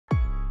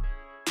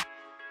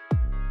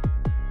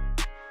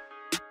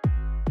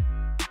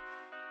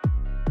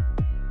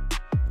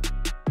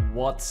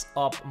What's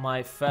up,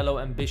 my fellow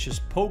ambitious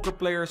poker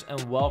players,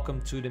 and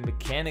welcome to the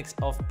Mechanics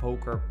of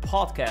Poker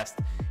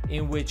podcast,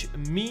 in which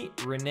me,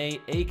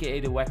 Renee, aka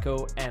the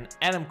Wacko, and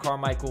Adam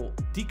Carmichael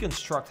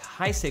deconstruct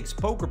high-stakes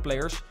poker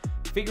players,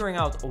 figuring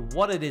out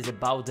what it is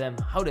about them,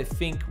 how they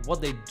think,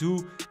 what they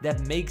do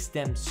that makes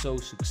them so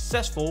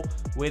successful,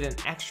 with an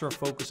extra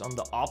focus on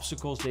the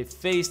obstacles they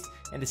faced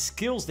and the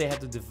skills they had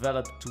to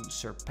develop to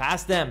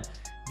surpass them.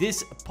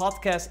 This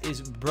podcast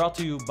is brought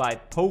to you by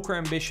Poker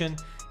Ambition.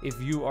 If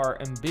you are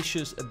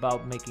ambitious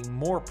about making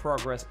more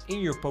progress in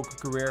your poker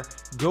career,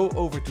 go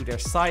over to their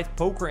site,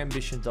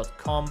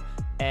 pokerambition.com,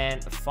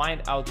 and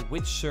find out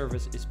which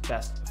service is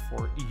best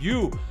for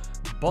you.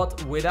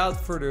 But without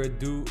further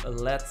ado,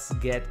 let's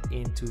get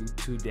into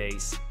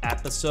today's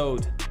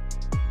episode.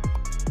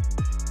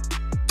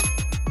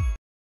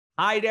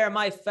 Hi there,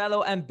 my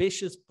fellow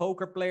ambitious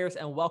poker players,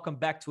 and welcome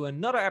back to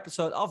another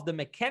episode of the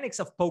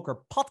Mechanics of Poker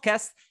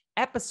podcast,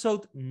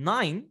 episode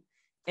 9.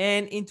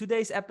 And in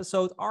today's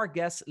episode, our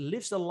guest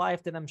lives a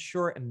life that I'm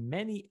sure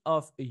many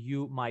of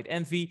you might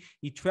envy.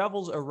 He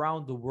travels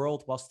around the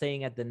world while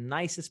staying at the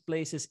nicest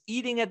places,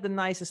 eating at the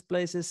nicest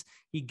places.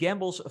 He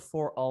gambles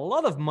for a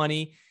lot of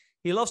money.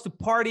 He loves to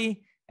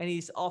party, and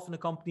he's often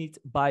accompanied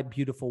by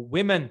beautiful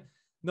women.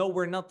 No,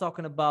 we're not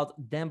talking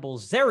about Dan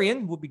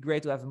Bilzerian. Would be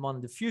great to have him on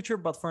in the future,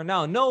 but for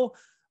now, no.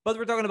 But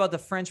we're talking about the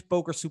French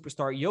poker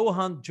superstar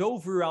Johan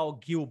YoH ViraL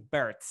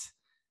Guilbert.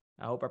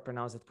 I hope I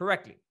pronounced it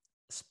correctly.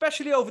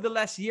 Especially over the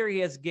last year, he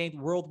has gained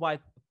worldwide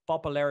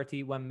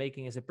popularity when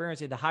making his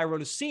appearance in the high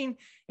roller scene,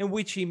 in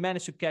which he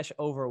managed to cash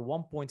over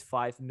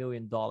 $1.5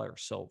 million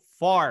so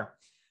far.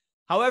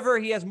 However,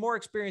 he has more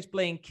experience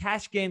playing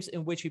cash games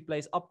in which he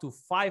plays up to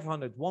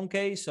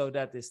 501k. So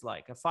that is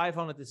like a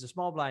 500 is the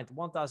small blind,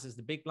 1000 is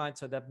the big blind.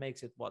 So that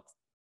makes it what,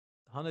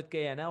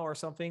 100k NL or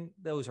something.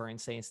 Those are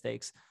insane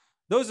stakes.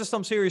 Those are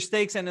some serious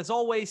stakes. And as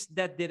always,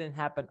 that didn't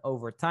happen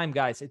over time,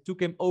 guys. It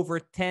took him over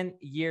 10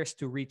 years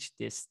to reach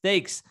this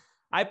stakes.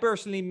 I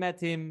personally met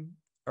him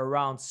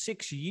around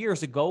 6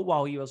 years ago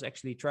while he was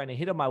actually trying to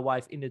hit on my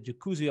wife in the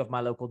jacuzzi of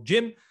my local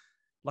gym.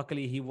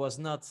 Luckily, he was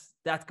not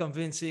that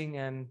convincing,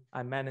 and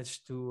I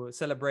managed to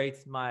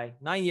celebrate my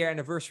 9-year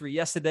anniversary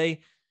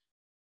yesterday.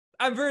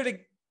 I'm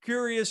very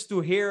curious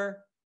to hear,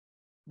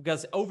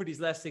 because over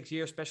these last 6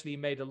 years, especially, he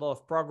made a lot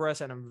of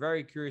progress, and I'm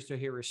very curious to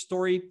hear his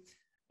story.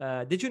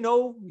 Did you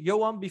know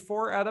Johan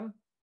before, Adam?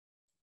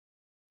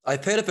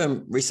 I've heard of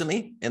him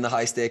recently in the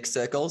high stakes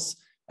circles.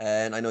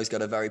 And I know he's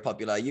got a very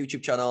popular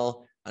YouTube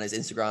channel, and his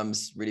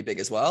Instagram's really big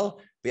as well.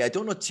 But yeah, I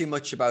don't know too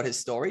much about his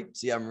story.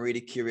 So yeah, I'm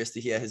really curious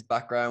to hear his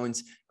background.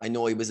 I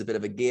know he was a bit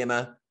of a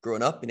gamer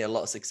growing up, and he had a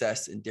lot of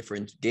success in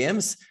different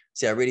games.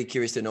 So yeah, really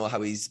curious to know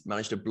how he's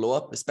managed to blow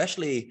up,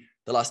 especially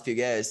the last few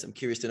years. I'm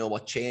curious to know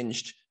what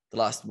changed the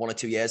last 1 or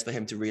 2 years for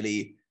him to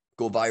really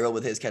go viral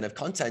with his kind of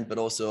content, but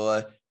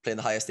also playing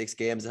the higher stakes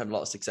games and having a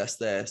lot of success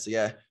there. So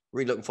yeah,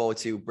 really looking forward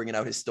to bringing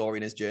out his story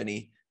and his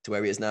journey to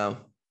where he is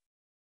now.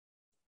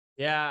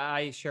 Yeah,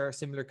 I share a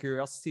similar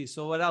curiosity.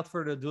 So without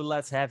further ado,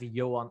 let's have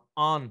Johan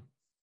on.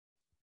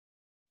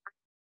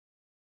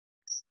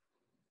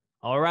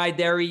 All right,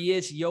 there he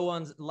is.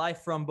 Johan's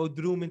live from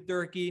Bodrum in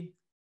Turkey.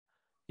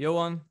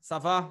 Johan, ça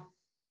va?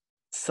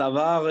 Ça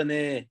va,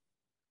 René.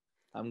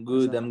 I'm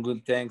good. I'm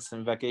good. Thanks.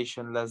 On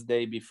vacation last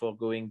day before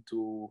going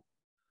to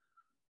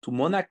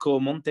Monaco,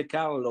 Monte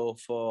Carlo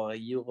for a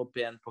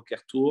European poker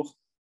tour.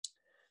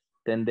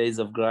 10 days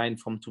of grind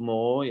from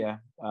tomorrow. Yeah.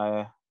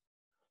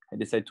 I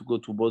decided to go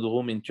to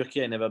Bodrum in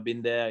Turkey. I've never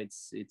been there.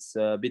 It's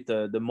a bit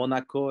the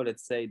Monaco,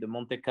 let's say, the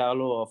Monte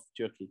Carlo of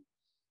Turkey.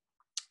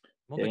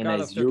 Monte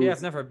Carlo of Turkey,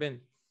 I've never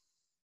been.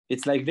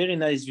 It's like very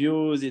nice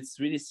views. It's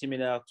really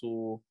similar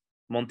to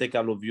Monte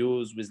Carlo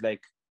views with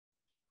like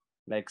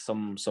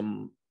some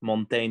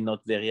mountain,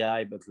 not very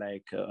high, but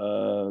like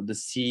the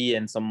sea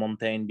and some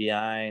mountain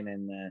behind.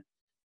 And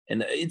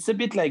it's a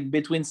bit like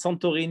between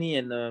Santorini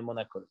and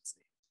Monaco, let's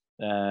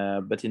say,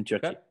 but in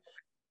Turkey.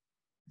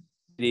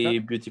 Okay.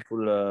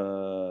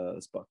 Beautiful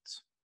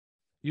spots.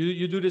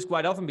 You do this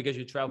quite often because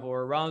you travel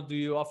around. Do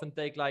you often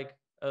take like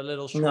a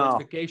little short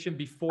vacation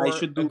before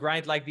a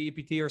grind like the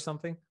EPT or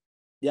something?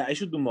 Yeah, I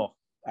should do more.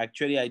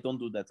 Actually, I don't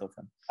do that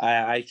often.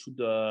 I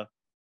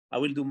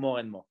will do more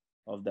and more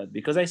of that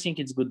because I think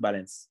it's good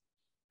balance.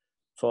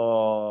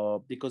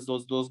 Because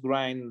those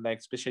grind, like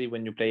especially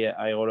when you play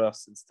high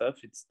rollers and stuff,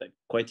 it's like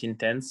quite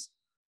intense.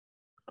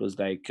 Because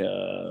like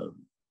of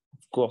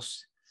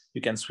course you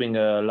can swing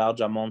a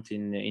large amount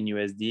in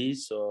USD.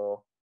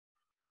 So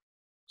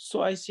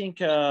I think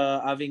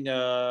having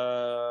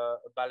a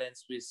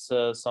balance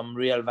with some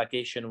real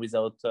vacation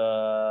without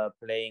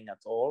playing at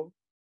all,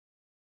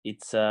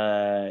 it's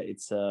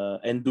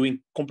and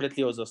doing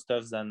completely other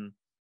stuff than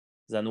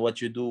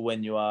what you do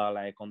when you are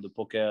like on the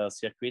poker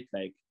circuit,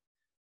 like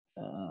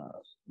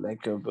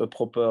a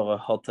proper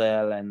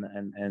hotel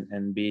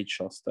and beach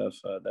or stuff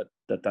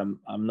that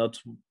I'm not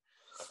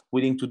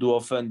willing to do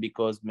often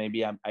because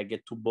maybe I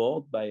get too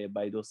bored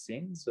by those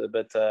things.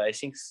 But I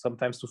think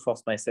sometimes to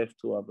force myself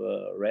to have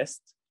a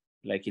rest,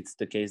 like it's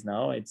the case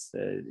now, it's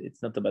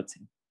not a bad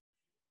thing.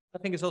 I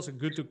think it's also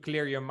good to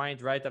clear your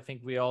mind, right? I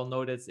think we all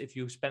know that if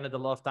you spend a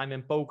lot of time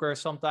in poker,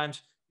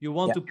 sometimes you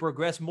want to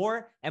progress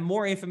more, and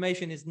more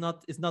information is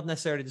not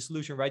necessarily the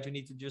solution, right? You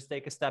need to just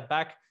take a step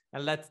back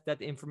and let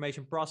that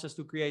information process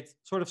to create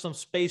sort of some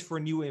space for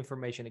new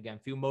information again,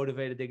 feel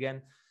motivated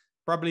again.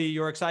 Probably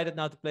you're excited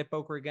now to play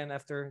poker again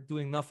after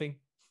doing nothing.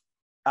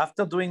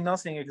 After doing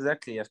nothing,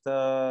 exactly.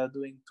 After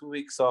doing 2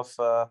 weeks of,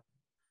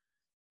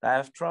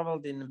 I've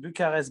traveled in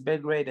Bucharest,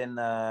 Belgrade, and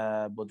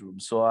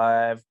Bodrum. So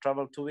I've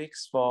traveled 2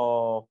 weeks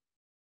for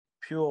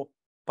pure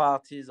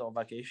parties or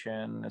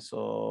vacation.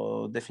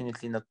 So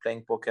definitely not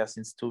playing poker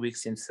since 2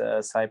 weeks since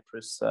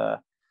Cyprus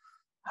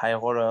High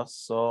Roller.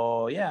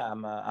 So yeah,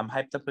 I'm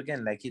hyped up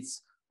again. Like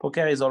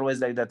poker is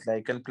always like that. Like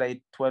I can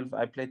play 12.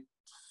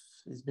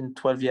 It's been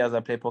 12 years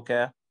I play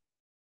poker.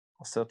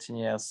 13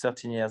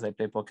 years I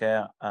play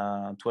poker,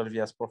 12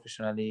 years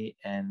professionally,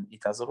 and it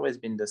has always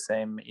been the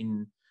same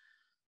in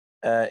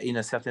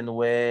a certain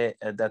way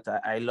that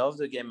I love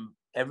the game.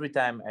 Every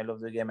time I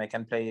love the game, I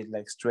can play it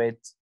like straight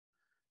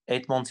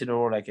 8 months in a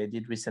row, like I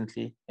did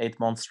recently, 8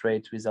 months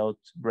straight without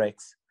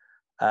breaks.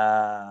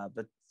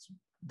 But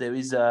there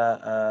is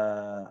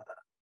a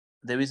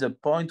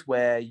point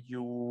where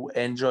you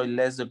enjoy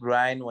less the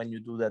grind when you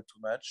do that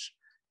too much.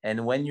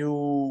 And when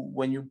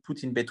you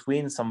put in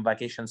between some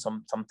vacation,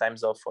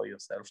 sometimes off for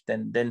yourself,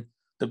 then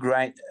the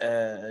grind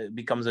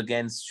becomes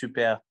again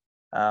super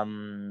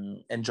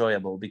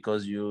enjoyable,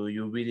 because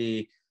you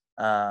really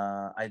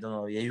I don't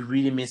know, you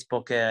really miss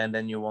poker, and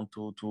then you want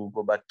to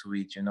go back to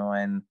it,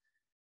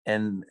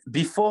 and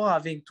before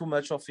having too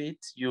much of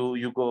it,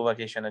 you go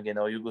vacation again,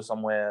 or you go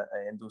somewhere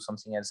and do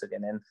something else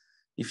again. And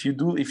if you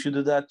do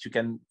that,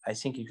 I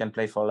think you can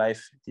play for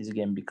life this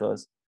game,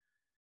 because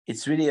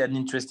it's really an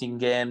interesting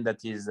game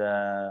that is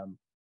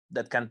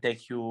that can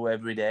take you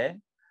every day,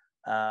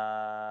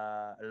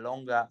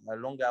 long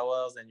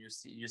hours, and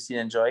you still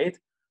enjoy it.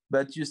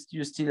 But you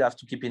still have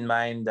to keep in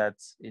mind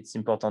that it's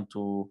important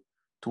to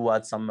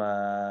add some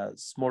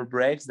small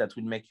breaks that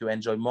will make you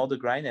enjoy more the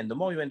grind. And the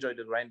more you enjoy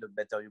the grind, the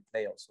better you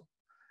play also.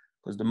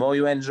 Because the more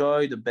you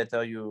enjoy, the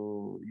better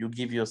you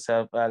give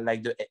yourself,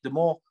 like the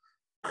more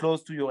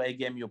close to your A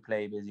game you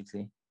play,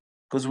 basically.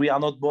 Because we are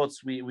not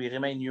bots, we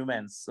remain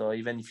humans. So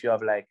even if you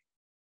have like,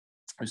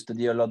 you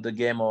study a lot the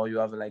game, or you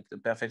have like the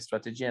perfect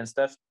strategy and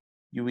stuff,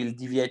 you will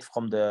deviate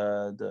from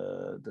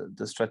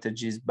the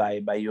strategies by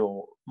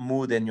your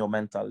mood and your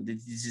mental.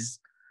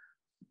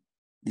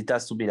 It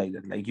has to be like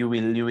that. Like you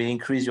will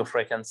increase your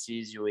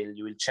frequencies, you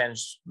will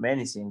change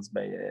many things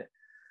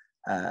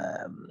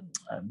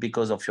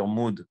because of your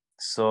mood.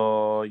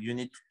 So you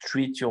need to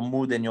treat your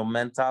mood and your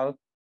mental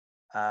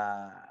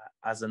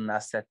as an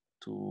asset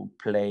to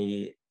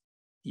play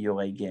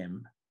your A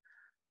game.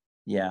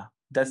 Yeah,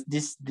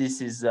 this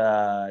is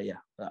I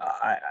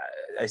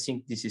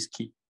think this is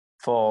key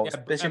for,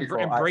 especially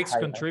for breaks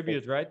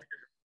contribute, right?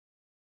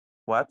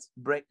 What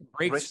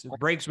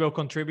breaks will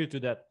contribute to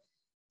that.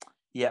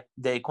 Yeah,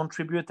 they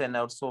contribute, and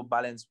also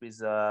balance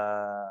with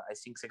I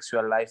think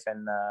sexual life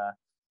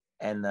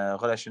and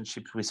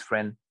relationships with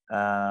friends.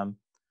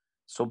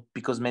 So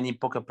because many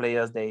poker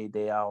players,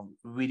 they are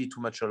really too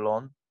much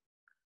alone,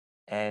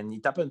 and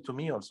it happened to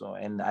me also.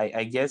 And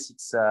I guess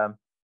it's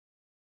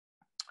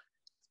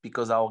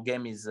because our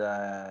game is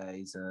a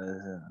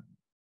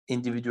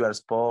individual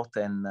sport,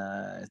 and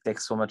it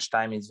takes so much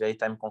time. It's very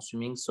time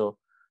consuming, so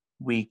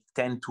we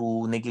tend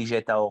to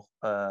neglect our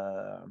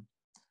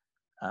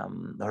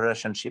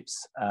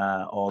relationships,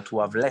 or to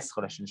have less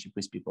relationship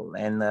with people.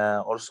 And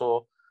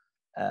also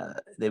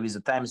there is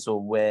a time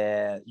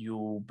where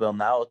you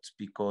burn out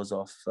because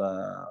of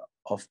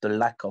the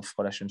lack of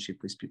relationship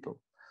with people.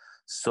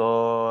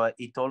 So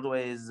it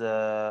always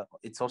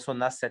it's also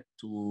an asset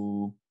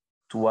to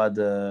add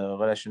a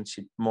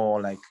relationship,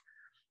 more like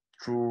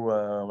true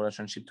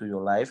relationship to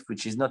your life,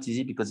 which is not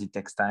easy because it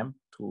takes time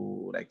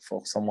to, like,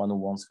 for someone who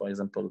wants, for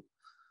example,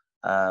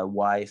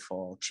 wife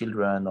or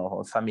children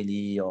or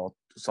family, or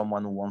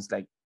someone who wants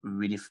like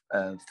really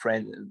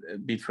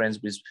be friends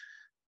with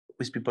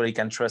people he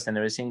can trust and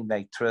everything.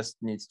 Like, trust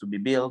needs to be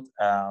built,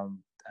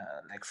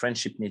 like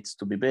friendship needs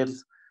to be built,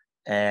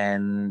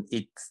 and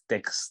it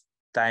takes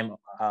time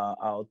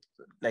out.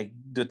 Like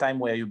the time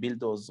where you build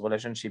those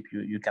relationships,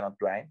 you cannot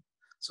grind.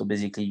 So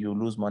basically you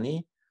lose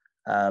money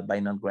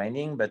by not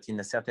grinding, but in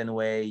a certain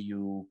way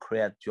you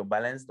create your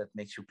balance that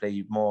makes you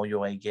play more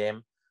your A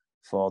game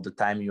for the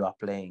time you are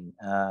playing.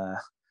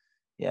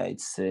 Yeah,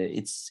 it's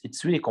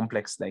really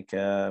complex, like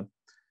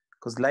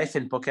because life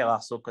and poker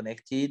are so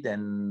connected,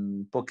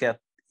 and poker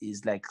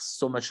is like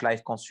so much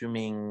life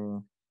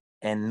consuming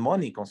and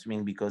money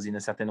consuming, because in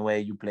a certain way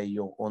you play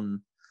your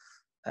own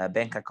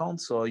bank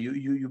account. So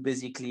you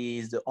basically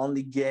is the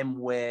only game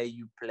where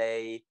you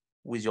play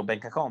with your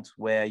bank account,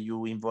 where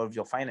you involve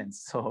your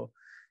finance. So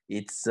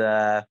it's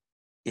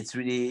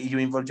really, you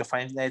involve your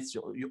finance,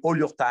 all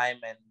your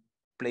time, and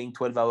playing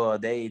 12 hours a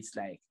day. It's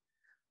like,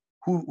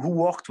 who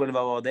work 12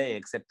 hours a day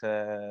except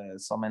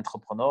some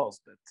entrepreneurs,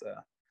 but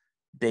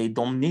they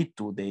don't need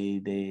to.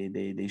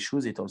 They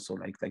choose it also,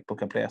 like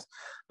poker players.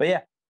 But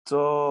yeah,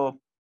 so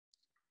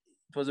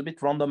it was a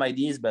bit random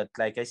ideas, but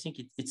like I think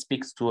it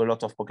speaks to a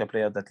lot of poker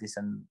players that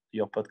listen to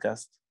your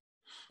podcast.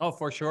 Oh,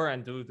 for sure.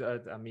 And dude,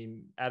 I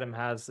mean, Adam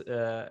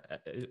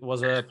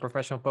was a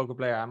professional poker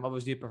player. I'm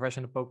obviously a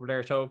professional poker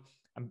player, so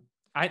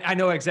I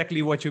know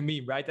exactly what you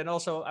mean, right? And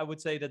also, I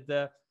would say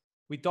that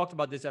we talked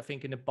about this, I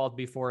think, in the pod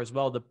before as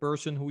well. The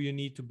person who you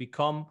need to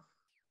become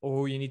or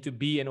who you need to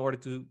be in order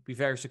to be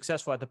very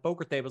successful at the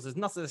poker tables is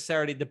not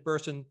necessarily the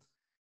person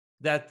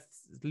that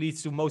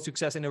leads to most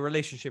success in a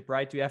relationship,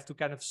 right? You have to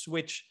kind of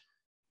switch,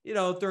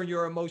 turn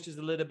your emotions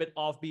a little bit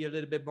off, be a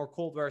little bit more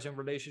cold, whereas in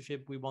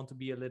relationship, we want to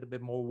be a little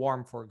bit more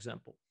warm, for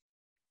example.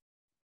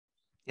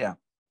 Yeah.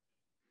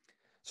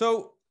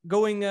 So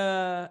going,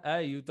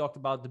 you talked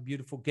about the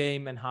beautiful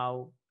game and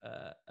how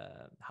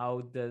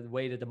the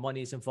way that the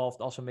money is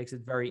involved also makes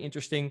it very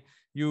interesting.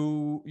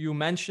 You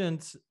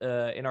mentioned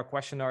in our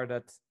questionnaire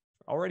that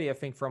already, I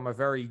think from a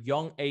very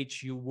young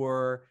age, you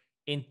were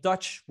in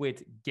touch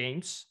with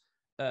games.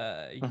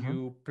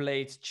 You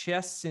played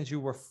chess since you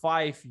were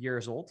 5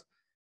 years old.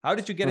 How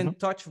did you get in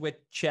touch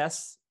with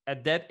chess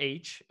at that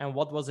age? And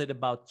what was it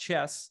about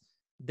chess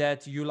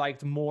that you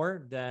liked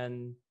more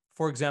than,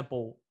 for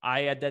example,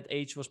 I at that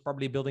age was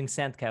probably building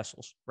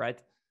sandcastles,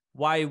 right?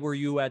 Why were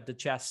you at the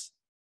chess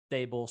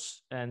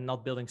tables and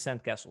not building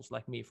sandcastles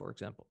like me, for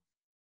example?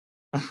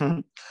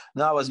 No,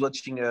 I was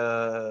watching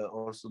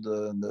also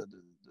the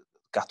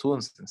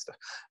cartoons and stuff.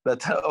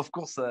 But of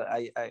course,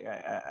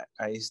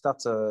 I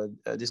started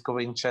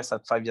discovering chess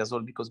at 5 years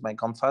old because my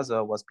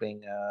grandfather was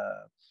playing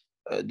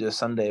the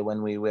Sunday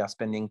when we were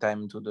spending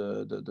time to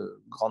the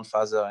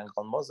grandfather and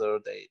grandmother.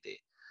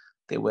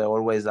 They were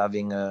always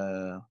having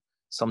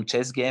some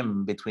chess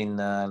game between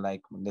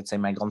like, let's say,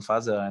 my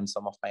grandfather and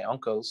some of my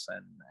uncles,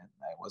 and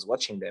I was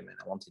watching them, and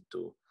I wanted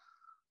to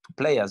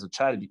play as a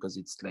child because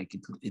it's like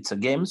it's a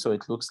game, so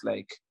it looks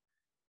like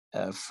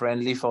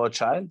friendly for a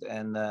child,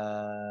 and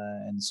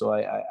so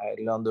I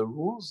learned the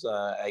rules.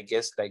 I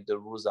guess like the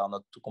rules are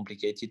not too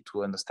complicated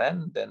to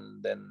understand.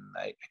 Then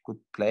I could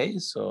play.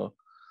 So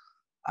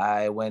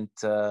I went.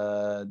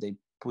 They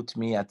put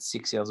me at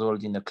 6 years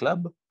old in a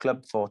club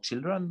for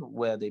children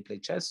where they play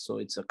chess. So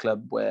it's a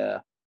club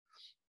where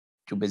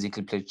you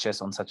basically play chess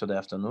on Saturday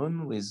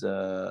afternoon with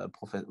a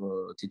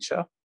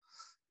teacher.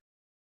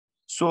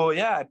 So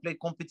yeah, I played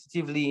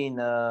competitively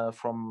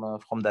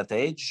from that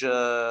age.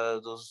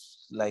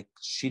 Those like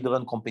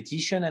children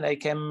competition, and I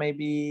came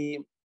maybe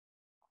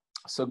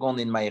second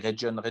in my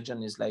region.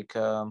 Region is like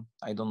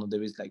I don't know.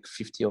 There is like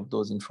 50 of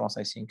those in France,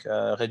 I think.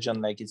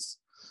 Region, like, it's,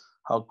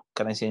 how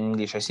can I say in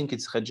English? I think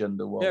it's region,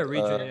 the word. Yeah,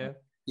 region.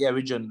 Yeah,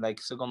 region. Like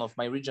second of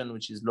my region,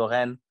 which is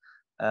Lorraine.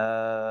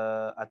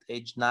 At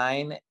age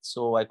 9,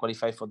 so I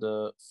qualified for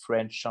the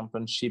French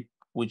championship,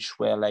 which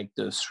were like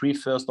the 3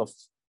 first of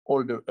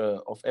all the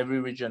of every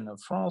region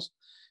of France.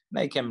 And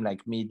I came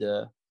like mid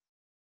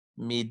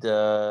in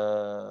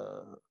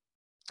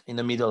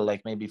the middle,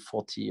 like maybe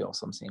 40 or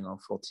something, or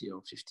 40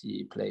 or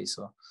 50 place.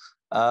 So,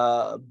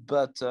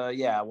 but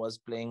yeah, I was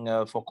playing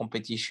for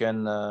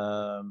competition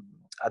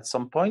at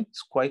some point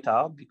quite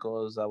hard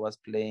because I was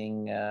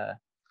playing.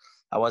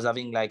 I was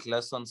having like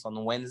lessons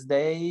on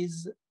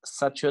Wednesdays,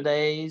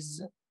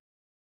 Saturdays.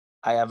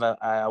 I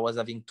was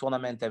having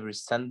tournament every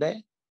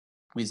Sunday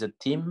with a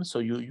team. So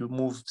you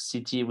move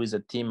city with a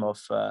team of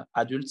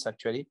adults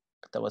actually.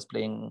 But I was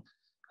playing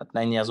at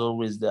 9 years old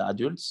with the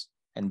adults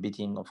and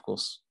beating, of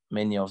course,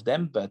 many of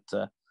them, but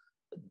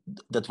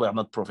that were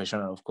not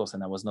professional, of course,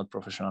 and I was not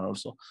professional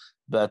also.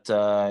 But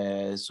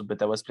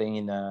but I was playing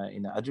in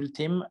an adult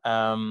team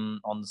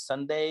on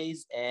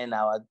Sundays, and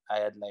I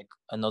had like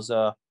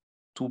another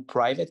 2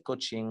 private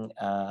coaching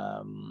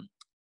on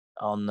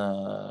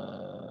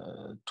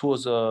 2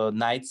 other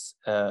nights,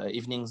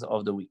 evenings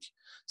of the week.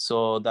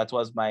 So that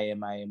was my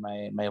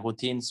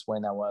routines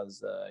when I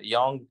was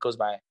young, because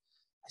I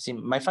think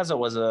my father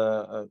was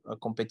a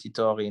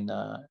competitor in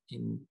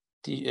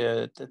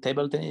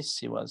table tennis.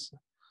 He was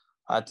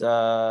at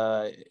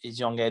his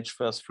young age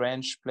first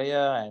French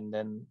player, and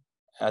then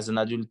as an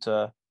adult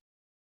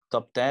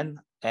top 10.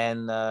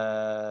 And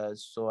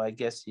so I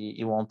guess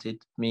he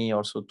wanted me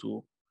also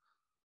to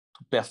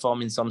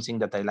perform in something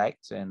that I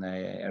liked, and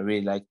I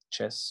really liked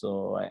chess.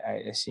 So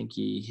I think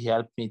he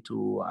helped me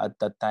to, at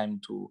that time,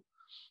 to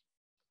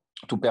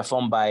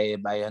perform by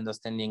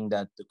understanding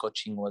that the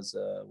coaching was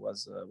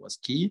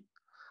key.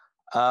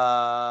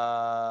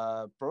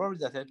 Probably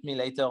that helped me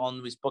later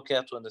on with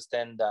poker to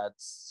understand that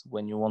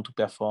when you want to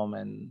perform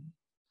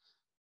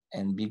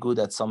and be good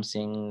at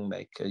something,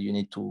 like you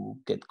need to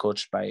get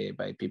coached by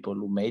people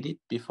who made it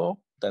before.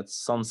 That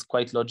sounds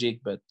quite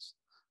logic, but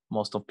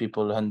most of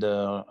people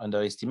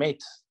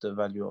underestimate the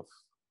value of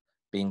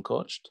being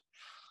coached.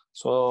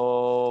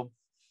 So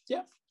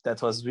yeah,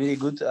 that was really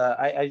good.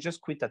 I just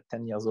quit at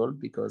 10 years old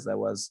because I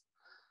was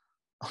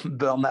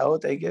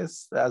burnout, I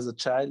guess. As a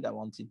child, I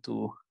wanted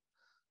to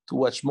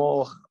watch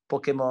more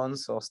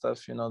Pokemons or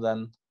stuff,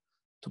 than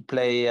to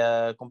play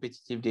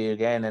competitively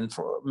again. And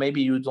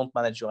maybe you don't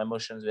manage your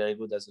emotions very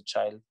good as a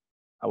child.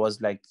 I was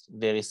like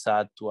very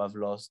sad to have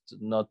lost,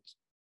 not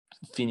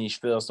finish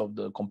first of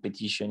the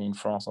competition in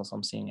France or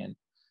something, and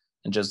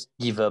and just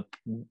give up.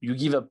 You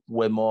give up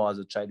way more as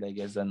a child, I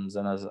guess, than as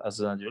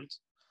an adult.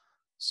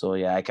 So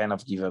yeah, I kind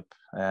of give up,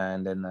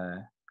 and then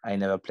I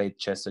never played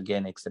chess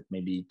again, except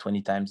maybe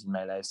 20 times in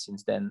my life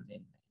since then,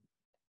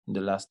 in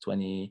the last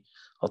 20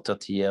 or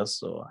 30 years.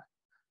 So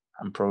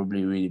I'm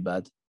probably really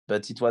bad,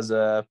 but it was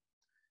a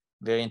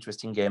very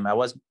interesting game. I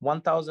was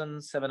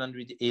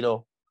 1,700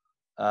 ELO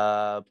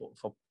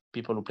for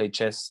people who play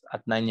chess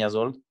at 9 years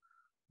old,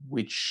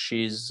 which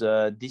is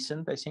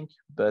decent, I think,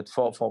 but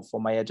for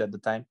my age at the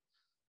time.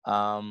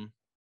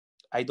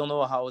 I don't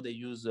know how they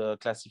use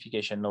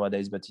classification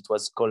nowadays, but it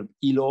was called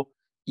ELO,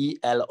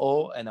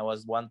 ELO, and I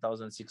was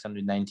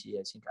 1,690,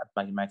 I think, at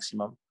my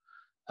maximum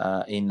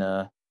in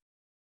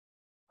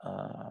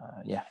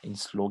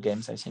slow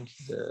games, I think,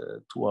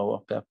 the 2 hour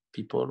per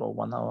people or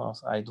 1 hour.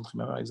 I don't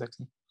remember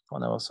exactly.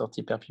 1 hour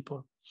 30 per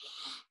people.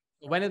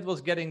 When it was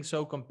getting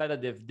so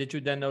competitive, did you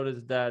then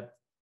notice that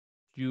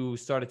you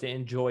started to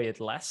enjoy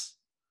it less?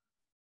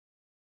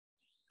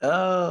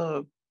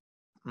 No,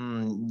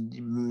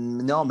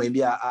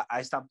 maybe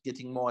I start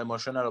getting more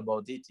emotional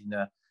about it in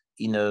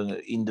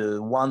the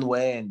one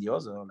way and the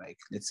other. Like,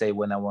 let's say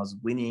when I was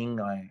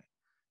winning,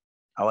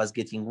 I was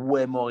getting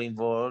way more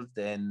involved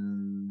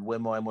and way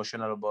more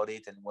emotional about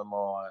it and way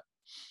more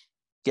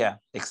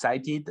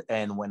excited.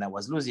 And when I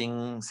was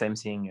losing, same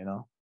thing, you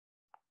know.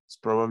 It's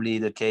probably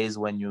the case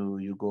when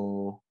you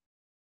go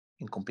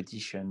in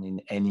competition in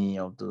any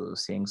of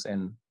those things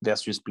and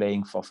versus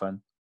playing for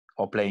fun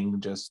or playing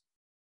just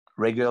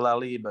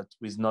regularly, but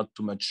with not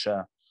too much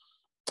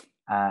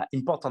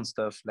important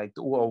stuff, like,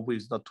 or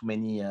with not too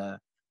many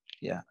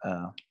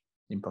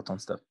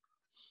important stuff.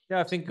 Yeah,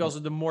 I think also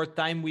the more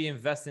time we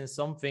invest in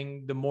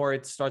something, the more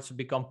it starts to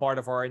become part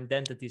of our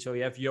identity. So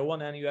you have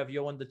Johan and you have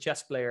Johan the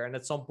chess player, and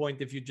at some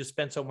point, if you just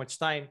spend so much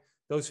time,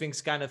 those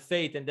things kind of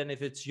fade. And then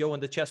if it's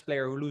Johan the chess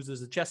player who loses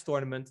the chess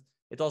tournament,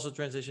 it also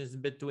transitions a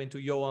bit into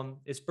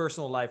Johan his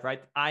personal life,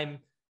 right?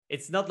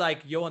 It's not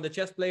like Johan the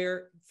chess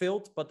player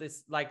failed, but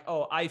it's like,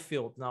 oh, I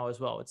failed now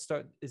as well.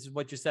 It's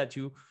what you said.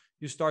 You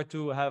start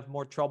to have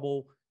more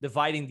trouble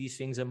dividing these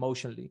things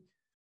emotionally.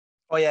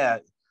 Oh yeah.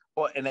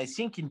 Oh, and I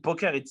think in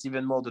poker it's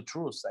even more the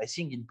truth. I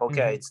think in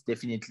poker it's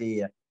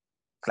definitely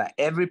like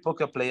every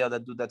poker player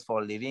that do that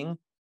for a living,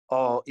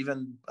 or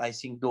even I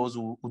think those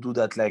who do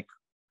that like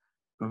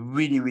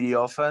really, really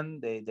often,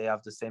 they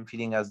have the same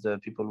feeling as the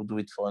people who do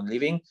it for a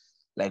living.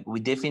 Like, we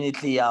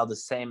definitely are the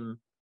same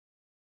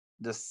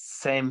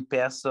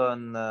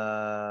person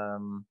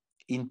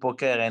in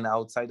poker and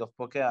outside of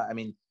poker. I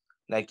mean,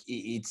 like,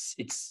 it's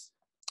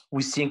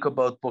we think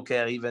about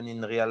poker even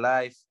in real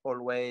life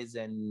always,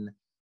 and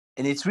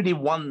it's really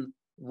one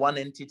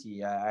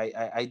entity.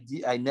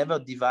 I never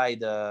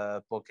divide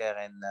poker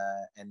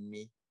and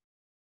me.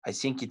 I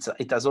think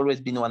it has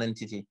always been one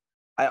entity.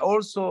 I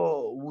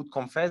also would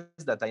confess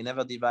that I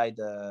never divide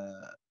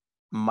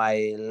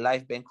my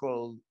live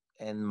bankroll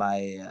and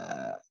my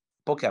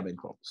poker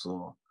bankroll.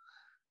 So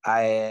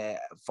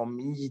for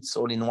me, it's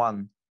all in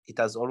one. It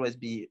has always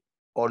been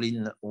all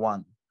in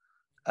one.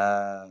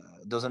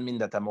 Doesn't mean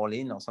that I'm all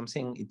in or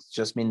something. It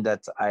just means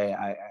that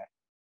I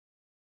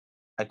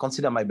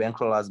consider my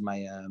bankroll as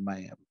my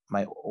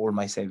all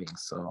my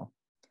savings. So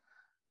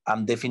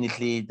I'm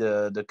definitely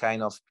the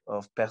kind of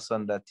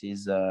person that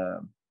is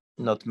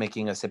not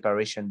making a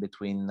separation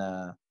between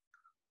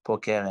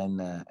poker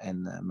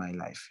and my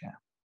life. Yeah,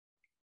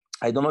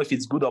 I don't know if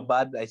it's good or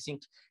bad. I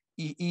think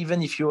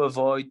even if you if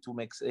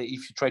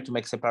you try to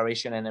make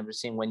separation and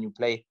everything when you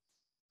play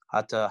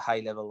at a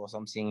high level or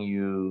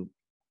something,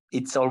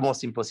 it's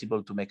almost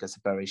impossible to make a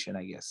separation,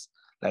 I guess.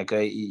 Like,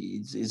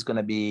 it's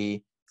gonna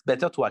be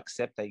better to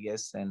accept, I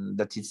guess, and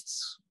that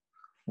it's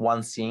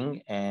one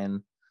thing,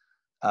 and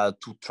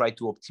to try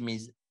to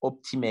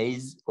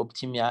optimize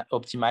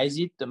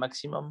it the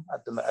maximum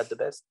at the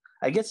best.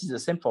 I guess it's the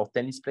same for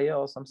tennis player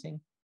or something.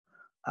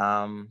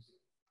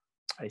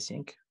 I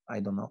think, I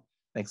don't know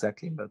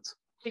exactly, but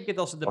I think it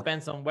also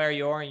depends on where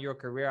you are in your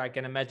career. I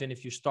can imagine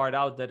if you start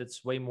out that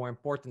it's way more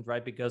important,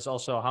 right? Because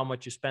also how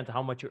much you spend,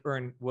 how much you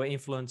earn will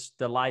influence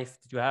the life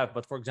that you have.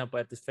 But for example,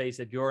 at the phase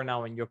that you're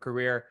now in your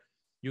career,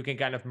 you can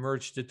kind of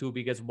merge the two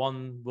because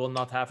one will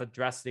not have a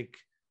drastic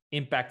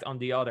impact on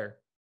the other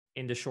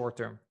in the short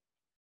term.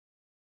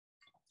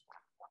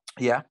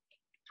 Yeah.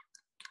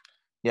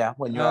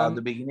 When you are at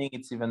the beginning,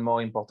 it's even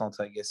more important,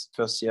 I guess.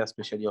 First year,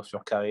 especially of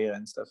your career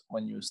and stuff,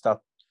 when you start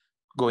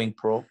going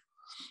pro.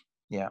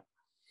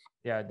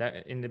 Yeah,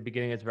 that in the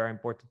beginning, it's very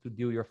important to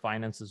do your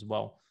finances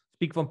well.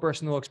 Speak from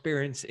personal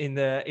experience in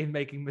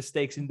making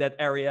mistakes in that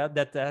area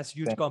that has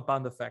huge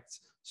compound effects.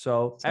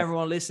 So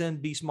everyone listen,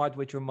 be smart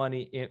with your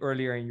money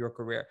earlier in your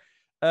career.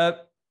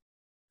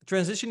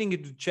 Transitioning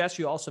into chess,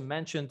 you also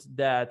mentioned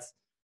that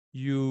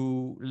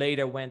you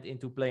later went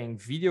into playing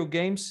video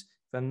games.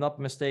 If I'm not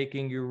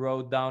mistaken, you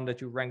wrote down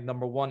that you ranked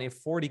 #1 in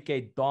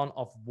 40K Dawn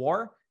of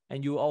War,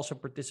 and you also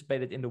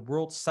participated in the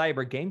World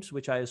Cyber Games,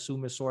 which I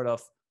assume is sort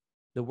of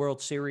the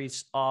World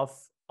Series of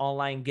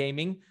online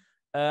gaming.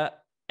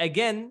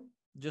 Again,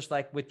 just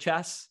like with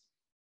chess,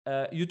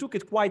 you took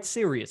it quite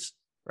serious,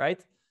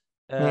 right?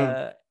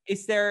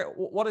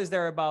 what is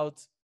there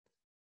about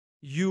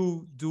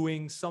you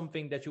doing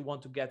something that you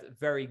want to get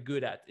very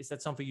good at? Is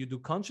that something you do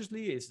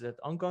consciously? Is that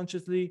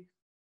unconsciously?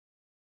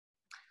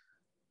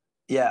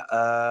 Yeah.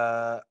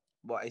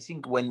 Well, I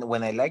think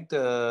when I like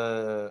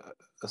a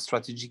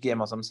strategy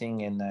game or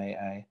something, and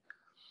I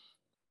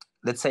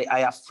let's say I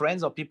have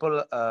friends or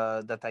people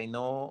that I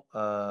know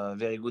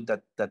very good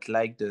that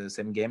like the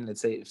same game.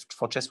 Let's say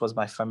for chess was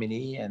my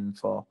family, and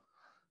for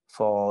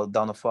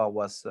Dawn of War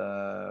was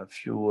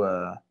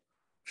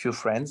few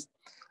friends.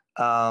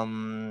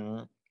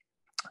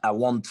 I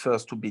want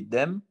first to beat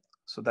them,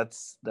 so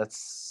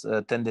that's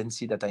a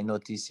tendency that I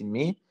notice in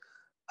me.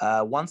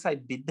 Once I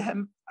beat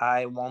them,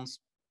 I want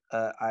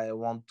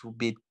to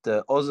beat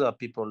other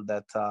people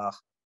that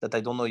I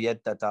don't know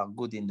yet that are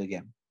good in the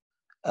game.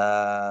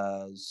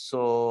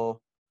 So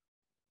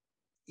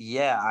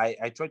yeah,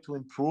 I try to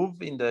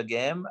improve in the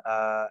game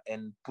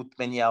and put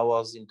many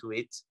hours into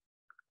it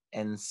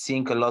and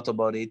think a lot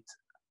about it.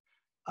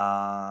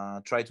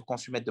 Try to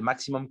consume the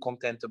maximum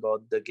content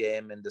about the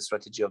game and the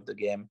strategy of the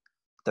game.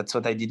 That's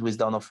what I did with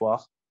Dawn of War.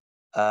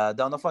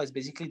 Dawn of War is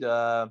basically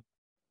the.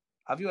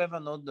 Have you ever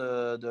known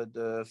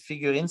the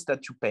figurines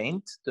that you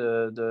paint,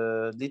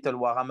 the little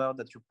Warhammer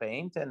that you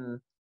paint,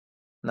 and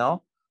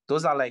no,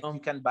 those are like you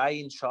can buy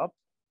in shop.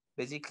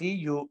 Basically,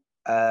 you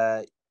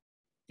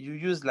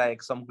use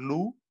like some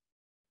glue,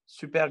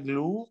 super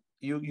glue.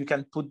 You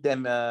can put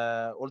them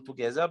all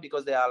together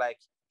because they are like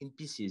in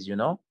pieces, you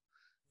know.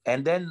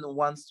 And then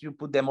once you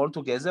put them all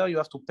together, you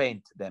have to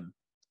paint them.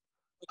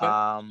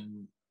 Okay.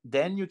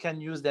 Then you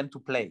can use them to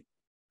play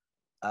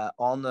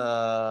on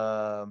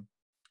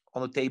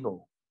a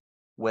table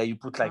where you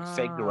put like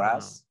fake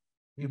grass.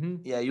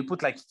 You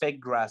put like fake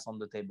grass on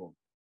the table.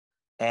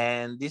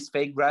 And this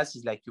fake grass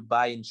is like you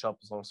buy in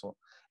shops also.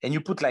 And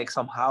you put like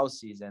some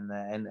houses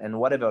and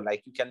whatever.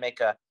 Like you can make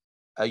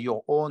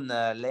your own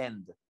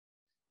land.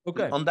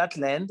 Okay. On that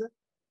land,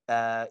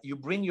 you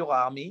bring your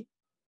army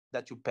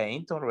that you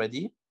paint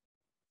already.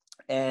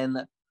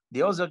 And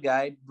the other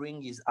guy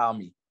bring his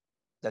army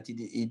that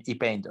he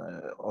paint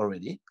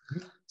already.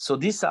 So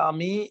this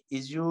army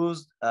is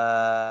used.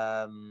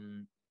 So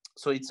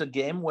it's a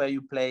game where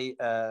you play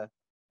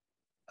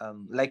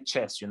like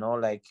chess, you know,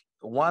 like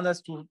one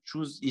has to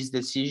choose his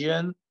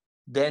decision,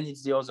 then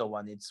it's the other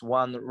one. It's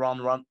one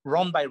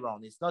round by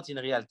round. It's not in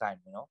real time,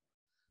 you know.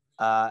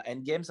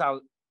 And games are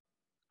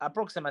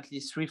approximately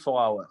 3-4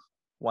 hours,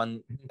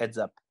 one heads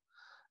up.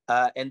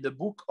 And the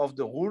book of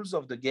the rules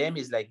of the game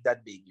is like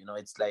that big, you know.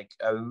 It's like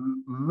a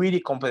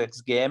really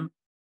complex game.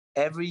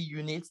 Every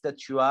unit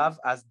that you have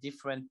has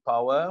different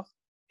power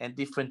and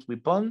different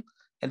weapon.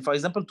 And for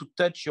example, to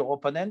touch your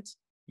opponent,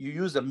 you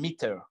use a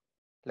meter.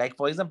 Like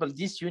for example,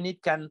 this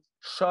unit can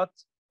shot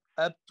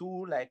up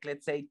to like,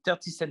 let's say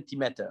 30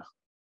 centimeter.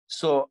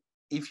 So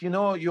if you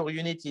know your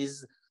unit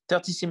is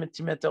 30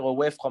 centimeter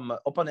away from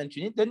opponent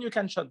unit, then you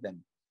can shot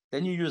them.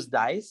 Then you use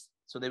dice.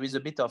 So there is a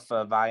bit of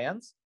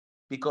variance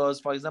because,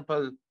 for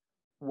example,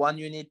 one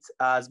unit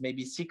has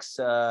maybe 6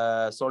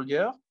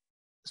 soldiers.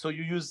 So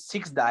you use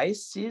 6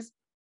 dice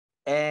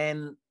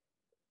and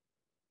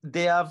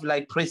they have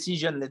like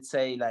precision, let's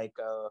say like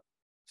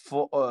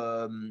for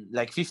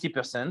like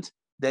 50%.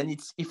 Then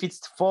it's if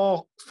it's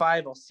 4,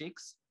 5, or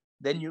 6,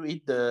 then you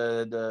hit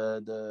the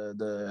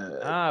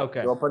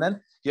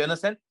opponent. You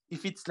understand?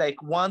 If it's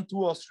like 1, 2,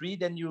 or 3,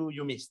 then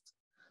you missed.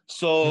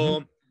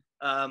 So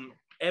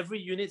every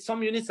unit,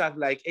 some units have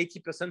like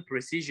 80%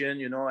 precision,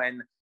 you know,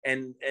 and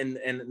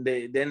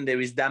then there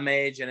is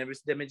damage and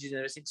damages and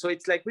everything. So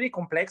it's like really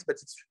complex, but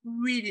it's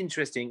really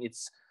interesting.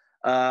 It's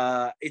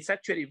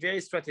actually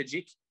very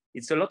strategic.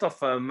 It's a lot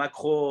of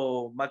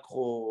macro,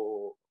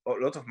 a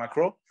lot of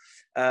macro.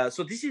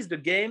 So this is the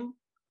game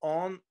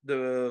on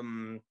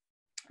the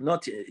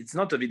it's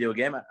not a video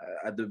game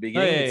at the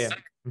beginning.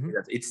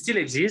 It still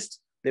exists.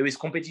 There is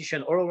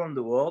competition all around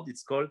the world.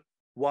 It's called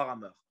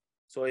Warhammer.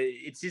 So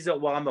it's either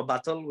Warhammer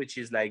Battle, which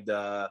is like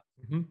the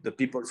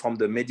people from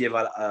the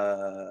medieval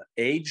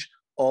age,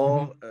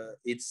 or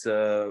it's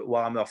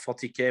Warhammer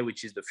 40K,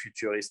 which is the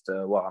futurist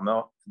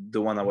Warhammer,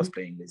 the one I was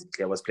playing.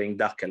 Basically, I was playing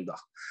Dark Eldar.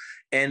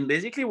 And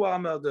basically,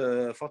 Warhammer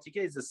the 40K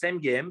is the same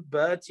game,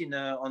 but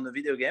on a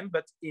video game,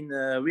 but in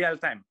real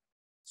time.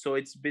 So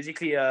it's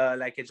basically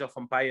like Age of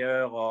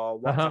Empire or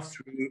Warcraft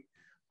 3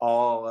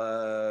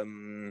 or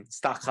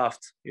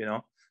Starcraft, you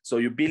know. So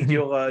you build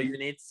your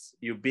units,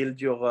 you build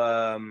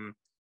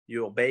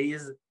your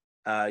base,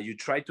 you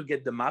try to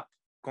get the map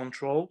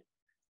control,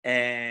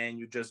 and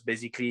you just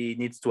basically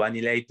need to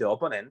annihilate the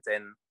opponent.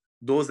 And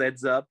those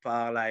heads up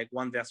are like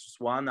 1 versus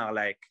 1 are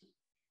like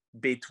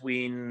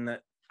between,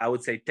 I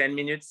would say, 10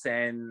 minutes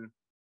and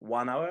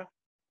 1 hour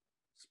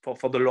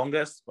for the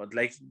longest, but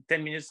like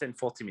 10 minutes and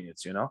 40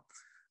 minutes, you know.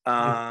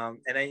 And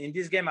in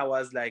this game, I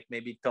was like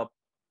maybe top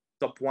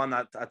 1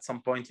 at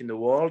some point in the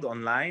world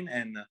online,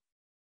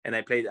 and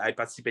I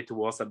participated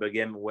towards a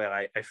game where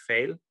I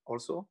failed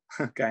also,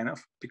 kind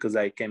of, because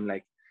I came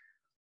like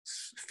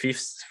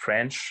 5th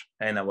French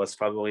and I was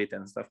favorite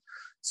and stuff.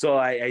 So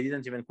I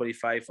didn't even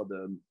qualify for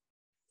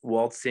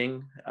world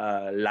thing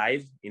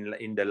live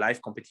in the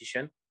live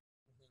competition.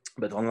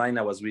 But online,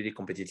 I was really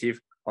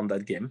competitive on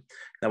that game.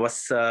 I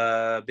was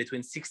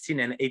between 16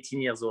 and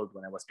 18 years old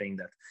when I was playing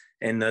that.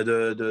 And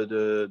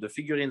the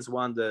figurines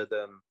one,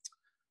 the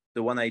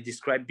one I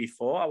described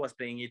before, I was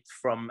playing it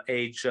from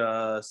age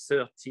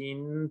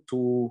 13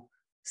 to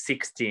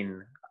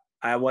 16.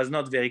 I was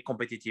not very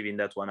competitive in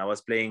that one. I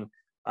was playing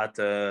at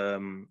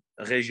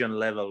region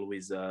level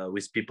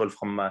with people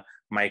from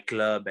my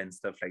club and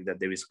stuff like that.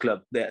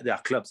 There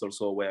are clubs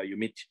also where you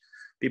meet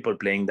people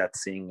playing that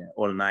thing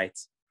all night.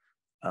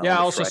 Yeah,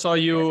 I also saw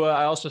you.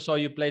 I also saw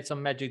you played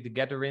some Magic the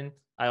Gathering.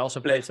 I also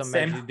played some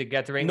Magic the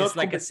Gathering. It's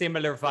like a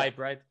similar vibe,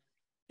 right?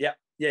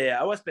 Yeah.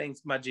 I was playing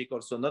Magic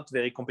also, not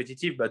very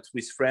competitive, but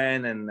with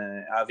friends and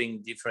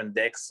having different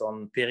decks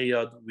on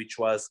period, which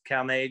was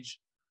Carnage,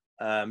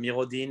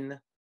 Mirrodin,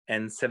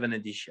 and 7th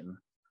edition.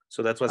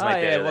 So that was my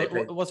period.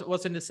 Yeah,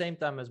 was in the same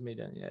time as me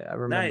then. Yeah, I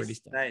remember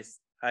these times. Nice.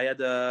 I had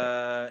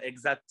a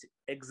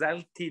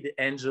Exalted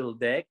Angel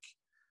deck,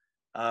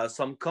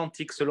 some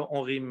Cantic selon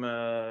Orim,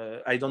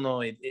 I don't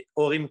know,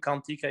 Orim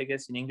Cantic, I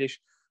guess in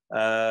English,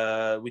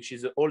 which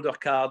is an older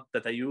card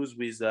that I use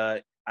with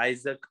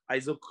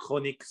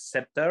Isochronic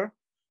Scepter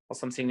or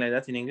something like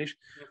that in English.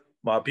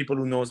 Well, people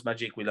who knows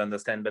Magic will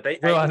understand, but I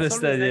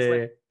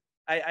understand.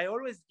 I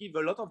always give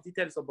a lot of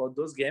details about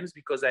those games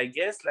because I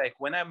guess like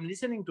when I'm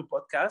listening to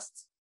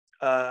podcasts,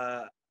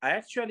 I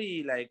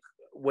actually like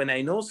when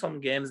I know some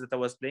games that I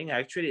was playing,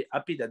 I'm actually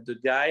happy that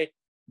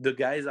the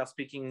guys are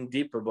speaking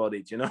deep about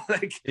it, you know,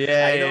 like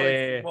I know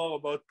it's more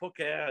about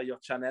poker, your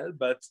channel,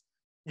 but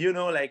you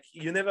know, like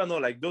you never know,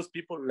 like those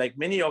people, like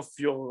many of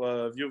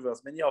your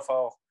viewers, many of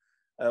our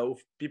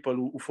people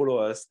who follow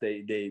us,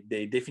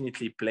 they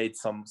definitely played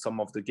some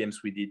of the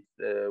games we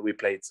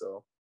played.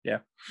 So yeah.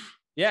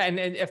 Yeah, and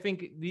I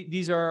think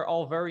these are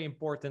all very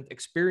important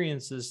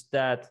experiences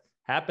that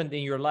happened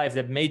in your life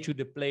that made you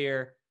the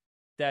player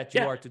that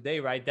you are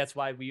today, right? That's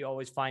why we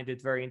always find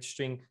it very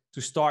interesting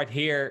to start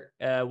here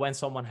when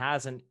someone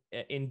has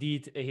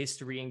indeed a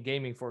history in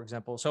gaming, for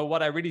example. So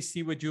what I really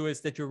see with you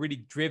is that you're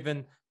really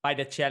driven by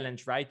the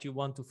challenge, right? You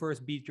want to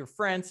first beat your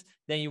friends,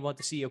 then you want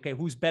to see, okay,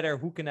 who's better?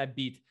 Who can I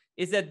beat?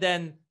 Is that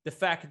then the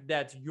fact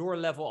that your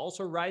level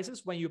also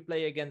rises when you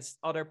play against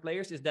other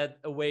players? Is that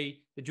a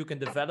way that you can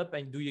develop,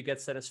 and do you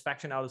get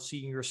satisfaction out of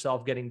seeing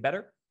yourself getting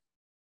better?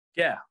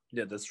 Yeah,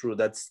 that's true.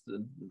 That's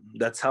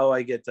how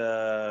I get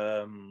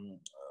a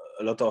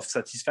lot of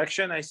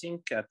satisfaction, I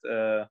think, at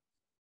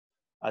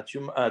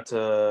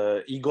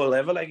ego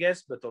level, I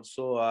guess, but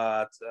also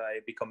I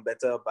become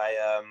better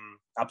by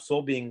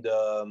absorbing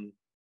the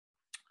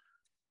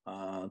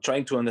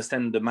trying to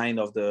understand the mind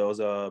of the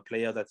other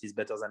player that is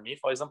better than me,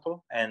 for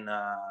example, and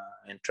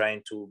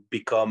trying to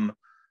become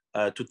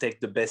to take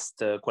the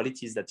best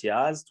qualities that he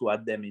has to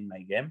add them in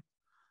my game.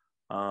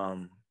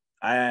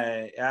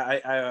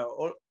 I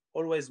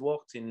always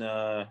worked in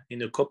a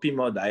copy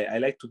mode. I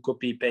like to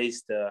copy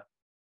paste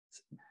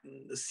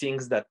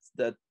things that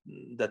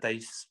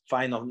I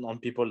find on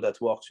people that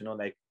works, you know,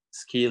 like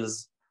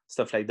skills,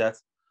 stuff like that.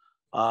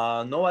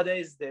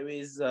 Nowadays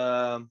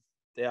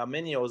there are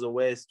many other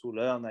ways to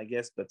learn, I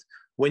guess, but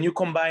when you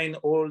combine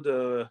all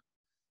the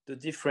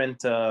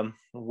different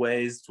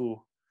ways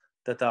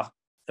that are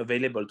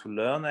available to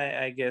learn,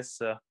 I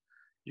guess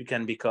you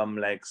can become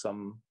like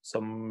some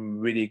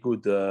really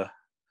good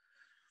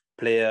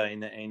player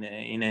in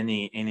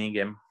any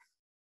game.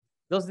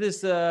 Does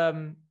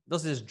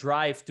this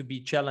drive to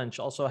be challenged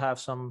also have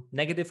some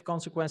negative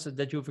consequences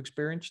that you've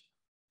experienced,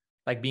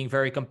 like being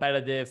very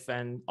competitive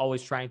and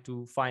always trying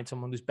to find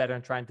someone who's better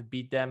and trying to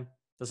beat them?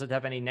 Does it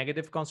have any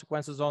negative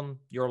consequences on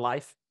your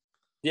life?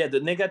 Yeah, the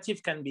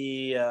negative can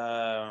be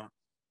that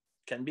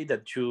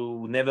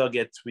you never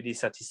get really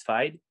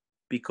satisfied,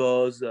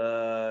 because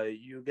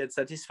you get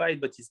satisfied,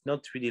 but it's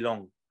not really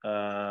long.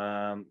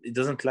 It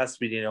doesn't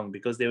last really long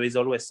because there is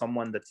always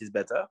someone that is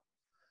better.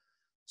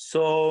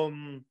 So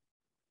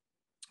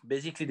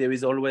basically, there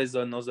is always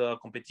another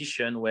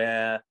competition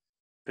where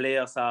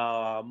players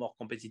are more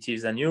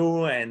competitive than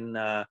you, and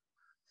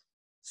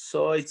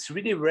so it's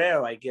really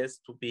rare, I guess,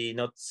 to be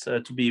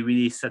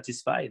really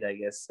satisfied, I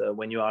guess,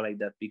 when you are like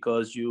that,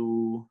 because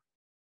you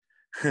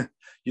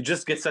you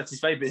just get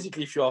satisfied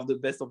basically if you are the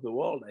best of the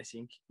world, I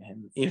think.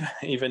 And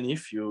even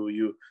if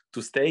you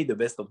to stay the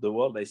best of the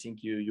world, I think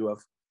you have.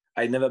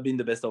 I've never been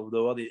the best of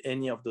the world in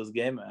any of those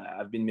games.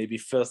 I've been maybe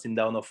first in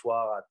Dawn of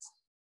War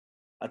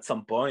at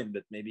some point,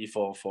 but maybe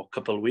for a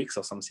couple of weeks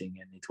or something,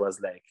 and it was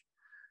like.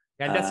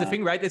 And that's the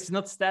thing, right? It's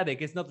not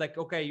static. It's not like,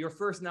 okay, you're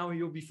first now and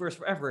you'll be first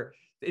forever.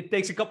 It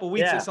takes a couple of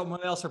weeks and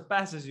someone else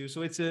surpasses you.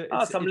 So it's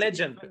some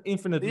legend.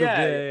 Infinite loop.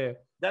 Yeah,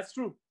 that's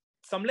true.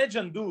 Some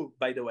legend do,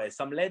 by the way.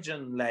 Some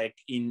legend, like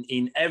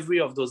in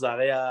every of those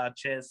area,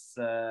 chess,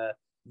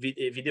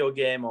 video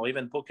game, or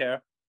even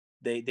poker,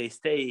 they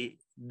stay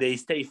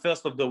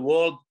first of the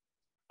world,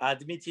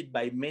 admitted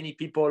by many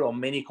people or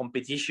many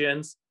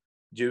competitions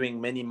during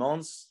many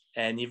months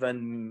and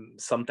even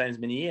sometimes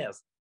many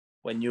years.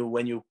 When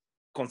you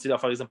consider,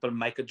 for example,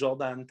 Michael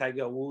Jordan,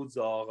 Tiger Woods,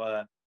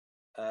 or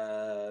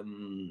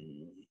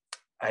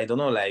I don't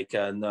know, like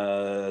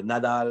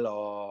Nadal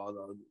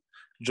or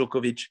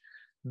Djokovic.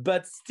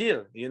 But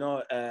still,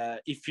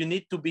 if you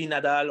need to be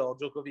Nadal or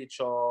Djokovic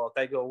or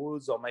Tiger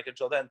Woods or Michael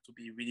Jordan to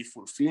be really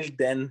fulfilled,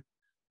 then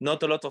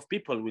not a lot of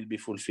people will be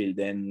fulfilled,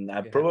 and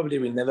I probably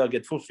will never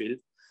get fulfilled.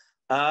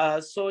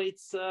 So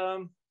it's,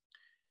 I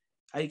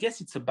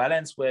guess it's a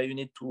balance where you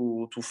need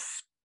to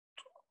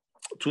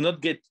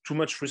not get too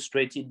much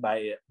frustrated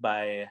by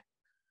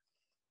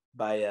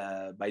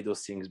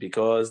those things,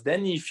 because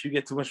then if you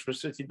get too much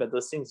frustrated by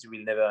those things, you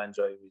will never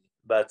enjoy it.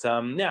 But I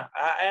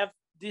have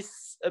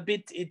this a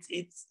bit.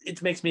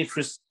 It makes me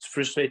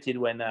frustrated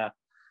when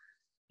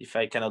if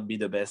I cannot be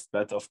the best.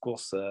 But of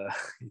course,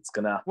 it's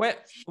gonna.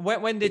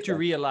 When did you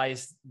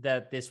realize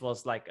that this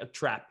was like a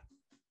trap?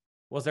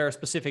 Was there a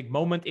specific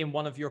moment in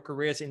one of your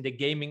careers in the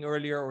gaming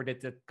earlier, or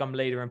did it come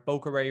later in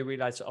poker where you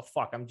realized, oh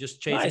fuck, I'm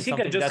just chasing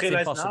something that's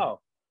impossible? Now.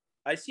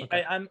 I think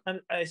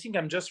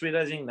I'm just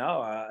realizing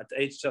now at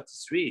age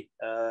 33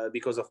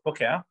 because of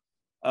poker.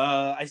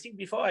 I think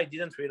before I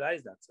didn't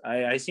realize that.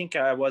 I think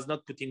I was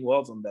not putting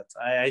words on that.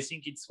 I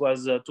think it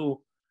was too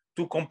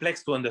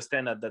complex to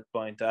understand at that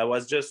point. I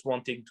was just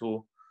wanting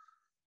to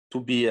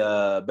be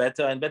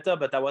better and better,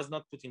 but I was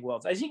not putting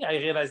words. I think I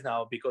realize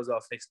now because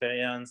of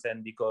experience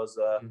and because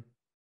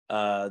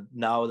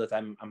now that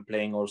I'm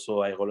playing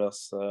also high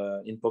rollers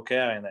in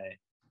poker, and I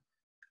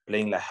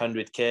playing like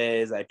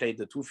 100Ks. I played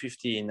the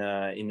 250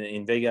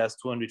 in Vegas,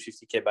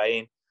 250K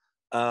buy-in.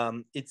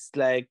 It's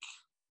like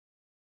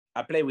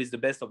I play with the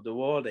best of the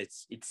world.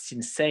 It's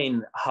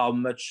insane how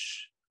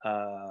much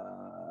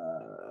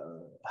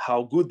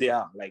how good they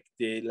are. Like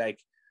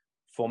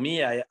for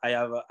me, I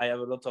have a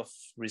lot of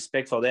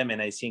respect for them,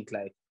 and I think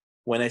like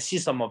when I see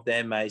some of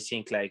them, I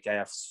think like I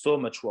have so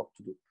much work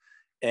to do,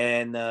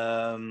 and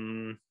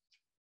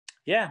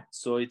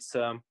so it's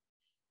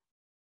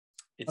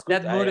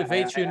that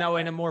motivates you now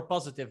in a more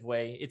positive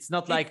way. It's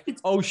not like,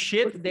 oh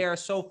shit, they are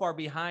so far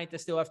behind, I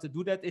still have to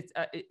do that. It's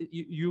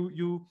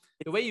you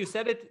the way you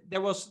said it,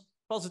 there was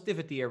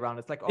positivity around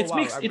it. It's like, oh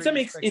wow, it's a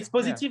mix. It's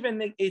positive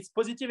and it's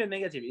positive and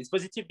negative. It's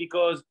positive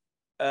because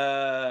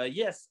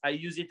yes, I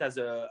use it as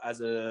a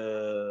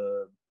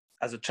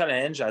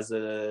challenge,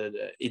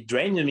 it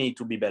drained me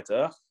to be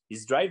better.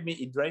 It drive me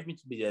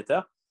to be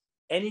better.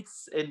 And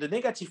the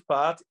negative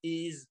part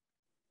is,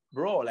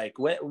 bro, like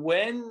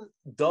when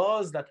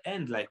does that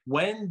end? Like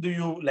when do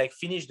you like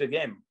finish the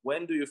game?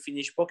 When do you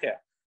finish poker?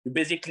 You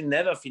basically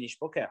never finish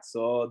poker.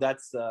 So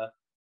that's the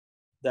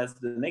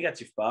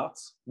negative part,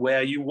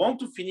 where you want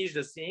to finish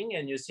the thing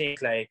and you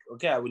think like,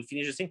 okay, I will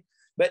finish the thing.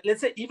 But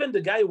let's say even the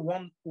guy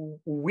who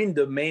win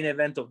the main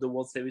event of the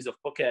World Series of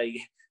Poker,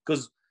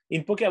 because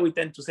in poker we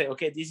tend to say,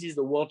 okay, this is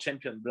the world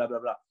champion, blah blah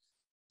blah.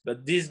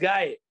 But this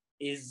guy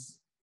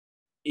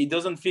he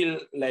doesn't feel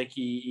like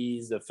he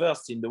is the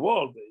first in the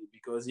world,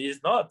 because he is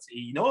not.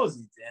 He knows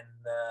it,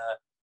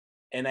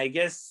 and I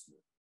guess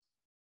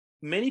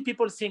many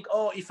people think,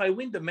 oh, if I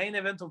win the main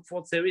event of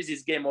World Series,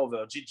 it's game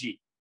over, GG.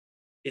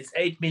 It's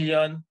 8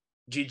 million,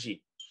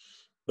 GG.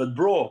 But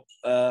bro,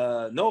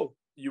 no.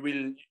 You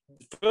will,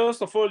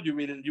 first of all, you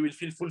will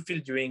feel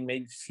fulfilled during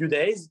maybe a few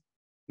days,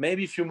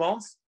 maybe a few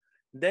months.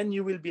 Then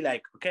you will be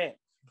like, okay,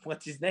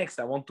 what is next?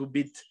 I want to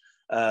beat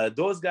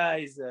those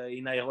guys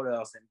in high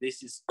rollers, and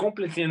this is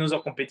completely another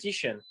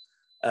competition.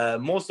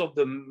 Most of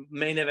the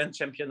main event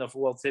champion of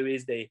World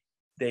Series, they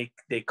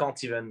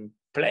can't even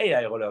play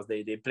high rollers.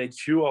 They played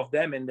few of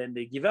them, and then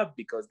they give up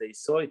because they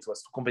saw it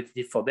was too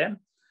competitive for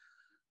them.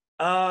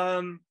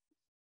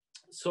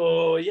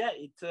 So yeah,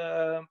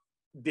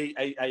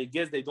 I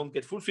guess they don't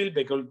get fulfilled,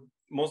 because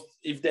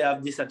if they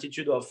have this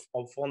attitude of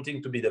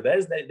wanting to be the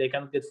best, they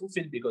cannot get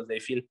fulfilled because they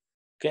feel,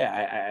 okay,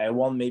 I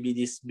want maybe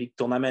this big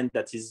tournament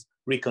that is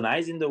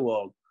recognized in the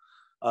world,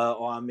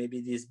 or maybe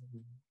this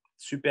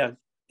super.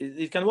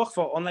 It can work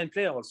for online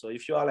player also.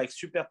 If you are like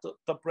super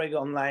top reg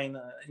online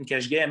in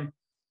cash game,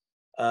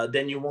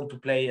 then you want to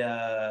play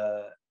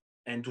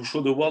and to show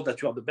the world that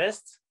you are the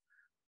best.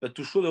 But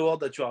to show the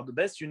world that you are the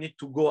best, you need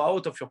to go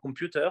out of your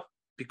computer,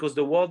 because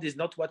the world is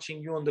not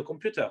watching you on the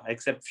computer,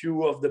 except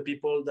few of the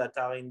people that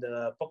are in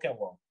the poker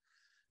world,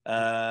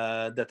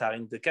 that are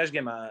in the cash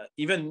game,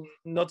 even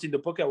not in the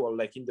poker world,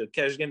 like in the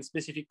cash game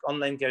specific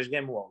online cash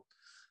game world.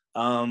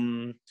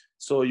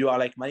 So you are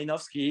like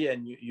Malinowski,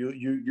 and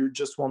you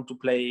just want to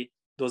play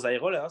those high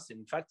rollers.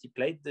 In fact, he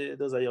played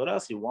those high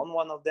rollers. He won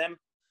one of them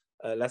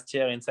last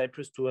year in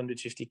Cyprus,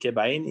 250K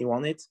buy-in. He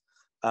won it,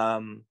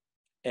 and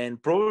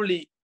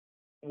probably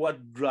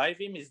what drive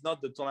him is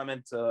not the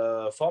tournament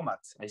format.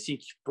 I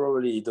think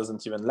probably he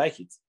doesn't even like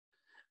it,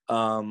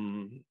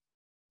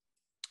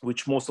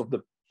 which most of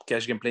the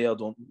cash game player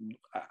don't.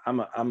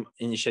 I'm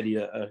initially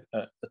a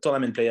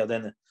tournament player.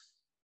 Then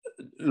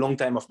long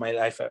time of my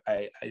life,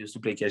 I used to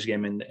play cash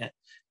game,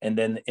 and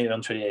then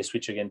eventually I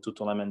switch again to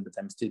tournament, but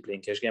I'm still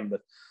playing cash game.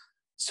 But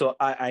so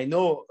I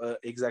know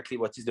exactly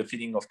what is the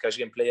feeling of cash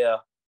game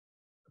player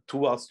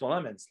towards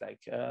tournaments.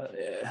 Like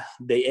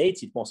they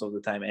hate it most of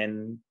the time,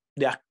 and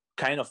they are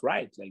kind of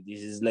right. Like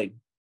this is like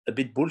a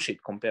bit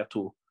bullshit compared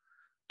to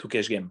to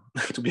cash game.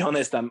 To be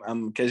honest,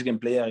 I'm cash game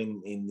player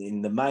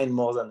in the mine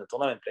more than the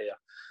tournament player.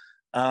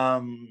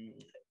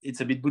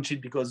 It's a bit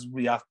bullshit because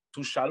we are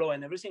too shallow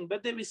and everything,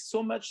 but there is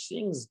so much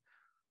things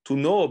to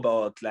know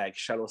about like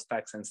shallow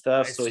stacks and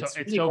stuff. It's so it's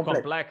really so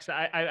complex.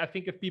 I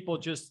think if people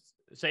just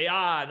say,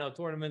 no,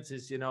 tournaments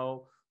is,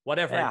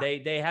 whatever, Yeah.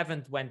 they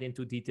haven't went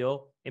into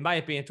detail. In my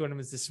opinion,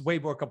 tournaments is way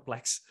more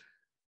complex.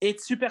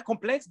 It's super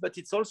complex, but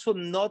it's also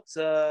not,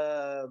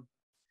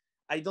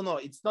 I don't know,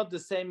 it's not the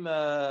same,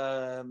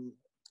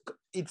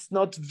 it's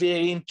not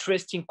very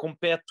interesting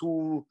compared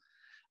to,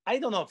 I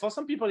don't know, for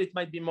some people it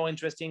might be more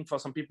interesting, for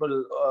some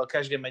people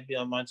cash game might be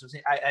more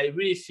interesting. I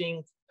really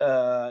think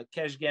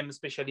cash game,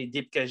 especially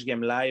deep cash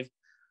game live,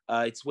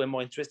 it's way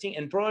more interesting,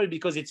 and probably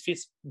because it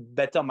fits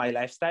better my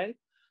lifestyle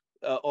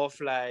of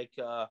like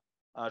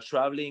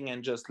traveling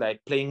and just like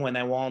playing when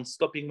I want,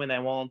 stopping when I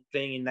want,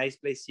 playing in nice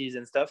places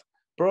and stuff.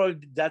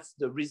 Probably that's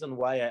the reason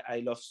why I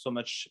love so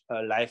much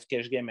live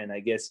cash game, and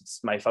I guess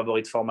it's my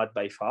favorite format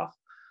by far.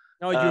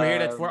 No, you hear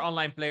that for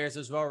online players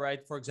as well,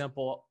 right? For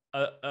example,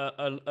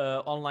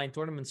 a online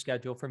tournament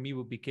schedule for me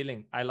would be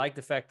killing. I like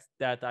the fact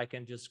that I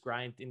can just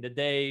grind in the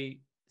day,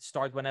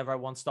 start whenever I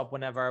want, stop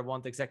whenever I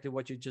want, exactly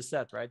what you just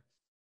said, right?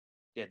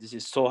 Yeah, this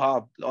is so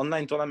hard.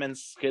 Online tournament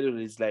schedule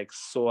is like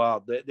so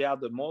hard. They are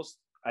the most,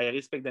 I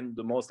respect them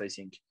the most, I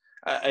think.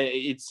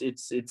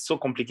 It's so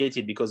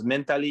complicated because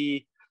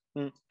mentally...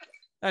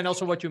 And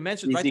also what you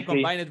mentioned, right? To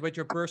combine it with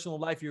your personal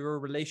life, your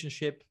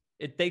relationship,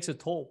 it takes a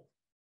toll.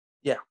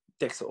 Yeah, it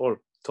takes a toll.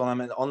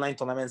 Online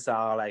tournaments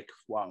are like,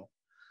 wow.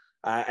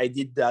 I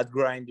did that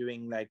grind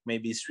during like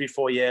maybe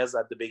 3-4 years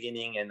at the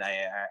beginning, and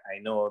I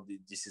know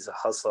this is a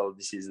hustle.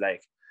 This is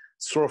like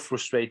so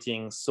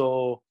frustrating,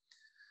 so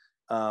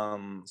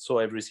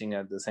everything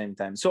at the same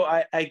time. So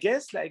I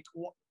guess like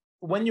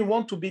when you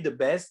want to be the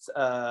best,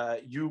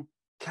 you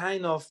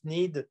kind of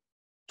need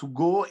to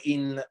go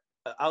in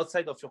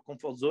outside of your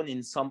comfort zone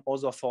in some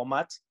other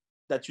format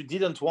that you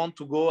didn't want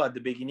to go at the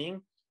beginning,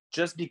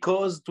 just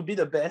because to be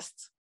the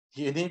best,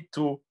 you need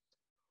to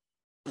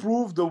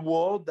prove the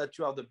world that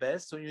you are the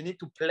best. So you need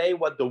to play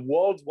what the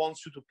world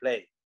wants you to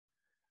play,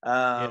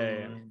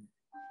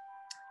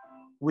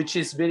 which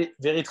is very,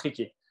 very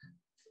tricky.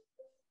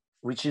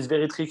 Which is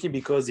very tricky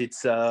because it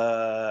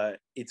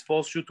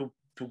forces you to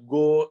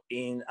go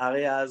in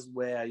areas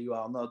where you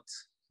are not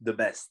the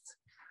best.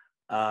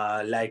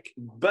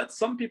 But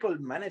some people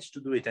manage to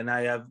do it, and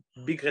I have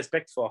big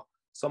respect for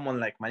someone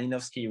like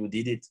Malinovsky who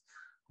did it.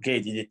 Okay,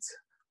 did it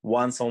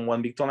once on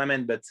one big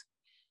tournament, but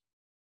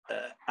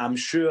I'm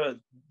sure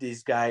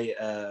this guy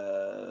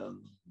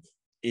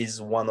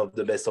is one of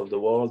the best of the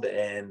world,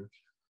 and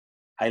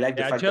I like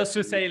the fact just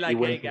that to say like,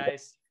 hey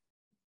guys,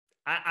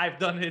 I've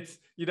done it.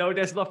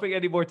 There's nothing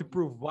anymore to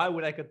prove. Why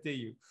would I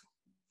continue?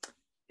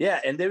 Yeah,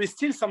 and there is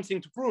still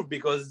something to prove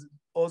because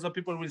other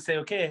people will say,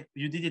 okay,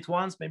 you did it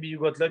once, maybe you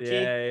got lucky.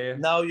 Yeah.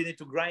 Now you need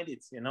to grind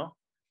it,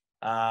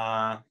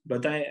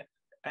 But I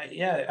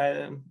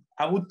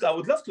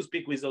would love to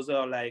speak with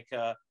other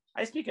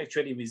I speak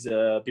actually with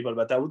people,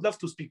 but I would love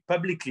to speak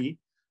publicly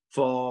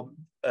for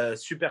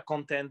super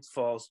content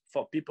for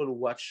people who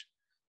watch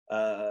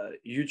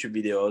YouTube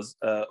videos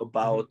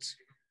about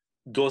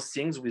those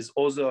things with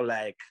other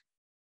like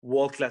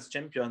world-class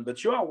champion.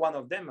 But you are one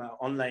of them,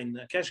 online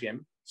cash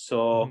game.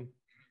 So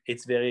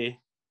it's very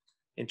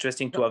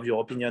interesting to have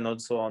your opinion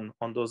also on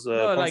those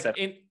concepts.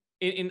 Like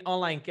in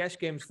online cash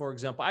games, for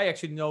example, I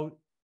actually know,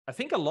 I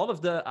think a lot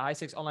of the high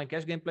stakes online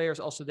cash game players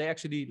also, they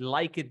actually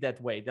like it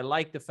that way. They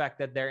like the fact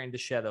that they're in the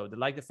shadow. They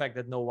like the fact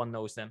that no one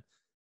knows them.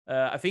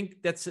 I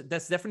think that's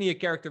definitely a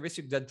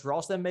characteristic that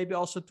draws them maybe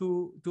also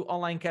to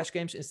online cash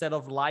games instead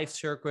of live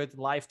circuit,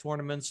 live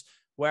tournaments,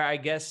 where I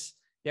guess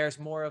there's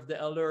more of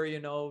the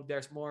allure,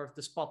 there's more of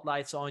the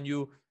spotlights on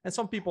you. And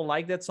some people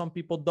like that, some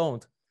people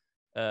don't.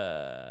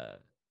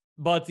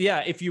 But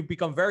yeah, if you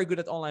become very good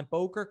at online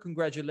poker,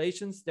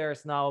 congratulations.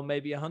 There's now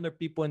maybe 100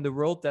 people in the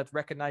world that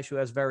recognize you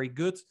as very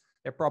good.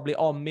 They're probably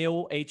all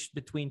male, aged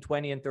between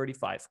 20 and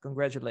 35.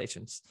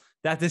 Congratulations.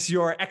 That is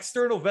your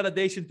external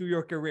validation to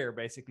your career,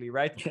 basically,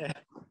 right? Yeah,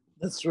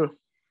 that's true.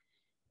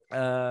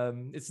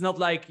 It's not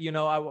like,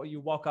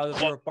 you walk out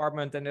of your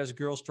apartment and there's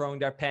girls throwing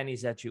their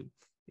panties at you.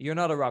 You're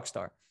not a rock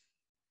star.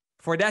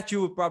 For that,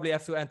 you would probably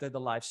have to enter the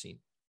live scene.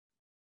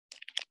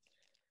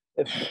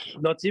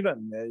 Not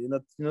even.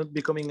 You're not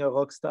becoming a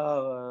rock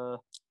star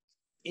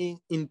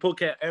in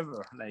poker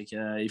ever.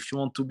 If you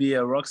want to be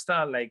a rock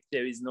star,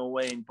 there is no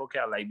way in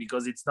poker,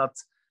 because it's not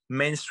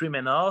mainstream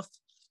enough.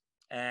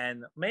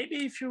 And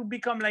maybe if you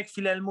become like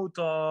Phil Hellmuth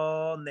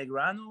or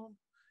Negrano,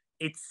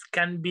 it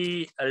can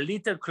be a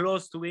little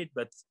close to it,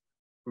 but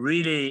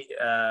really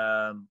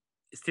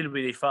still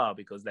really far,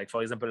 because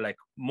for example,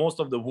 most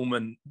of the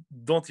women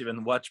don't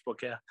even watch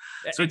poker.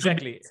 So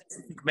exactly,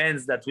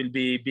 men that will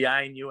be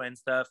behind you and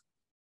stuff.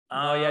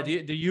 No, yeah,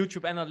 the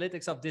YouTube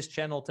analytics of this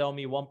channel tell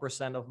me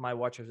 1% of my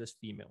watchers is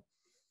female.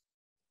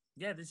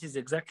 Yeah, this is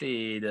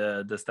exactly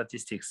the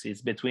statistics.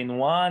 It's between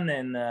 1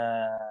 and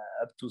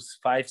up to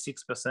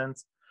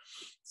 5-6%.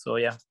 So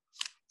yeah.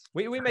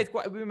 We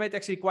made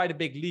actually quite a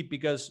big leap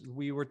because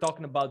we were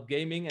talking about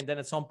gaming, and then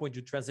at some point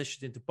you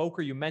transitioned into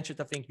poker. You mentioned,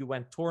 I think you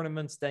went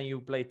tournaments, then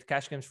you played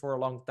cash games for a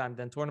long time,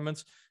 then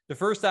tournaments. The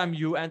first time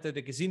you entered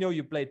the casino,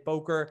 you played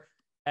poker,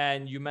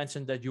 and you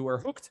mentioned that you were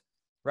hooked,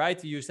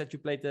 right? You said you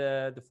played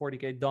the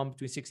 40K dump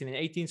between 16 and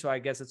 18. So I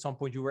guess at some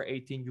point you were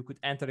 18, you could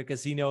enter the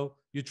casino.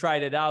 You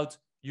tried it out.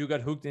 You got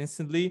hooked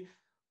instantly.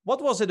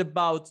 What was it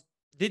about?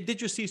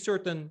 Did you see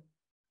certain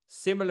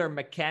similar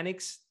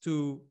mechanics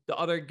to the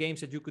other games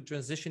that you could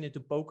transition into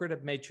poker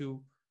that made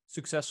you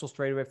successful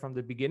straight away from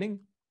the beginning?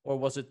 Or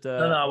was it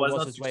I was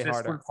not way harder?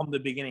 successful from the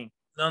beginning.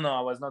 No,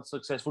 I was not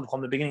successful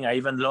from the beginning. I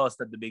even lost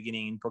at the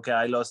beginning in poker.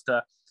 I lost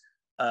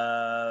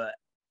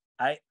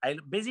I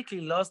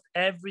basically lost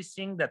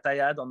everything that I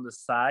had on the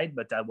side,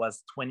 but I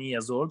was 20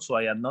 years old, so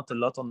I had not a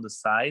lot on the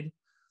side.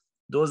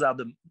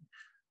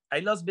 I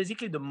lost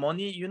basically the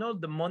money,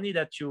 the money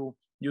that you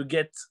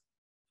get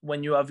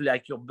when you have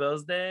like your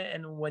birthday,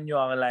 and when you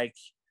are like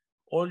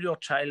all your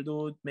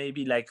childhood,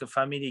 maybe like a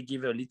family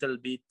give a little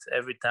bit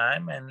every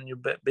time, and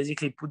you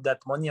basically put that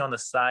money on the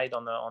side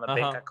on a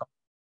bank account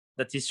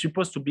that is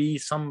supposed to be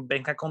some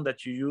bank account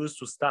that you use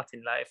to start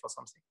in life or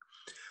something.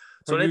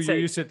 So let's say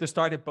you used it to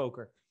start in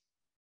poker.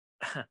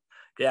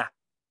 Yeah.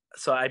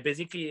 So I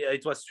basically,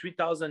 it was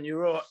 3,000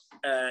 euro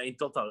in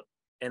total,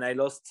 and I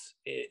lost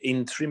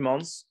in 3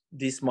 months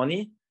this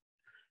money.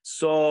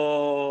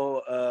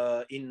 So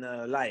in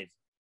live,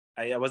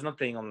 I was not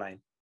playing online.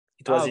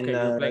 It was in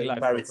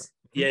Paris.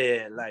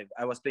 Yeah, live.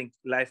 I was playing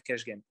live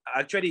cash game.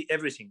 Actually,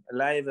 everything.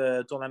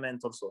 Live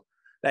tournament also.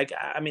 Like,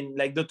 I mean,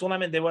 like the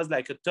tournament, there was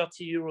like a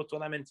 30 euro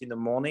tournament in the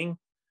morning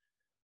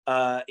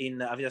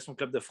in Aviation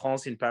Club de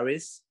France in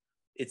Paris.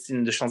 It's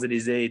in the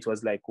Champs-Élysées. It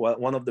was like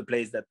one of the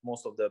places that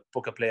most of the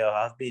poker players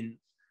have been.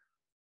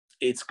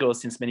 It's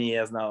closed since many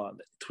years now.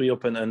 It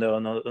reopened under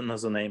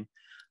another name.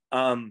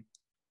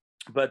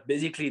 But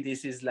basically,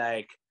 this is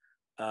like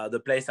the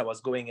place I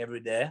was going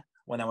every day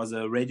when I was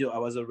a radio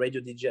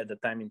DJ at the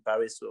time in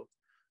Paris. So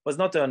I was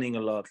not earning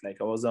a lot.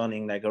 Like I was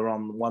earning like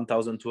around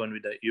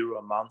 1,200 euro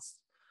a month.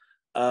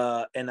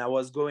 And I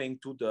was going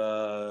to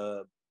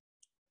the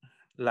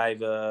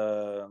live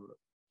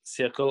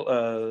circle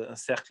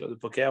de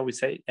poker, we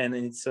say. And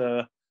it's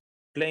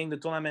playing the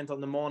tournament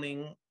on the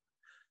morning,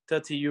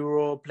 30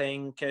 euro,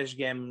 playing cash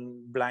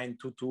game blind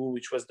 2-2,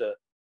 which was the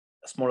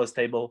smallest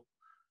table.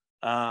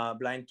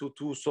 Blind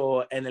 2-2,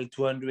 so NL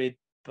 200,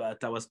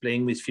 but I was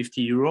playing with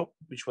 50 euro,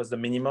 which was the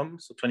minimum,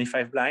 so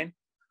 25 blind.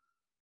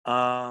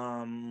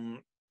 I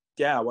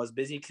was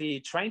basically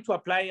trying to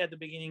apply at the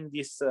beginning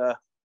this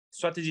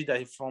strategy that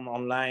I found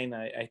online.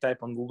 I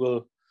type on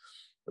Google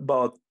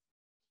about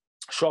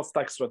short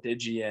stack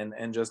strategy,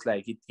 and just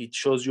like it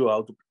shows you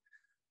how to,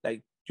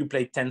 like, you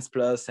play tens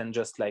plus and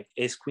just like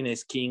ace queen,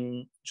 ace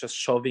king, just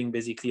shoving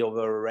basically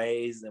over a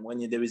raise. And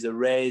when there is a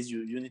raise,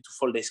 you need to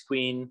fold ace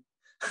queen.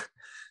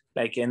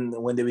 Like, and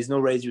when there is no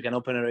raise, you can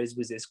open a raise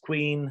with ace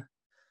queen.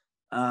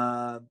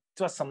 It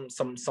was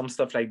some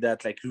stuff like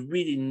that, like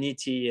really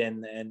nitty,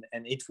 and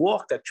it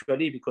worked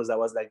actually, because I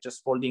was like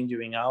just folding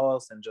during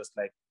hours and just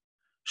like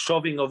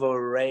shoving over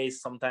a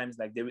raise. Sometimes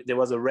like there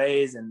was a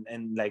raise and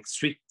like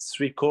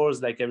three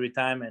calls like every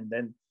time, and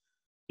then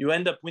you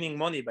end up winning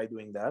money by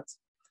doing that.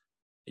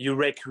 You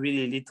rake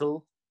really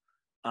little.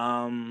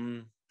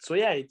 So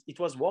yeah, it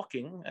was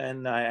working,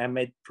 and I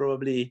made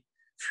probably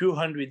few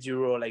hundred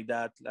euro like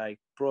that, like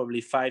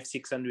probably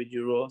 500-600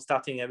 euro,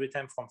 starting every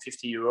time from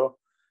 50 euro.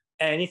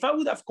 And if I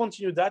would have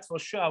continued that, for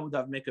sure I would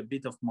have made a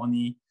bit of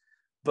money.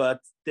 But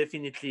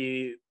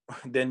definitely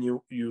then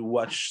you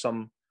watch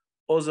some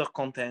other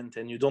content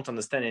and you don't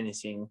understand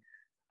anything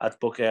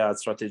at poker, at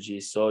strategy.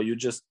 So you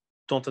just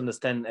don't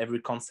understand every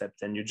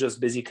concept, and you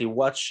just basically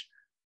watch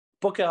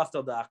Poker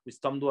After Dark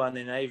with Tom Dwan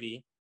and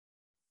Ivy.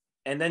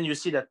 And then you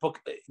see that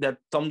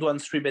Tom Dwan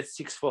 3-bet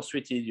 6-4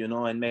 suited,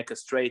 and make a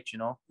straight,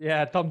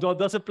 Yeah, Tom Dwan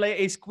doesn't play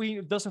ace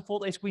queen, doesn't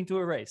fold ace queen to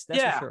a raise.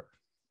 That's for sure.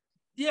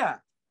 Yeah,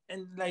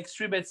 and like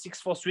 3-bet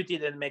 6-4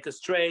 suited and make a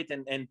straight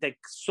and take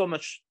so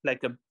much,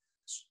 like a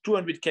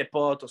 200K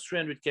pot or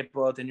 300K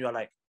pot, and you are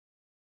like,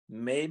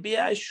 maybe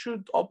I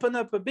should open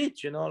up a bit,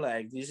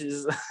 like this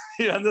is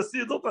you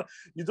understand,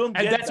 you don't.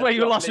 And that's why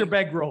you lost your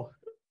bankroll.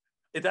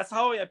 That's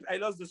how I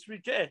lost the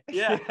 3K.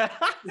 Yeah.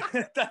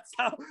 That's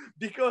how,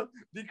 because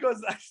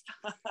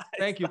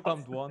Thank you,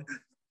 Tom Dwan.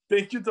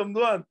 Thank you, Tom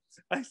Dwan.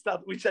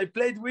 Which I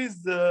played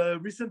with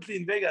recently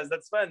in Vegas.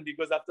 That's fun,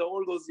 because after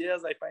all those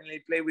years, I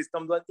finally play with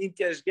Tom Dwan in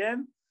cash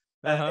game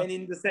and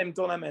in the same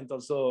tournament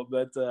also.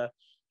 But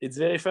it's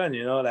very fun,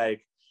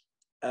 like,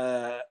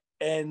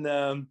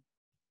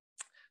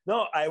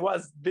 no, I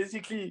was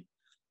basically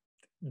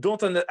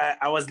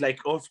I was like,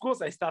 of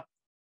course, I start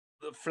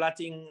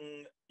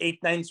flatting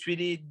 8-9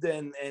 suited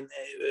and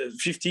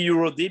 50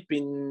 euro dip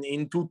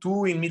in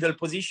 2-2 in middle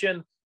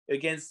position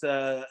against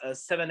a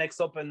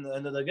 7x open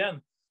another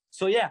gun.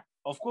 So yeah,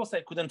 of course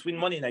I couldn't win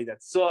money like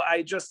that. So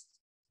I just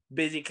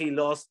basically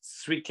lost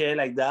 3K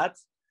like that,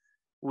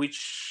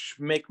 which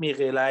make me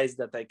realize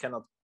that I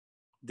cannot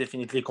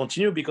definitely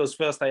continue because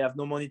first I have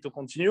no money to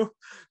continue.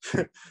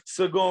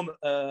 Second,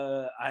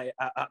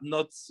 I'm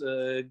not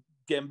a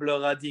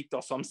gambler addict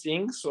or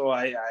something, so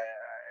I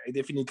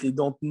definitely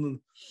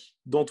don't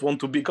want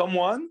to become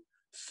one.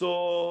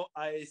 So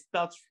I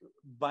start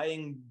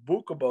buying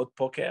book about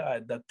poker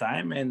at that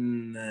time,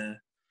 and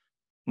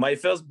my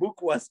first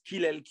book was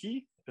Kill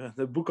Elky,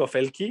 the book of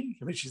Elky,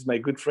 which is my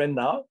good friend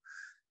now.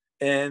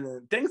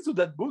 And thanks to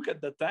that book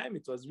at that time,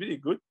 it was really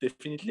good,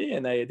 definitely.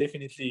 And I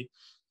definitely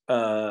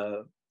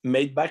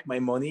made back my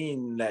money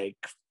in like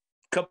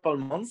a couple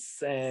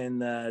months,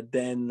 and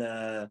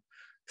then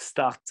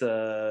start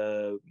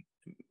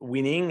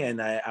winning.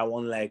 And I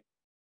won like,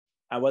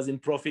 I was in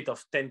profit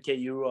of 10K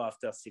euro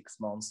after 6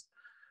 months.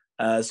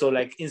 So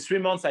like in 3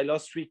 months, I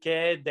lost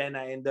 3K. Then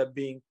I ended up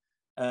being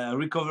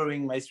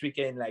recovering my 3K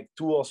in like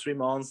 2 or 3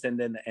 months. And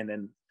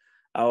then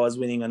I was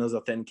winning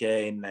another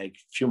 10K in like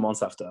a few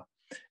months after.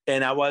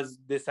 And I was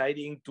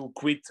deciding to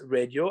quit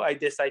radio. I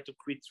decided to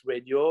quit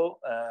radio,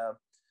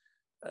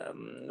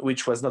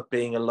 which was not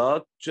paying a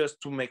lot,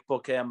 just to make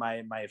poker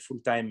my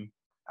full-time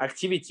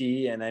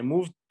activity. And I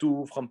moved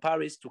from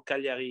Paris to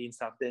Cagliari in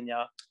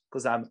Sardinia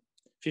because I'm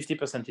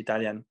 50%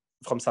 Italian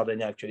from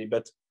Sardinia, actually.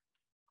 But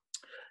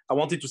I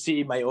wanted to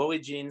see my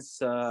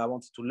origins. I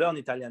wanted to learn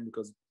Italian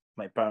because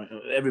my parents,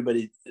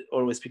 everybody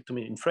always speak to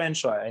me in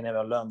French, so I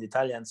never learned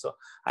Italian. So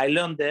I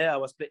learned there. I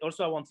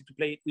wanted to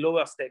play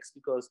lower stakes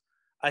because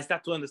I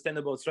start to understand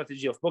about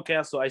strategy of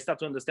poker. So I start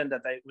to understand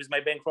that with my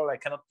bankroll, I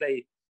cannot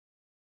play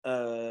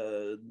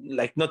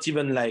like not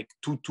even like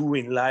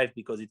 2-2 in live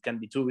because it can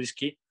be too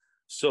risky.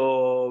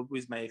 So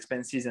with my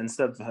expenses and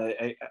stuff,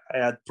 I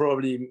had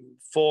probably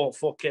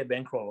 4K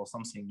bankroll or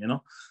something, you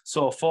know.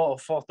 So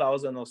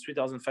 4,000 or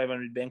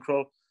 3,500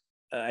 bankroll,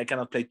 I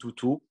cannot play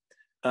 2-2.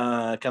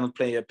 Cannot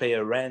pay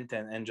a rent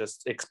and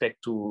just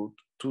expect to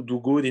do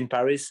good in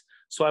Paris.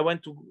 So I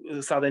went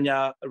to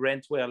Sardinia.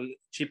 Rent were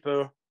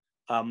cheaper.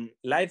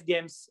 Live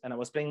games, and I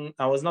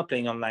was not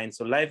playing online.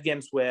 So live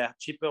games were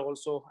cheaper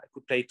also. I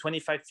could play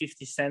 25,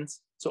 50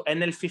 cents. So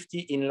NL 50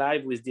 in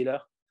live with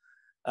dealer.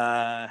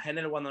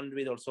 NL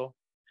 100 also.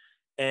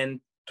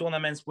 And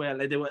tournaments where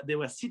like, there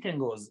were sit and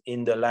goes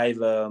in the live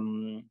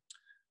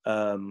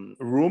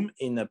room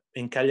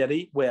in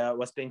Cagliari, where I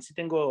was playing sit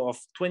and go of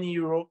 20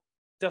 euro,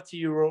 30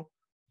 euro,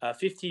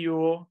 50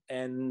 euro,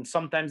 and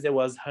sometimes there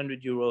was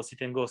 100 euro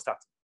sit and go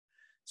starting.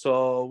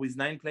 So with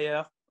 9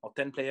 player or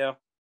 10 player,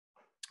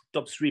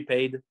 top 3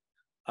 paid.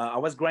 I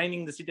was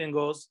grinding the sit and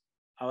goes.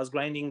 I was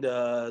grinding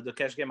the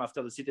cash game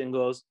after the sit and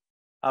goes.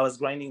 I was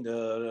grinding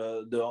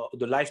the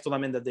live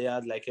tournament that they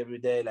had like every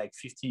day, like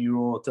 50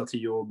 euro, 30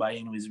 euro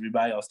buy-in with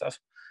rebuy or stuff.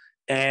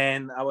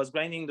 And I was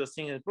grinding those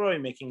things and probably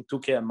making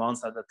 2K a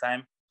month at the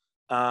time,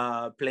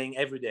 playing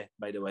every day,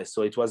 by the way.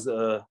 So it was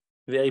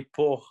very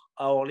poor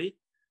hourly,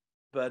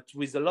 but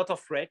with a lot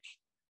of rec,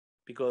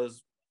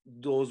 because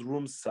those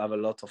rooms have a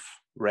lot of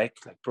rec,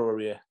 like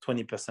probably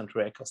 20%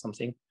 rec or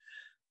something.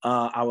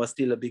 I was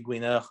still a big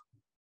winner,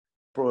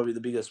 probably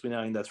the biggest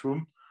winner in that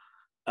room.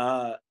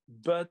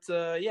 But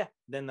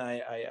then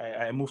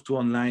I moved to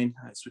online.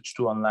 I switched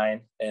to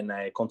online and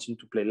I continued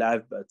to play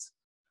live, but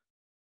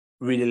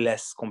really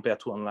less compared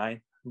to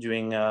online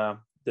during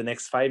the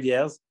next 5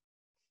 years.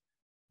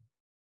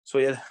 So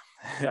yeah,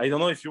 I don't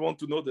know if you want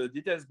to know the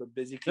details, but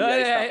basically,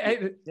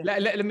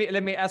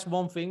 let me ask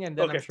one thing, and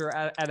then Okay. I'm sure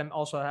Adam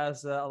also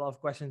has a lot of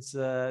questions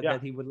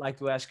that he would like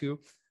to ask you.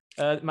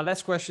 My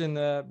last question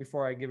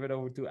before I give it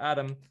over to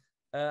Adam: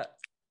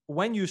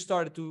 when you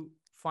started to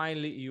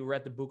finally, you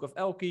read the book of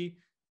Elky,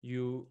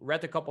 you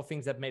read a couple of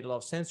things that made a lot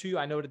of sense to you.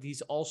 I know that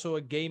he's also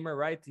a gamer,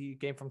 right? He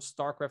came from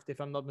StarCraft, if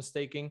I'm not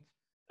mistaken.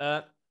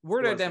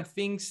 Were there then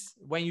things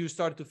when you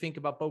started to think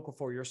about poker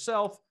for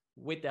yourself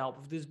with the help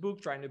of this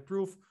book, trying to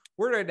improve?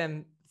 Were there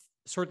then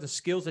certain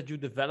skills that you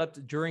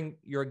developed during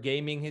your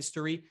gaming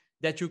history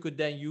that you could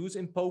then use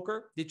in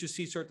poker? Did you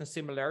see certain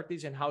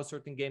similarities in how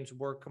certain games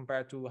work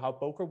compared to how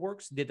poker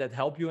works? Did that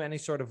help you in any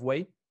sort of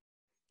way?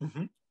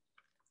 Mm-hmm.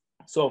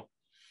 So,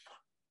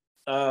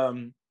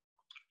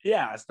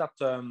 I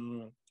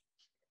started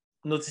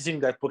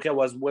noticing that poker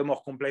was way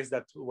more complex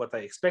than what I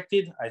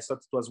expected. I thought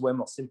it was way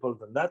more simple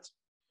than that.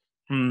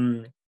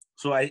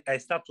 So I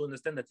started to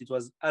understand that it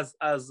was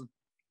as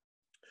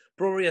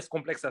probably as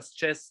complex as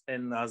chess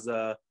and as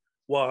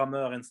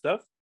Warhammer and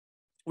stuff,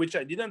 which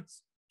I didn't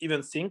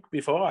even think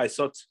before. I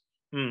thought,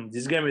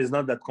 this game is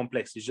not that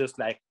complex. It's just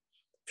like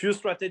few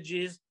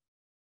strategies,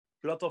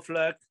 lot of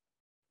luck,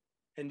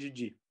 and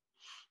GG.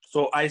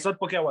 So I thought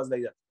poker was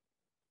like that.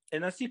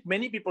 And I think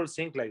many people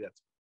think like that,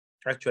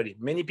 actually.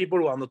 Many people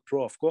who are not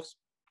pro, of course.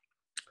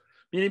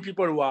 Many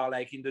people who are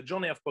like in the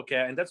journey of poker,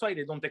 and that's why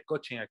they don't take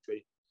coaching,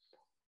 actually.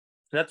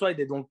 That's why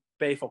they don't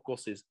pay for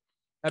courses.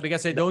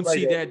 Because they don't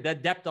see the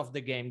depth of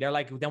the game. They're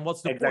like, then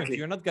what's the point?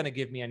 You're not going to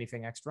give me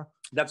anything extra.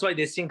 That's why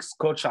they think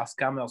coach are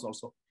scammers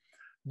also.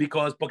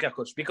 Because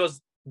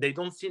they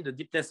don't see the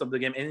deepness of the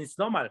game. And it's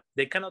normal.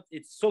 They cannot,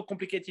 it's so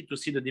complicated to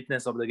see the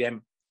deepness of the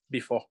game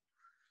before.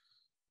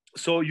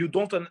 So you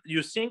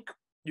think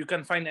you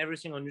can find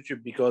everything on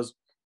YouTube because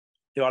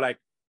you're like,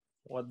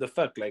 what the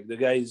fuck? Like, the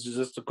guy is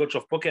just a coach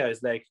of poker.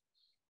 It's like,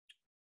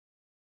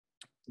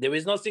 there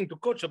is nothing to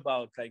coach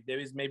about. Like, there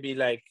is maybe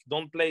like,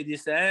 don't play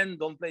this hand,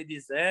 don't play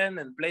this hand,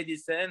 and play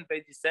this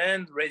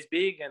hand, raise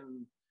big,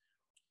 and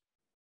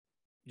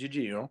GG,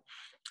 you know?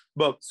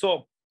 But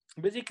so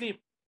basically,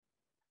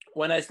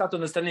 when I start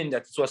understanding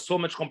that it was so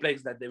much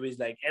complex, that there is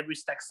like every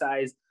stack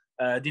size,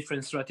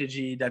 different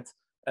strategy, that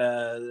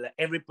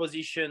every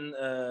position,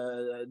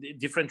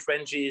 different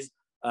ranges,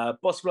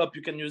 post-flop,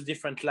 you can use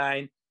different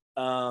line,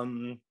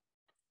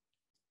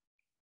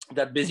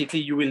 that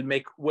basically you will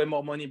make way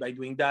more money by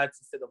doing that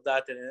instead of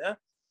that. And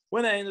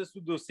when I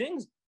understood those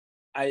things,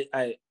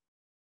 I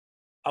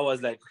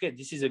was like, okay,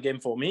 this is a game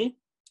for me,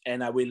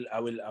 and I will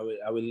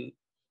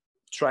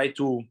try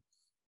to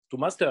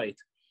master it.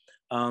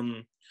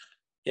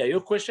 Yeah,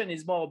 your question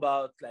is more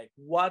about like,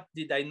 what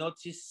did I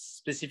notice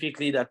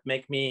specifically that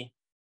make me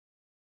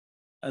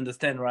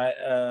understand, right?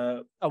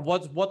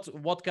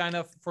 What kind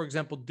of, for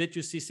example, did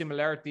you see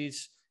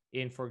similarities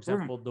in, for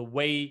example, the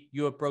way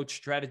you approach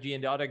strategy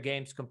in the other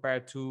games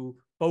compared to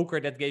poker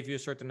that gave you a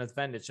certain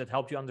advantage that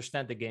helped you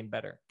understand the game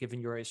better,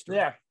 given your history?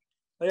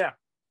 Yeah.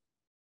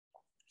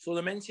 So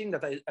the main thing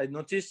that I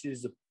noticed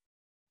is,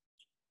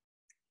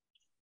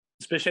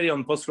 especially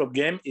on post-flop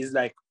game, is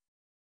like,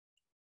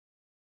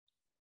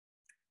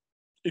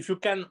 if you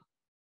can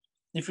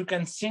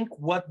think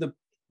what the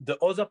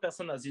other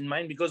person has in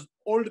mind, because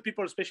all the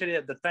people, especially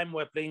at the time,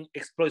 were playing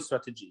exploit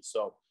strategy.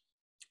 So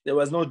there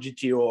was no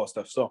GTO or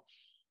stuff. So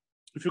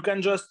if you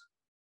can just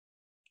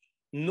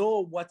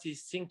know what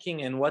he's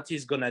thinking and what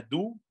he's gonna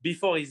do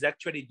before he's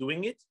actually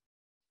doing it,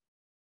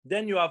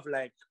 then you have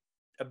like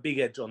a big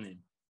edge on him.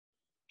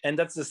 And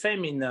that's the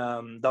same in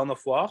Dawn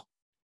of War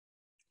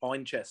or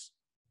in chess.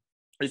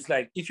 It's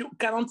like, if you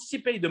can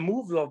anticipate the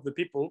moves of the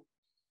people,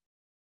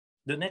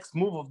 the next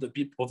move of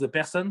the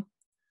person,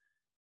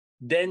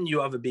 then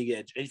you have a big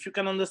edge. And if you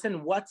can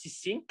understand what he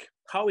think,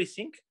 how he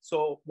think,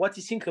 so what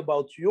he think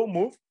about your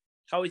move,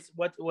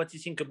 what he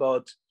think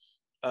about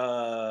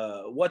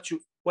what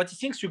he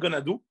thinks you're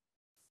gonna do.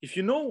 If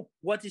you know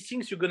what he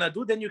thinks you're gonna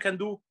do, then you can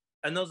do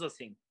another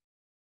thing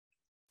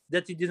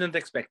that he didn't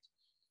expect.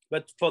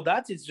 But for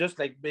that, it's just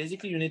like,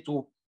 basically you need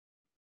to,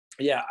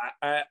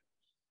 I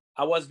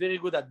was very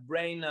good at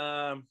braining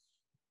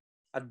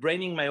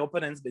my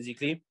opponents,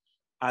 basically,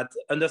 at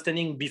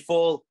understanding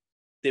before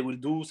they will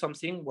do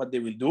something, what they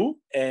will do,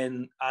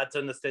 and at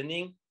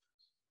understanding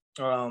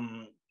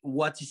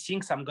what he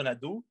thinks I'm gonna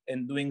do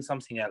and doing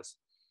something else.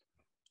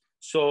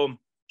 So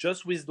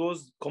just with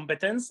those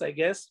competence, I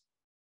guess,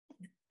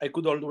 I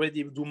could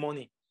already do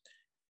money.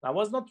 I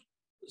was not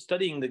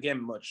studying the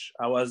game much.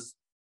 I was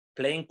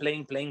playing,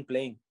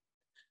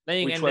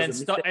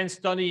 and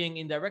studying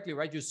indirectly,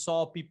 right? You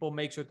saw people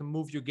make certain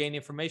moves, you gain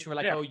information. We're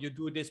like, oh, you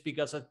do this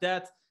because of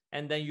that.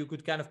 And then you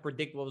could kind of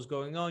predict what was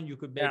going on. You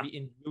could maybe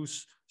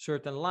induce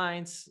certain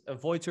lines,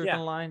 avoid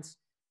certain lines.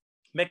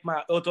 Make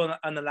my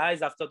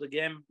auto-analyze after the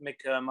game,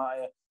 make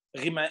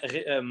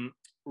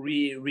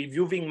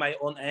reviewing my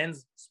own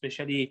hands,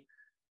 especially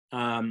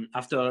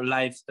after a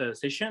live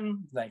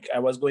session. Like, I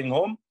was going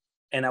home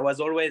and I was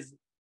always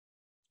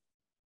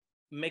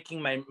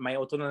making my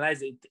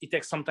auto-analyze. It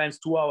takes sometimes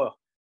 2 hours.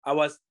 I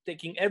was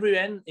taking every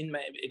hand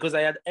because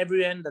I had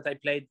every hand that I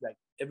played, like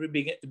every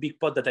big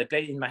pot that I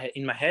played in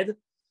my head.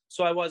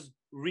 So I was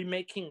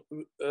making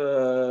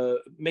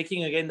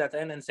again that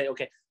end and say,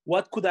 okay,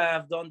 what could I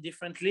have done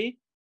differently?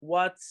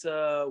 Why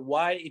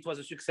it was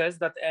a success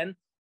that end?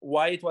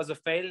 Why it was a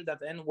fail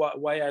that end?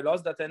 Why I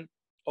lost that end?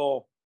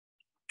 Or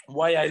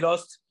why I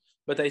lost,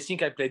 but I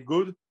think I played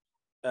good.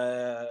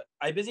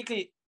 I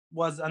basically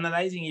was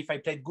analyzing if I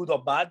played good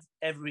or bad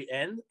every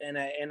end, and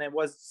I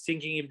was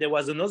thinking if there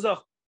was another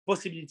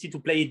possibility to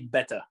play it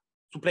better,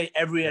 to play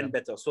every end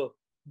better. So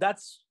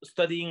that's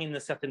studying in a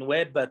certain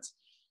way, but.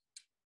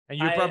 And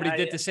you probably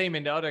did the same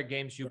in the other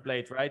games you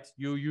played, right?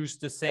 You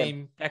used the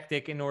same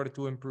tactic in order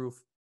to improve.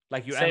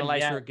 Like, you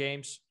analyze your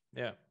games.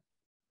 Yeah.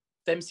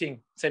 Same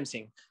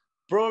thing.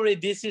 Probably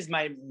this is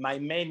my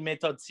main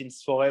method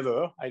since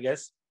forever, I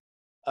guess.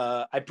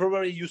 I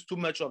probably use too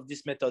much of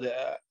this method.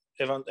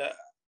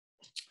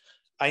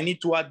 I need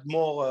to add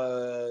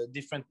more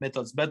different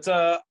methods, but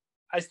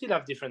I still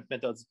have different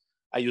methods.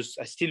 I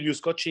still use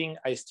coaching.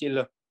 I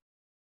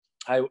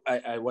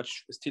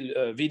watch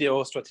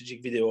still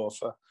strategic video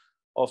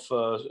of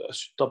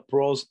top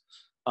pros.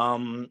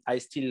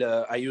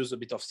 I use a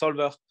bit of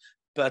solver,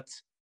 but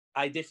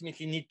I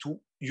definitely need to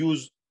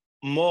use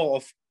more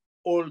of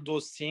all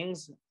those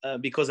things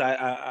because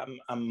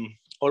I'm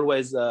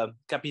always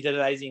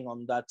capitalizing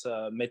on that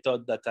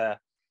method that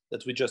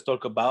we just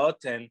talked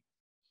about, and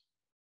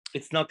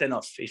it's not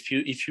enough. If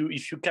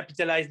you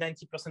capitalize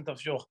 90%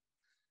 of your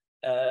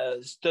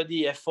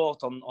study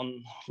effort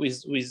on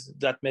with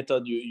that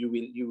method, you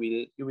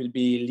will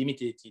be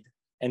limited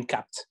and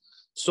capped.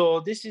 So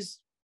this is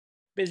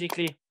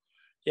basically,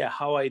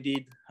 how I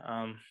did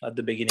at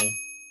the beginning.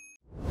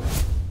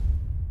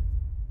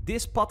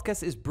 This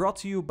podcast is brought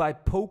to you by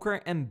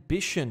Poker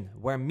Ambition,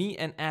 where me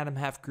and Adam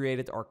have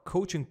created our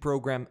coaching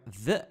program,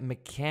 The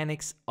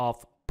Mechanics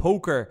of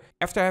poker.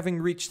 After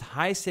having reached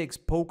high stakes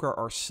poker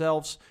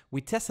ourselves, we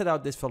tested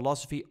out this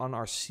philosophy on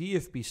our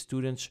CFP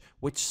students,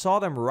 which saw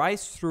them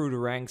rise through the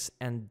ranks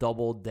and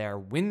double their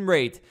win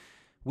rate.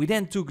 We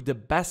then took the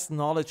best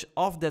knowledge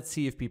of that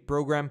CFP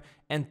program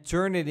and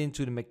turned it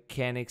into the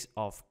mechanics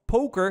of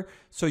poker,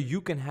 so you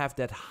can have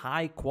that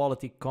high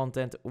quality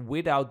content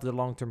without the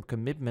long-term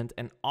commitment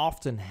and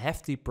often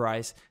hefty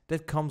price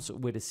that comes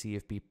with a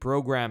CFP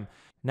program.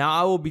 Now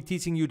I will be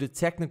teaching you the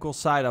technical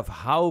side of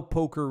how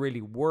poker really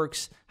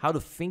works, how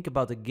to think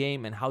about the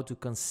game and how to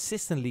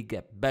consistently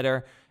get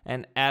better.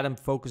 And Adam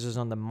focuses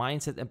on the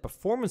mindset and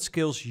performance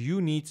skills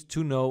you need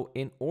to know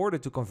in order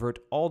to convert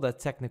all that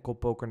technical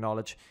poker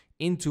knowledge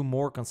into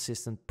more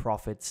consistent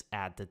profits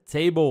at the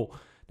table.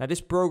 Now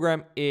this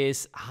program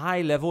is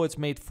high level. It's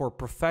made for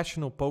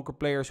professional poker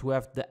players who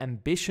have the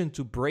ambition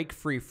to break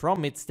free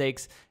from mid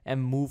stakes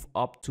and move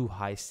up to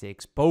high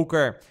stakes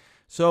poker.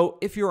 So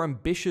if you're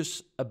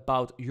ambitious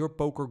about your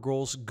poker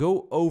goals,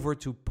 go over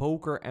to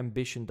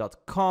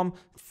pokerambition.com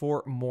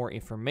for more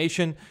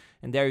information.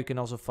 And there you can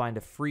also find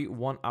a free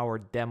 1-hour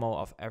demo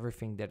of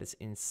everything that is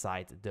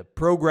inside the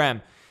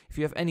program. If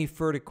you have any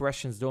further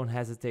questions, don't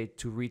hesitate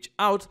to reach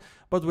out.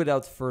 But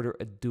without further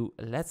ado,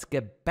 let's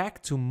get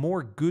back to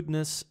more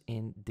goodness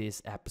in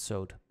this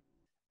episode.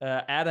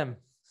 Adam,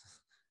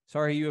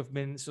 sorry you have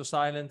been so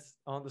silent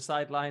on the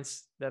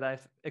sidelines that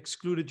I've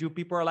excluded you.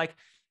 People are like,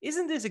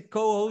 isn't this a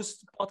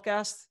co-host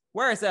podcast?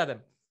 Where is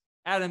Adam?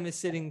 Adam is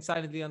sitting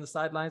silently on the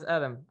sidelines.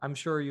 Adam, I'm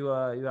sure you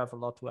have a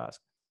lot to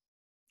ask.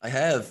 I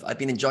have. I've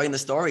been enjoying the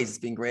stories. It's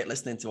been great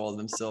listening to all of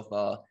them so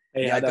far.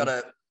 Hey, yeah,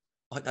 Adam.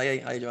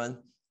 Hi,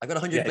 Johan. I've got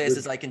 100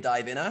 places I can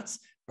dive in at,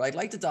 but I'd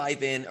like to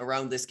dive in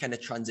around this kind of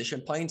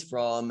transition point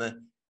from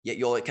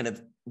your kind of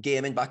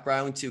gaming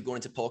background to going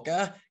into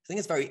poker. I think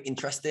it's very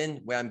interesting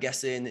where I'm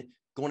guessing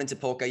going into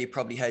poker, you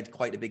probably had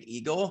quite a big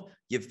ego.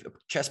 You've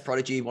chess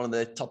prodigy, one of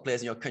the top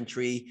players in your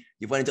country.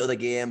 You've went into other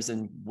games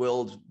and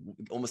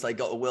almost like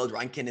got a world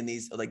ranking in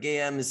these other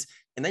games.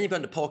 And then you've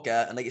gone to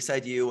poker. And like you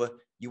said, you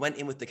went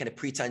in with the kind of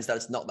pretense that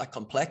it's not that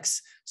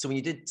complex. So when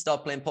you did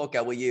start playing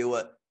poker, were you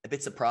a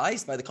bit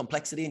surprised by the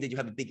complexity? And did you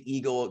have a big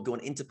ego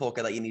going into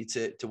poker that you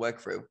needed to work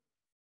through?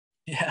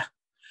 Yeah,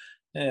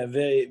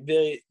 very,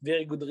 very,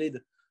 very good read.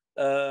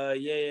 I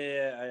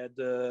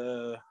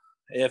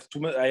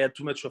had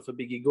too much of a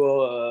big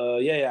ego.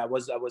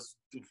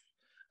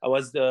 I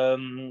was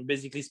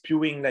basically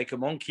spewing like a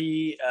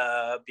monkey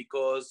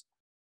because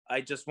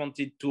I just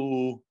wanted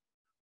to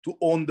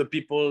own the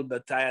people,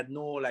 but I had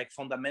no like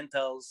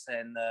fundamentals,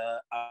 and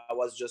I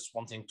was just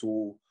wanting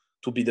to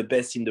be the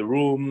best in the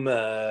room,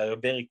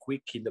 very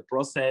quick in the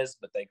process,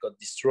 but I got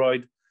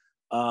destroyed.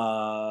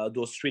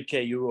 Those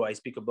 3K euro I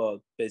speak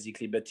about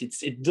basically, but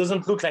it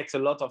doesn't look like a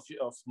lot of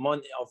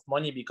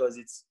money because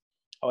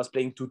I was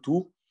playing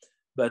 2-2,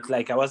 but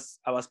like I was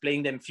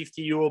playing them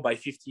 50 euro by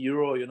 50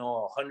 euro,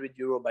 100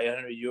 euro by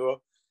 100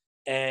 euro,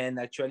 and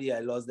actually I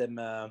lost them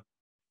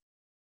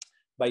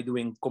by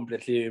doing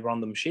completely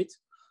random shit.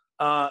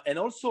 And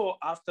also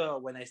after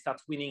when I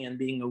start winning and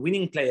being a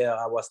winning player,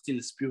 I was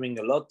still spewing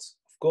a lot.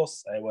 Of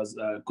course, I was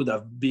could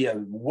have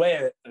been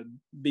a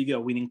bigger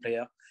winning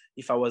player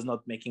if I was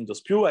not making those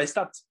spew. I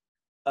start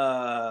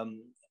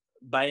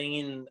buying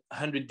in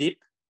 100 deep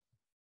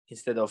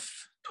instead of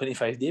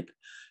 25 deep,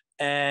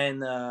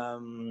 and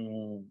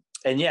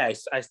yeah,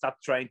 I start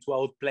trying to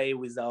outplay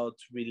without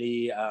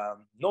really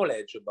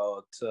knowledge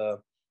about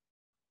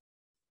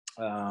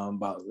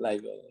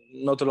like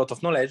not a lot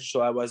of knowledge.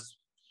 So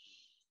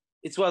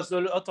it was a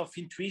lot of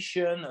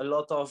intuition, a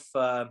lot of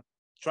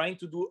trying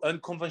to do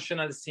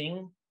unconventional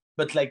thing,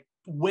 but like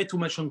way too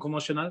much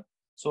unconventional.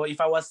 So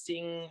if I was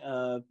seeing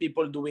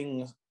people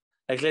doing,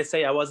 like, let's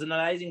say I was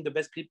analyzing the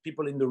best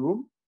people in the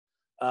room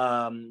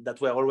that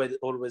were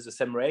always the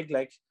same reg,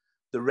 like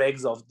the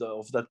regs of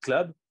that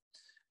club,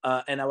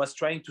 and I was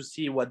trying to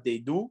see what they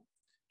do,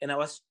 and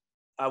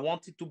I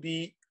wanted to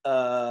be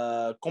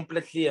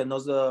completely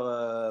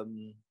another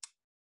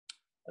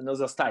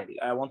style.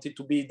 I wanted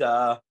to be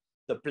the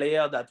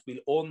player that will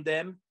own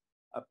them,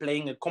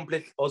 playing a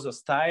complete other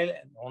style,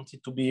 and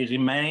wanted to be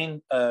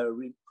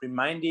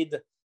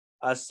reminded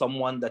as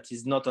someone that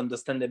is not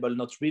understandable,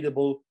 not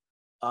readable,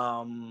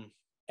 and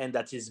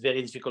that is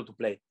very difficult to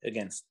play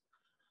against,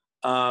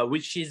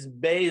 which is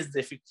based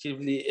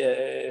effectively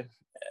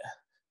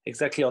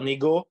exactly on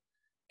ego,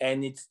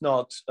 and it's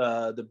not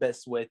the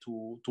best way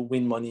to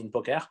win money in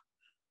poker.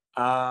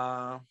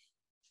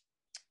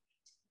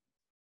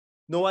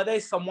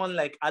 Nowadays, someone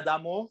like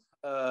Adamo,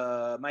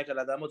 Michael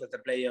Adamo, that I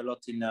play a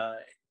lot in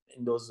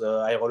those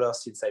high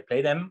rollers since I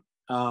play them,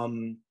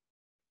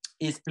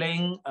 is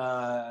playing,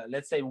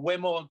 let's say, way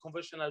more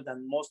unconventional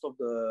than most of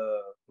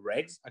the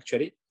regs,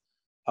 actually,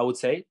 I would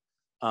say.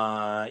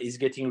 He's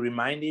getting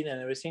reminded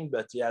and everything,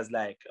 but he has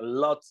like a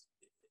lot,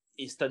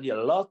 he studied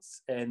a lot,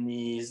 and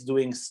he's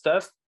doing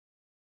stuff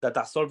that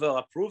are solver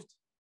approved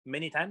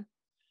many times,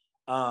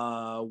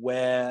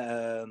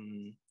 where,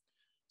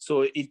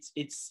 so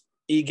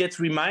he gets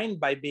reminded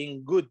by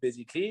being good,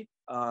 basically,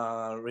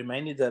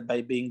 reminded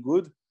by being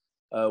good,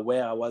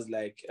 where I was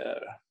like,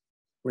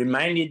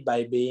 reminded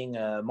by being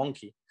a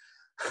monkey.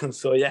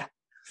 So yeah,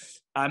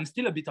 I'm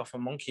still a bit of a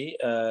monkey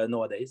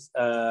nowadays.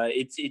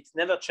 It's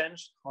never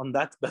changed on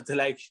that, but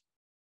like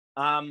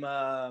I'm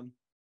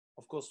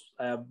of course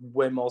I have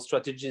way more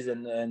strategies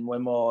and way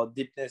more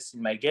deepness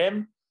in my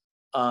game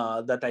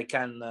that I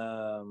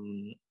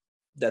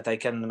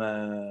can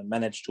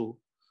manage to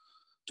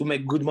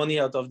make good money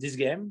out of this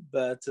game.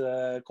 But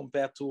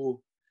compared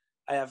to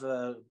I have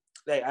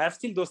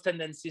still those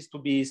tendencies to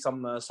be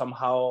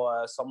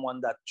somehow someone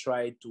that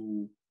tried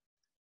to,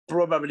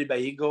 probably by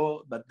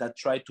ego, but that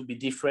tried to be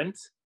different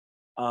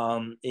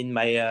in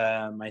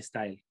my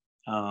style.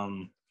 Or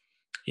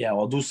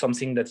do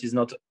something that is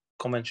not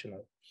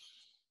conventional.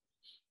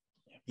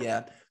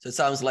 Yeah. So it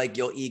sounds like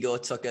your ego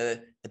took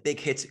a big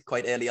hit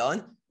quite early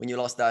on when you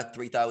lost that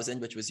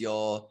 3,000, which was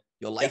your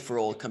life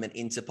role coming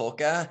into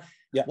poker.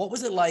 Yeah. What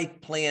was it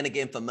like playing a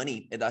game for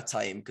money at that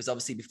time? Because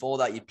obviously before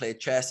that you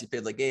played chess, you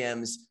played the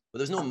games, but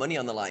there's no money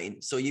on the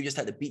line. So you just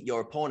had to beat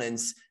your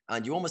opponents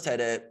and you almost had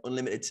an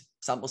unlimited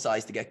sample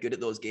size to get good at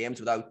those games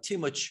without too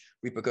much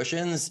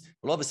repercussions.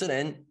 Well, all of a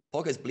sudden,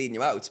 poker's bleeding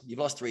you out. You've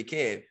lost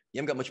 3K. You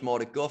haven't got much more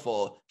to go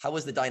for. How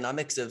was the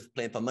dynamics of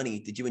playing for money?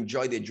 Did you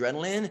enjoy the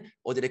adrenaline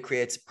or did it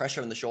create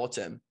pressure in the short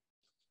term?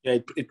 Yeah,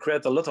 it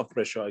created a lot of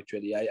pressure,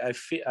 actually. I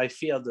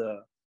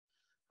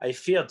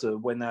feared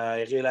when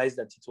I realized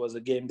that it was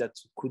a game that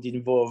could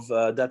involve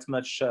that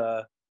much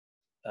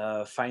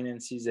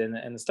finances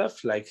and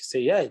stuff. Like, say,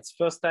 yeah, it's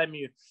first time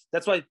you.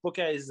 That's why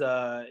poker is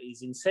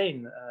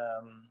insane,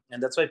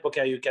 and that's why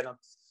poker you cannot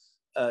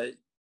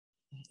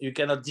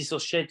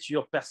dissociate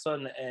your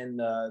person and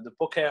the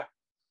poker.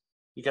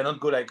 You cannot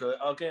go like,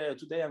 okay,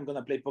 today I'm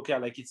gonna play poker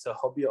like it's a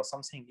hobby or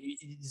something.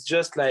 It's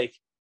just like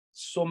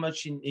so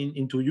much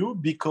into you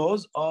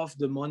because of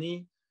the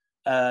money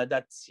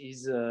that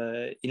is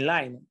in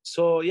line.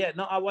 So yeah,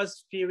 no, I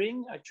was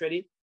fearing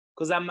actually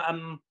because I'm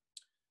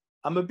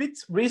a bit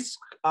risk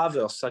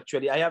averse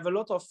actually. I have a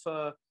lot of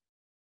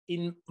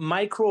in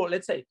micro,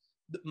 let's say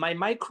my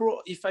micro,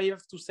 if I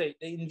have to say,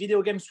 in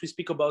video games we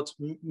speak about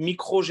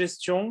micro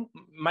gestion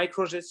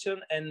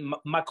and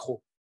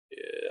macro.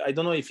 I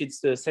don't know if it's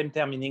the same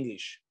term in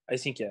English. I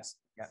think yes.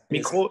 Yeah,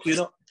 micro, you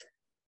know.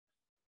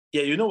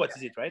 Yeah, you know what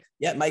is it, right?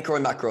 Yeah, micro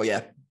and macro,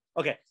 yeah.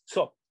 Okay,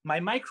 so my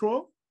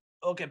micro,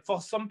 okay,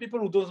 for some people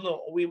who don't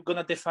know, we're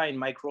gonna define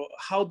micro.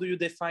 How do you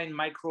define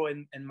micro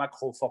and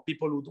macro for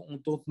people who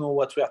don't know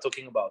what we are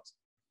talking about?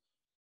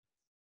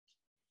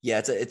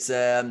 Yeah, it's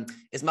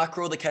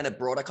macro, the kind of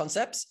broader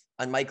concepts,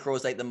 and micro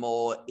is like the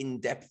more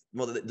in-depth,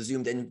 more the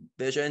zoomed-in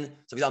version.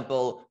 So, for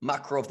example,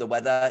 macro of the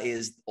weather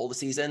is all the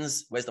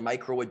seasons, whereas the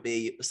micro would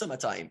be the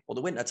summertime or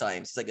the winter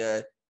time. So it's like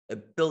a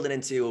building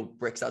into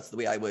bricks. That's the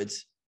way I would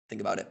think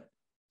about it.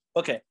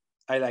 Okay,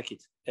 I like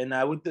it. And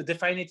I would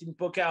define it in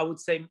poker. I would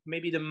say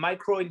maybe the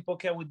micro in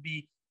poker would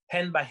be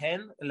hand by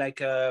hand,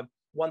 like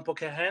one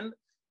poker hand.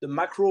 The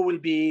macro will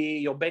be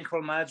your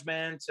bankroll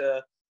management,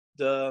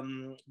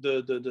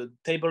 the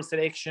table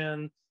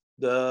selection,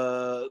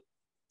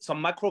 some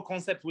macro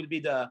concept will be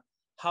the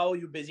how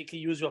you basically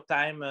use your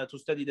time to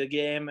study the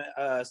game,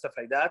 stuff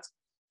like that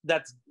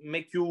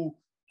make you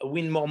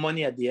win more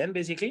money at the end,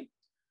 basically.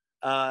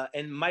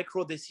 And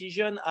micro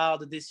decision are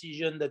the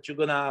decision that you're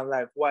gonna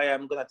like, why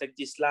I'm gonna take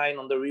this line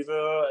on the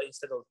river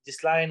instead of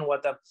this line,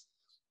 what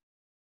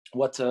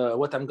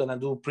I'm gonna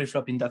do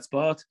pre-flop in that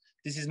spot.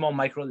 This is more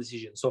micro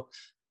decision. So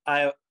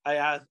I've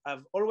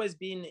always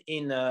been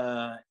in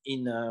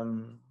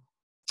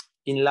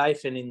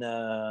life and in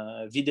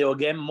video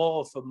game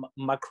more of a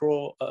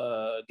macro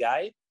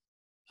guy.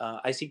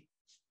 I think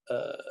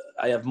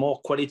I have more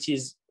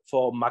qualities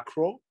for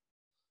macro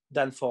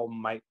than for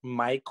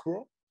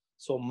micro.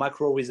 So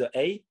macro with an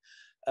A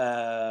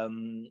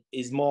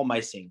is more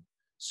my thing.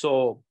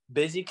 So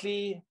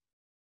basically,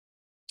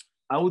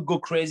 I would go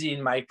crazy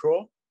in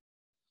micro,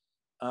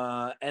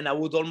 and I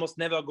would almost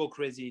never go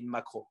crazy in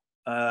macro.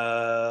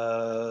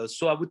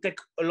 So I would take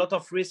a lot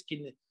of risk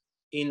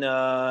in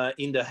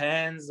the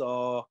hands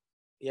or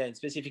in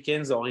specific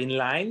hands or in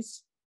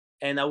lines,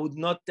 and I would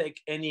not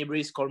take any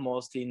risk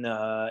almost in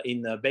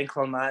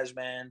bankroll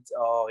management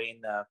or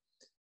in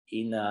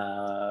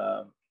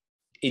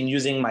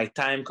using my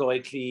time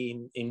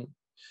correctly.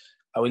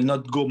 I will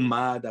not go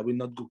mad. I will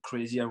not go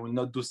crazy. I will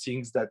not do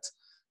things that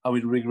I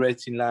will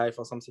regret in life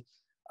or something.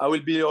 I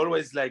will be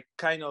always like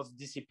kind of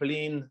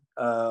disciplined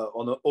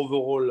on the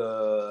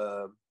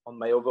overall on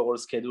my overall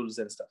schedules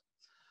and stuff.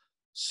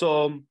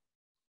 So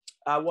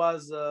I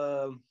was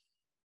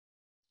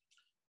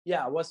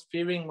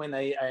fearing when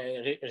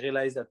I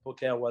realized that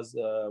poker was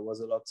a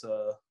lot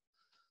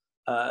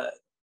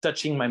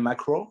touching my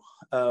macro.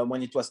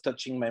 When it was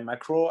touching my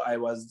macro, I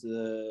was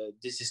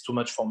this is too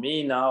much for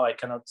me now. I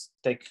cannot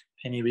take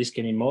any risk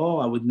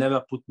anymore. I would never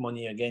put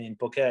money again in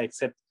poker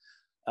except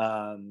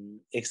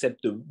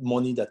the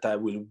money that I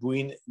will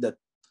win that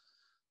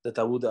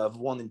I would have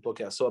won in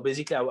poker. So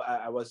basically,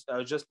 I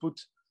just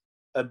put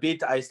a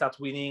bit. I start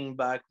winning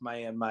back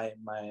my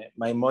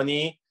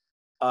money.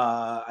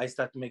 I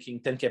start making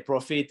 10K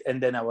profit,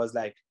 and then I was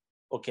like,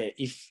 okay,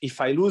 if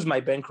I lose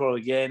my bankroll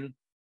again,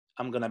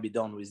 I'm gonna be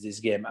done with this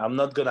game. I'm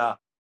not gonna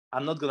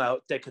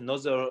take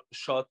another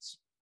shot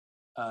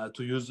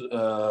to use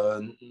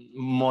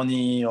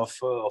money of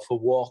a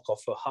work, of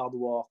a hard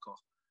work or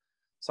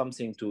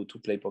something to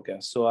play poker.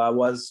 So I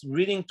was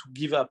willing to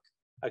give up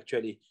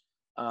actually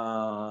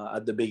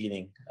at the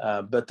beginning,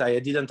 but I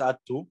didn't have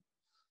to.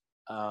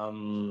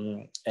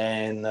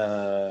 Then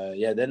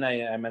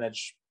I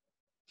managed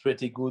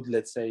pretty good,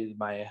 let's say,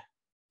 my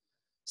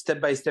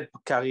step-by-step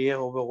career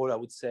overall, I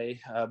would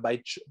say,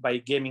 by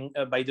gaming,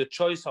 by the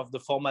choice of the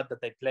format that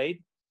I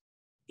played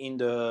in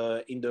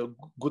the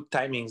good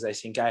timings. I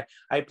think I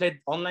played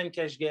online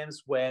cash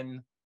games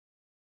when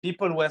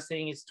people were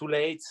saying it's too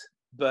late,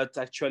 but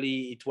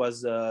actually it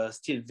was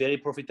still very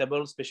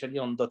profitable, especially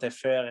on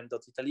 .fr and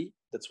 .italy.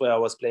 That's where I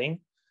was playing,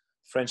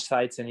 French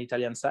sites and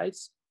Italian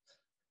sites.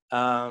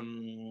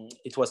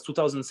 It was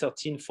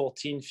 2013,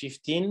 14,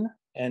 15,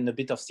 and a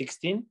bit of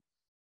 16.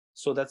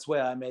 So that's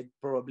where I made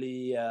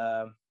probably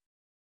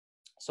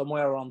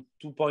somewhere around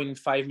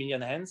 2.5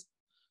 million hands,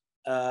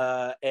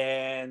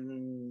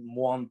 and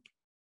won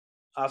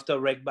after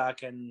rake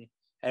back and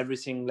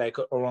everything like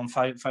around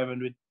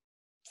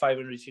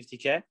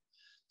 550K.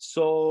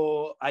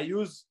 So I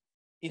use,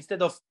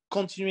 instead of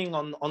continuing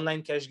on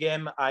online cash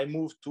game, I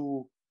moved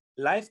to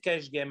live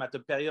cash game at a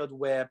period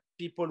where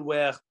people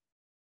were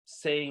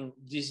saying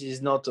this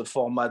is not a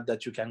format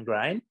that you can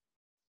grind.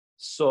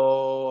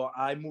 So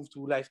I moved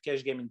to live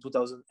cash game in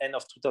end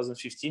of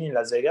 2015 in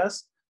Las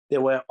Vegas. There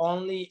were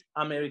only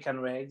American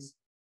regs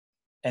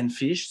and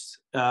fish.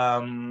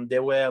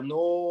 There were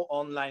no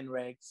online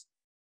regs.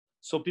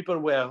 So people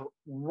were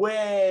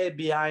way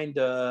behind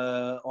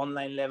the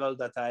online level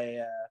that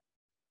I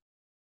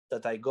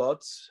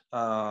got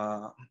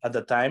at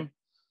the time.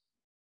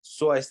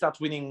 So I start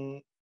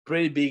winning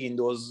pretty big in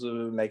those,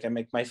 like I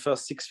make my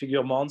first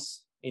 6-figure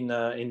months in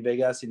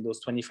Vegas in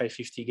those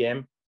 25-50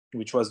 game,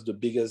 which was the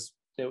biggest.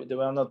 There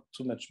were not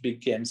too much big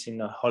games in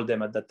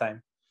Hold'em at that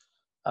time,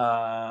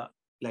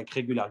 like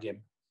regular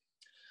game.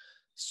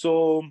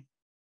 So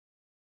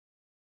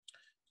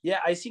yeah,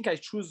 I think I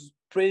choose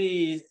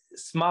pretty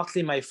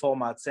smartly my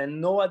formats.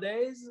 And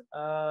nowadays,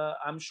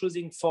 I'm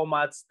choosing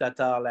formats that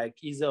are like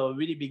either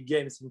really big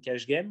games in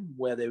cash game,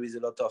 where there is a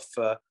lot of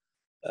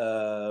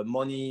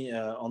money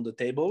on the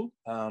table,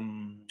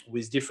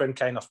 with different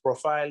kind of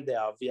profile. There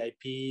are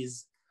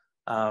VIPs,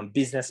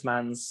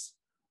 businessmen,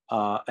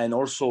 and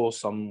also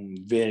some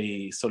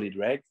very solid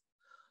regs.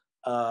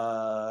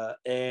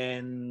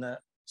 And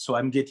so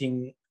I'm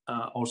getting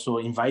also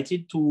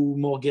invited to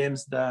more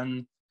games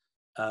than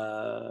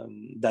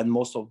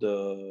most of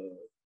the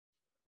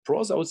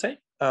pros, I would say,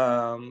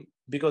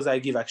 because I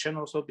give action,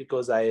 also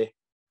because I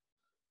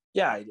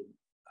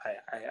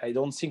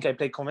don't think I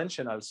play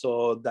conventional,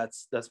 so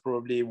that's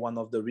probably one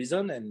of the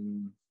reason.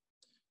 And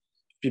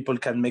people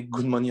can make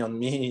good money on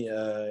me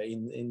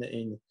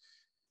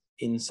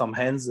in some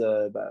hands,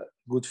 but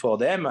good for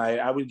them.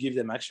 I will give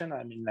them action.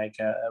 I mean, like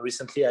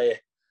recently,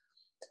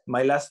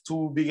 my last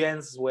 2 big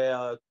hands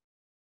were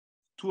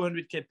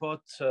 200K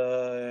pot.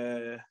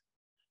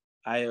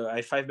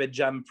 I 5-bet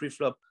jam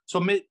pre-flop. So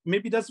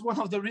maybe that's one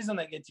of the reasons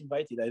I get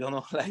invited. I don't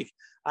know. Like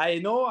I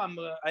know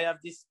I have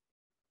this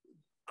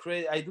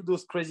I do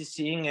those crazy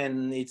things,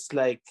 and it's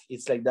like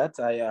that.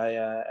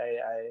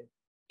 I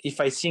if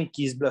I think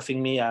he's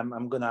bluffing me,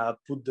 I'm gonna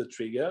pull the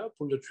trigger.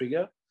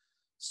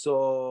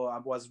 So I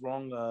was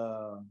wrong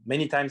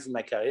many times in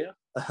my career,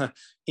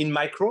 in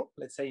micro,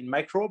 let's say in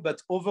micro, but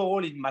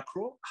overall in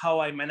macro, how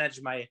I manage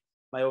my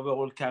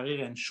overall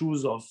career and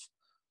choose of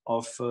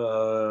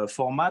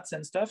formats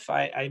and stuff,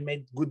 I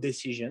made good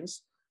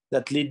decisions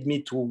that lead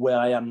me to where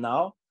I am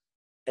now,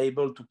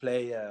 able to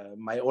play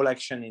my all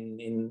action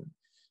in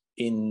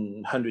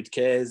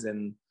 100Ks,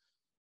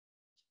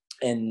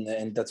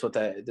 and that's what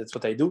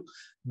I do.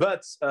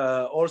 But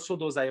also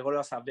those high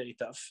rollers are very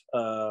tough,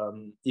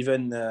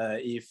 even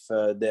if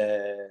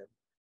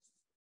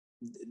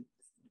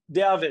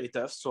they are very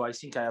tough. So I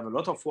think I have a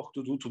lot of work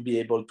to do to be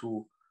able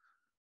to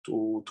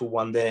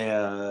one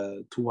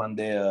day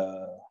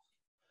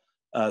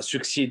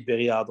succeed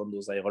very hard on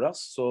those high rollers.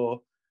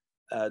 So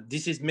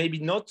this is maybe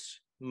not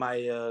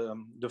my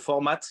the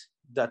format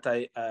that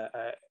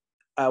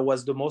I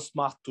was the most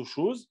smart to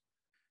choose.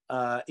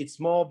 It's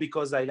more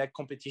because I like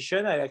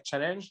competition, I like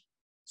challenge.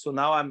 So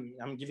now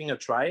I'm giving a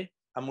try.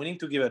 I'm willing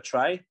to give a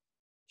try.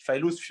 If I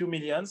lose few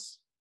millions,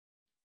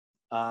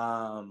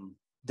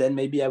 then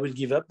maybe I will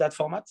give up that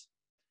format.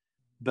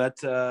 But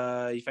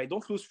if I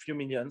don't lose few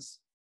millions,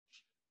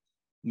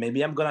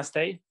 maybe I'm gonna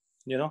stay.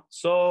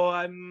 So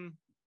I'm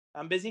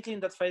basically in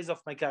that phase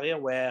of my career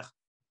where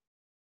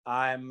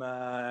I'm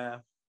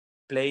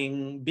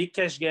playing big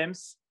cash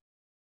games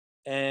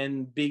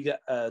and big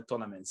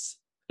tournaments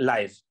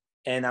live.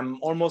 And I'm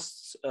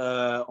almost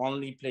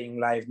only playing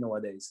live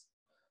nowadays.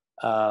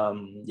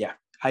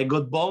 I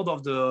got bored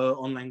of the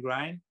online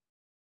grind.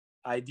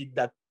 I did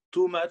that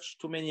too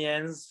many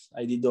hands.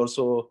 I did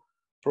also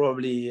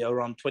probably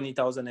around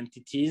 20,000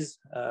 MTTs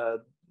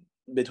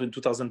between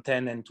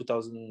 2010 and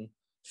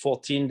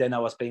 2014. Then I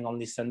was playing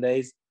only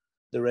Sundays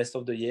the rest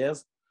of the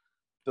years.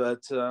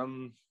 but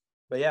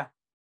yeah,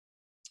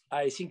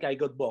 I think I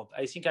got bored.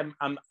 I think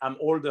I'm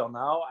older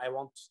now. I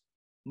want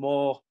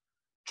more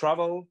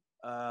travel,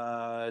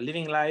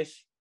 living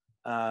life,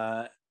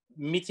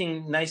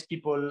 meeting nice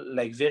people,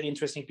 like very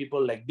interesting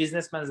people, like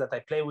businessmen that I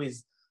play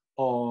with,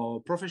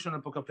 or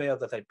professional poker players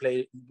that I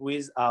play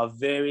with are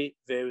very,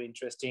 very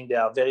interesting. They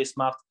are very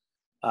smart.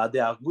 They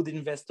are good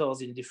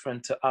investors in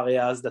different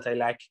areas that I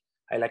like.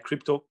 I like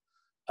crypto.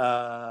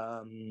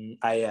 I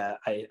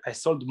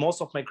sold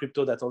most of my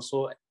crypto. That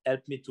also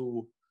helped me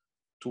to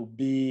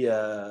be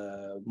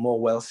more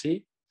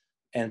wealthy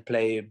and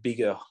play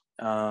bigger.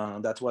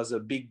 That was a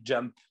big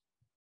jump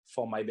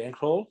for my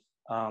bankroll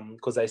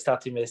because I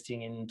started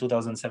investing in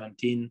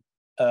 2017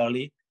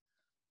 early,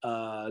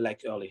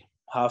 early,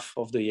 half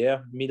of the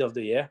year, mid of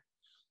the year.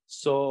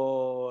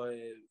 So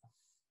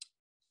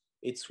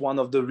it's one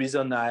of the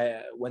reasons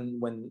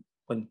when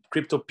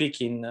crypto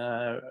peaked in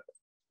 1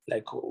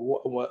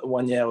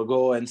 year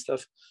ago and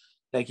stuff,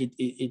 like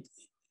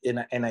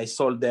and I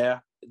sold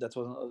there.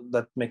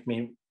 That make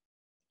me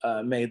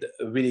made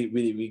a really,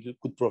 really, really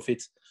good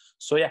profit.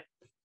 So yeah.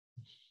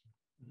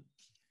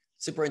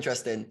 Super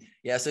interesting.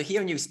 Yeah. So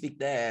hearing you speak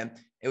there,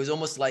 it was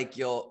almost like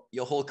your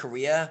whole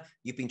career,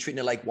 you've been treating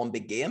it like one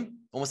big game,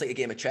 almost like a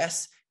game of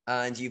chess.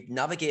 And you've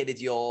navigated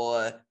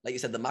your, like you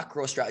said, the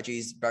macro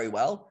strategies very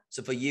well.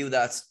 So for you,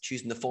 that's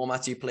choosing the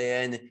formats you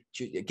play in,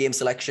 game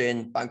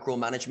selection, bankroll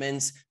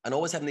management, and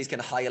always having these kind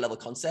of higher level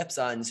concepts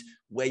and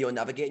where you're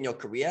navigating your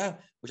career,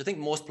 which I think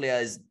most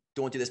players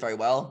don't do this very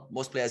well.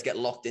 Most players get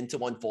locked into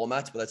one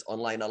format, whether it's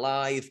online or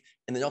live,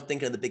 and they're not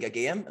thinking of the bigger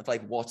game of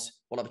like what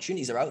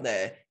opportunities are out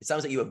there. It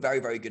sounds like you were very,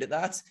 very good at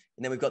that.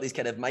 And then we've got these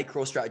kind of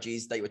micro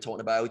strategies that you were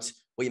talking about,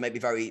 where you might be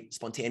very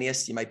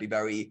spontaneous, you might be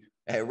very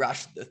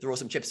rash, throw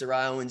some chips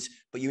around,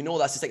 but you know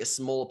that's just like a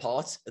small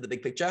part of the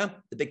big picture.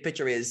 The big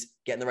picture is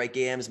getting the right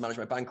games, manage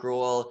my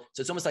bankroll.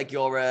 So it's almost like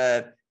you're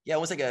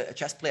almost like a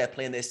chess player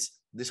playing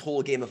this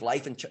whole game of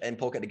life and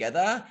poker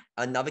together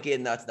and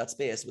navigating that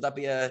space. Would that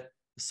be a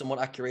somewhat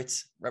accurate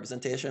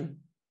representation?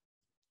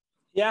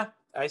 Yeah,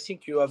 I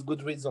think you have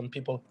good reads on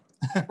people.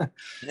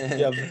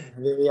 You have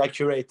very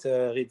accurate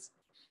reads.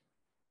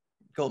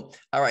 Cool.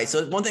 All right.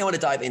 So one thing I want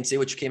to dive into,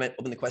 which came up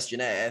in the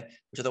questionnaire,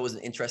 which I thought was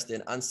an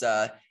interesting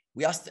answer.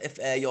 We asked if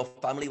your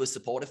family was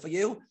supportive for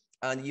you,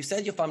 and you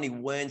said your family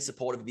weren't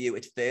supportive of you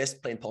at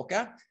first playing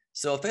poker.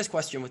 So first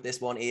question with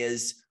this one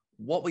is,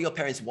 what were your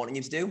parents wanting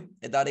you to do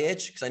at that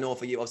age? Because I know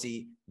for you,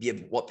 obviously, you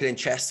have playing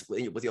chess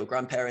with your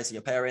grandparents and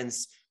your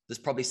parents. There's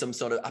probably some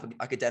sort of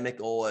academic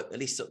or at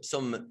least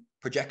some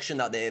projection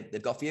that they've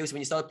got for you. So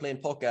when you started playing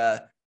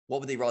poker,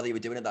 what would they rather you were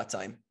doing at that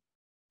time?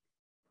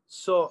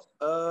 So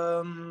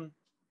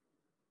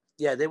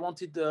yeah, they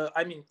wanted.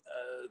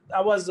 I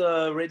was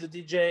a radio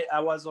DJ. I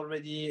was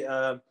already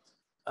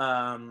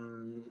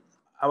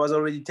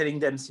telling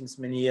them since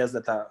many years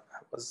that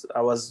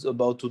I was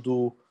about to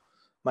do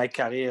my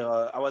career.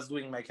 I was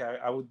doing my career.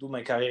 I would do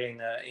my career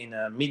in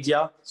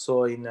media.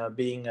 So in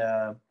being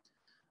a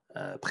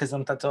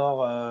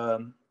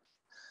presentator,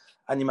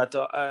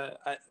 animator,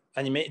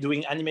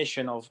 doing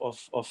animation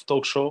of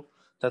talk show.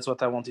 That's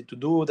what I wanted to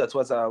do. That's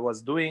what I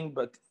was doing.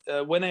 But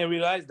when I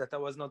realized that I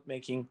was not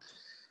making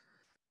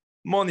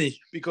money,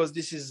 because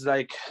this is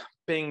like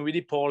paying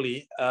really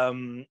poorly,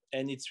 and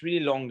it's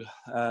really long,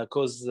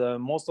 because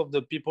most of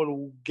the people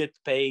who get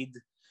paid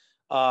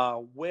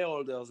are way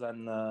older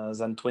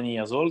than 20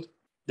 years old.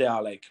 They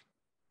are like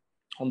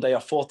on their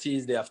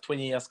 40s. They have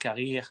 20 years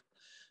career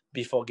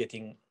before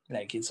getting,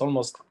 like,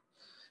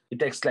 it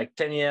takes like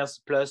 10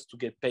 years plus to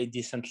get paid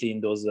decently in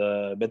those.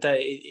 But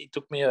it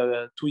took me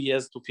 2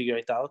 years to figure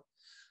it out.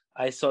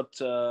 I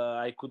thought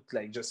I could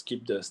like just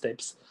skip the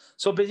steps.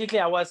 So basically,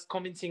 I was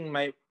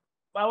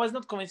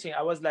not convincing.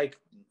 I was like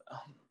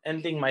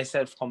ending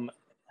myself from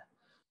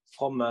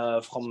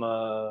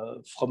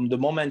the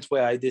moment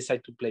where I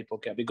decided to play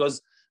poker,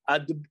 because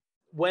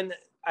when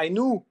I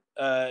knew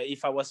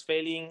if I was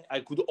failing, I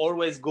could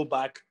always go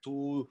back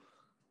to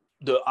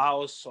the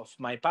house of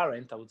my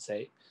parent, I would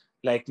say.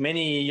 Like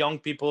many young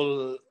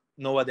people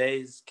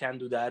nowadays can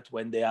do that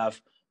when they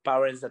have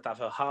parents that have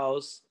a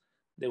house.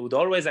 They would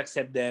always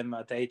accept them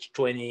at age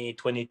 20,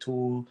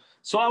 22.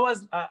 So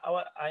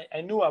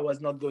I knew I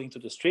was not going to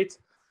the street,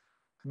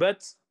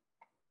 but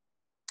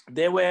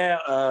they were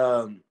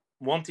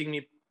wanting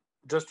me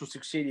just to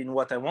succeed in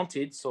what I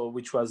wanted, so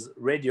which was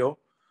radio.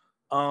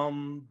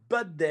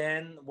 But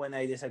then when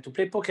I decided to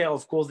play poker,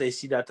 of course, they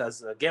see that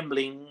as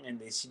gambling, and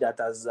they see that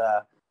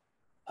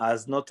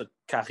as not a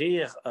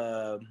career,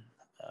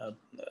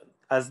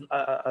 as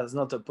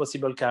not a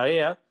possible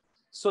career.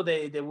 So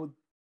they would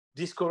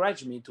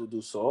discourage me to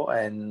do so,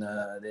 and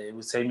they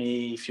would say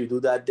me, if you do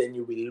that, then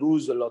you will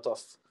lose a lot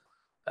of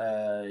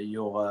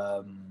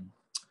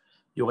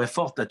your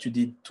effort that you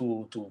did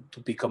to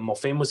become more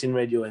famous in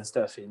radio and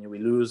stuff, and you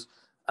will lose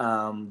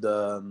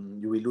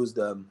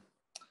the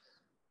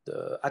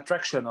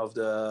attraction of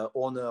the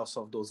owners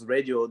of those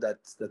radio that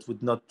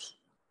would not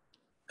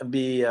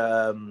be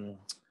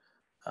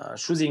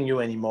choosing you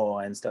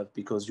anymore and stuff,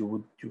 because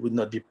you would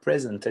not be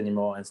present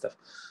anymore and stuff.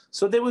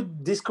 So they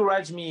would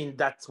discourage me in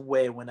that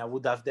way when I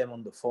would have them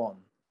on the phone,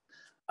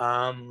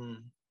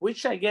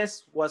 which I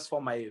guess was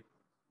for my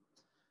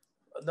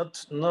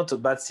not a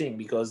bad thing,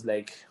 because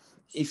like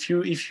if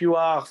you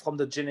are from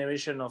the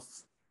generation of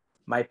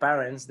my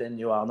parents, then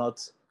you are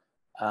not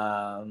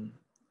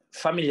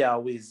familiar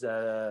with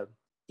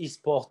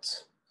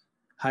esport,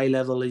 high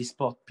level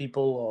esport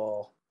people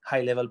or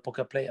high level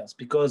poker players,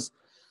 because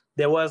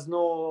there was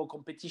no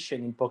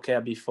competition in poker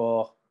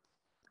before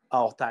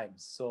our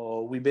times.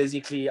 So we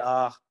basically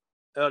are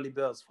early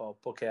birds for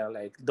poker.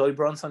 Like Doyle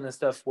Bronson and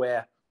stuff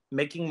were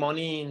making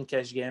money in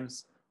cash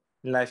games,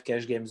 live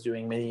cash games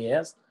during many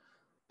years,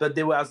 but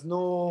there was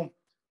no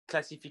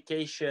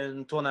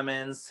classification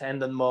tournaments,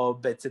 hand and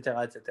mob,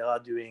 etc.,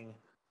 during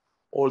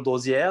all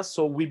those years.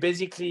 So we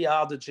basically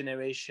are the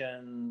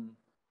generation,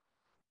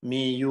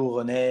 me, you,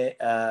 Rene,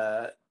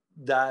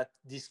 that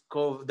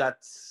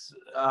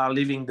are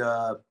living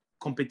the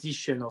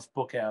competition of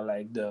poker,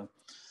 like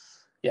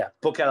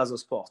poker as a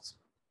sport.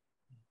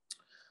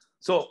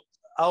 So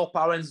our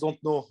parents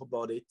don't know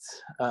about it.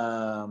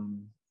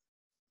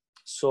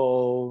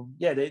 So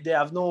yeah, they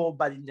have no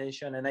bad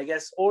intention, and I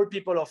guess all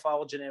people of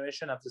our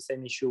generation have the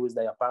same issue with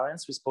their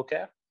parents with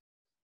poker.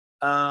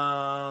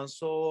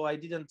 So I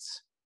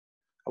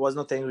was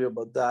not angry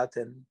about that,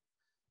 and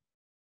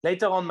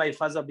later on, my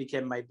father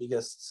became my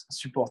biggest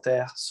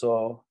supporter.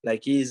 So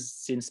like he's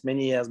since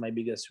many years my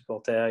biggest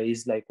supporter.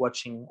 He's like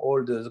watching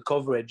all the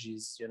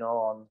coverages,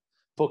 on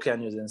poker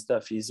news and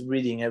stuff. He's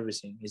reading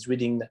everything. He's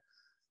reading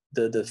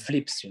the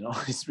flips,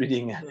 He's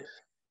reading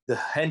the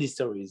hand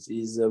histories.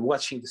 He's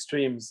watching the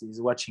streams.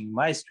 He's watching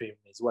my stream.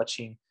 He's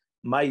watching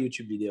my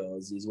YouTube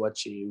videos. He's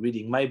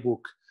reading my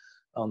book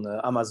on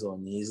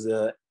Amazon.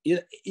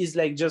 He's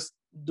like just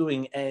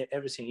doing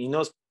everything. He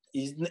knows.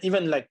 He's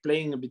even like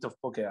playing a bit of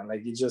poker.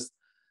 Like he just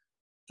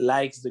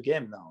likes the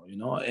game now,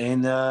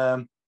 And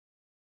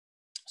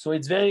so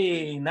it's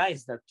very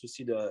nice to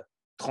see the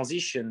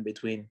transition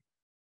between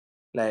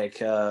like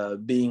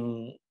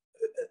being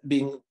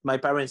my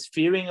parents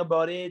fearing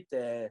about it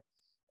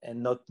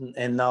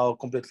and now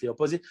completely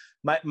opposite.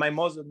 My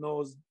mother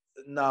knows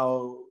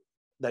now,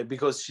 like,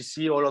 because she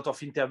see a lot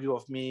of interview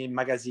of me,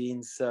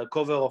 magazines,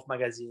 cover of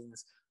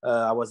magazines.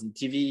 I was in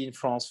TV in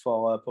France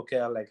for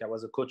poker. Like I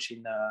was a coach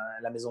in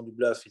La Maison du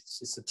Bluff.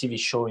 It's a TV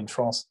show in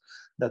France.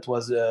 That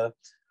was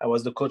I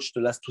was the coach the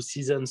last 2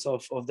 seasons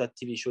of that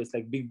TV show. It's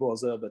like Big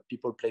Brother, but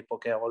people play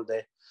poker all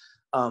day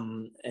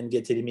and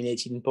get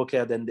eliminated in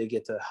poker. Then they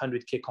get a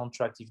 100K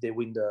contract if they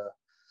win the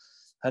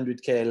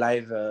 100K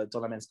live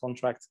tournaments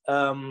contract.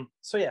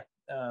 So yeah,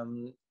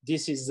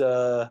 this is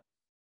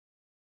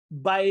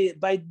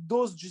by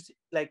those, just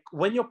like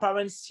when your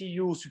parents see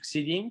you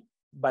succeeding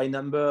by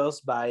numbers,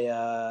 by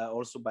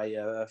also by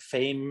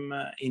fame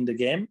in the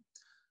game,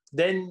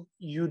 then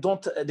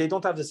they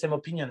don't have the same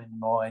opinion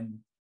anymore,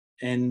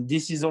 and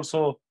this is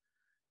also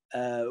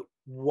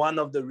one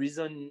of the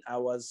reasons I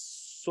was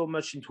so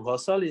much into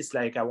hustle. Is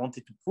like I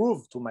wanted to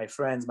prove to my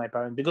friends, my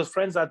parents, because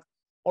friends had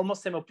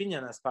almost same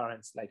opinion as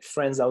parents. Like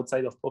friends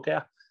outside of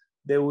poker,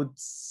 they would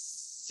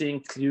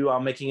think you are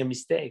making a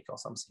mistake or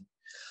something.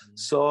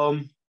 So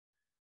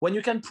when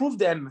you can prove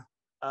them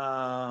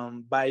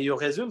by your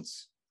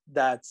results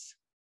that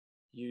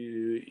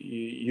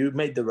you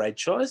made the right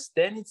choice,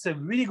 then it's a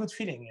really good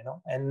feeling,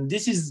 And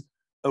this is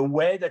a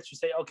way that you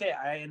say, okay,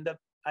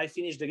 I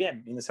finished the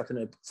game in a certain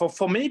way.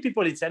 For many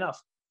people, it's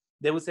enough.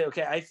 They would say,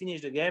 okay, I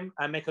finished the game.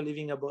 I make a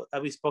living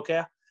with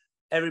poker.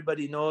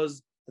 Everybody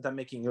knows that I'm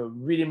making a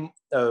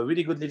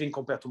really good living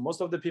compared to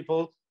most of the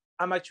people.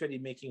 I'm actually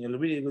making a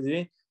really good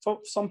living. For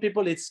some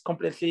people, it's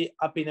completely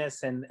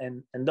happiness and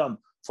done.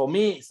 For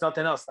me, it's not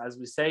enough. As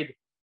we said,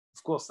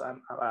 of course,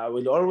 I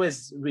will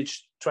always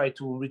try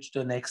to reach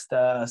the next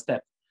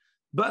step.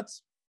 But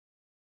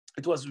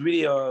it was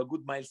really a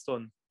good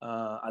milestone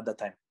at that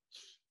time.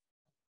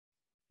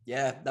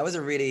 Yeah, that was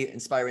a really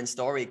inspiring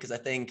story, because I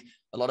think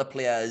a lot of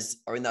players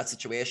are in that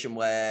situation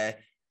where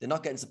they're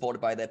not getting supported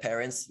by their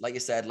parents. Like you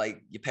said,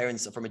 like your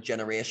parents are from a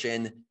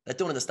generation that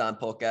don't understand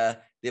poker.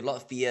 They have a lot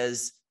of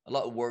fears, a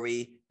lot of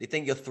worry. They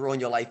think you're throwing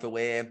your life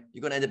away.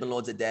 You're going to end up in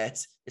loads of debt.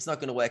 It's not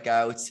going to work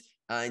out.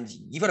 And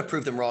you've got to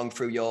prove them wrong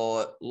through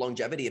your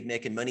longevity of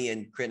making money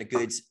and creating a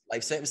good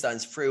life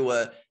circumstance through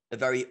a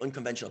very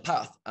unconventional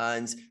path.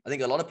 And I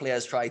think a lot of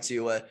players try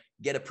to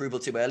get approval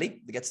too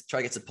early. They try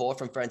to get support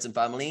from friends and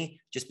family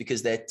just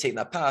because they're taking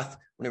that path,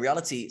 when in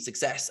reality,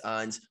 success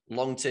and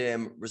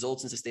long-term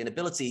results and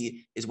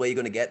sustainability is where you're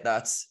going to get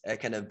that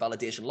kind of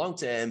validation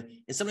long-term.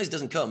 And sometimes it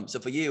doesn't come. So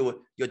for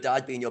you, your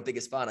dad being your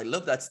biggest fan, I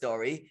love that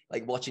story,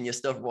 like watching your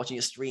stuff, watching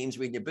your streams,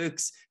 reading your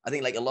books. I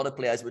think like a lot of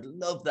players would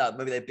love that.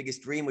 Maybe their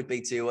biggest dream would be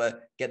to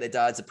get their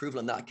dad's approval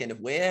in that kind of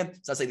way.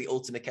 So that's like the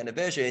ultimate kind of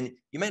version.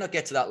 You may not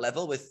get to that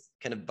level with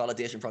kind of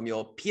validation from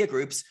your peer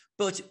groups,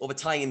 but over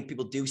time,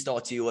 people do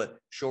start to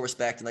show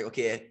respect and like,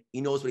 okay,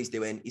 he knows what he's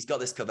doing. He's got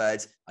this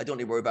covered. I don't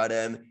need to worry about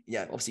him.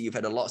 Yeah, obviously you've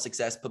had a lot of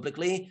success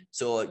publicly.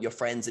 So your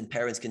friends and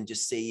parents can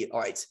just see, all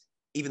right,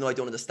 even though I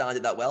don't understand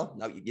it that well.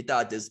 Now your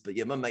dad does, but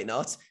your mum might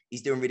not.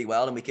 He's doing really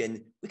well, and we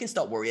can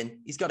stop worrying.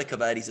 He's got it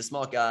covered. He's a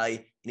smart guy,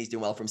 and he's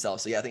doing well for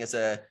himself. So yeah, I think it's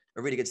a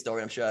really good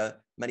story. I'm sure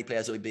many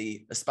players will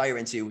be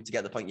aspiring to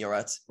get the point you're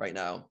at right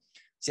now.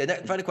 So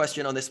yeah, final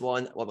question on this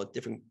one. Well,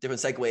 different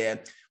segue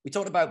here. We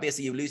talked about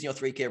basically you losing your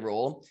 3K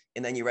role,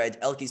 and then you read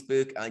Elke's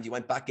book, and you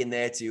went back in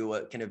there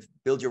to kind of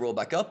build your role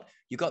back up.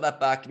 You got that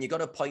back, and you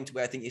got a point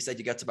where I think you said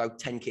you got to about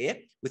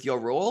 10K with your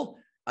role,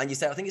 and you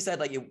said, I think you said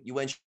like you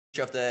weren't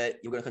sure if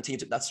you were going to continue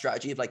to that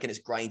strategy of like kind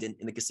of grind in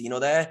the casino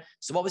there.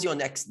 So what was your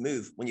next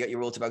move when you got your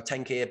role to about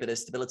 10K, a bit of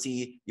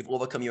stability? You've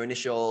overcome your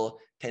initial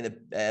kind of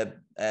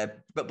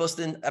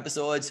busting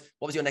episodes.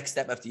 What was your next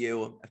step after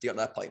you got to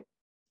that point?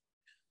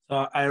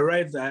 So I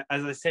arrived,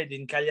 as I said,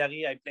 in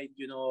Cagliari. I played,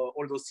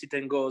 all those sit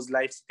and goes,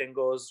 live sit and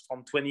goes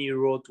from 20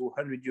 euro to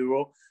 100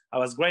 euro. I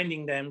was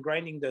grinding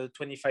the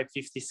 25,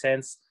 50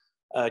 cents,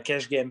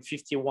 cash game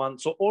 51.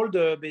 So all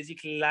the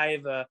basically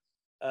live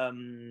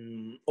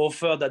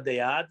offer that they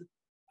had,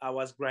 I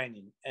was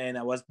grinding, and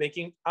I was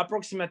making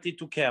approximately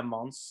 2K a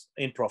month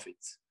in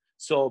profits.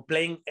 So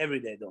playing every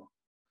day though.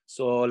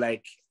 So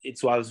like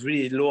it was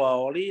really low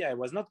hourly. I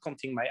was not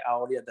counting my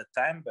hourly at that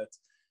time, but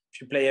if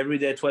you play every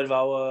day, 12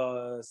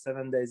 hours,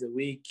 7 days a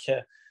week,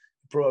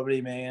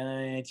 probably make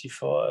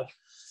 84.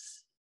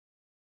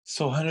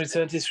 So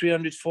 173,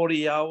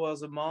 140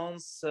 hours a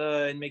month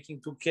and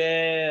making 2K,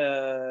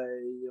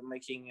 you're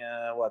making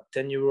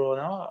 10 euro an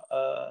hour?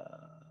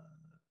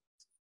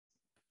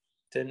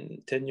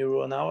 10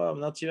 euro an hour?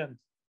 Not even.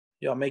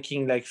 You're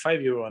making like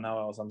 5 euro an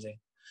hour or something.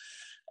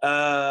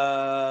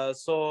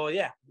 So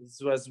yeah,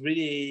 it was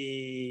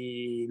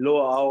really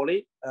low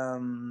hourly.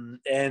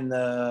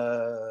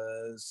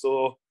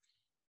 So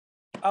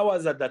I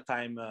was at that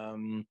time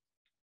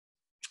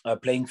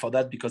playing for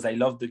that because I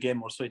loved the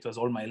game. Also, it was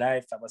all my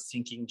life. I was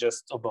thinking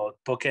just about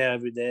poker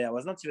every day. I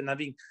was not even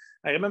having,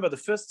 I remember the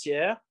first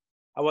year,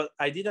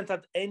 I didn't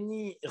have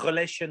any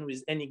relation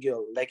with any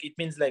girl. Like it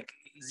means like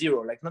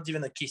zero, like not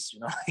even a kiss,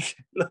 like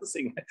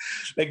nothing.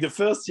 Like the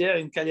first year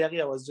in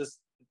Cagliari, I was just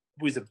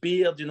with a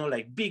beard,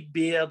 like big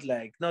beard,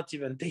 like not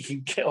even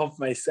taking care of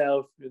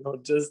myself,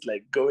 just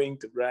like going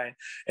to grind.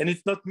 And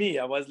it's not me.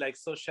 I was like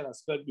social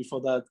as fuck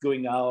before that,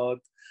 going out.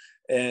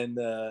 And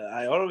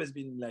I always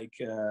been like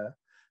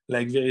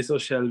very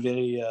social,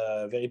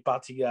 very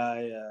party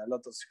guy, a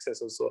lot of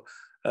success also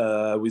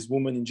with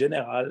women in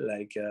general.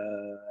 Like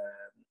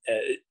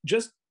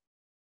just,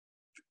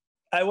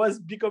 I was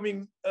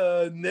becoming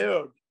a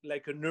nerd,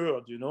 like a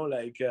nerd,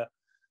 like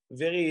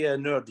very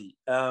nerdy.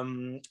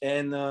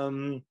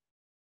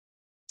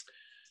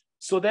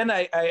 So then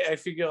I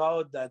figure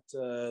out that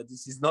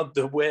this is not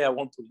the way I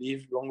want to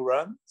live long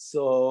run.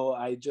 So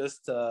I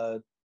just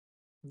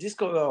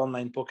discover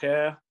online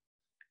poker.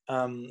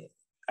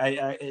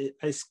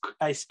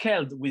 I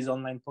scaled with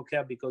online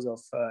poker because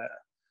of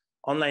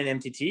online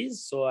MTTs.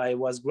 So I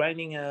was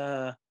grinding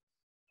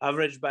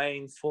average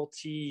buying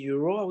 40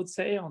 euro, I would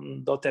say,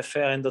 on .fr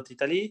and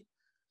 .italy.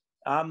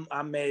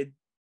 I made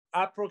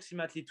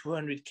approximately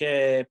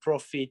 200K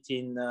profit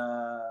in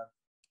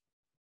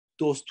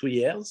those 2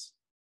 years.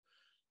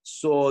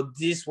 So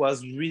this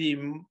was really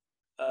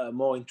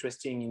more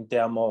interesting in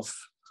terms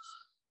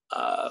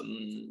of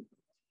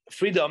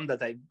freedom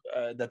that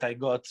I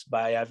got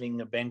by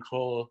having a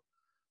bankroll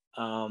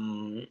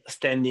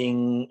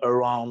standing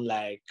around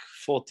like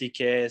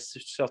 40K,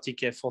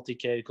 30K,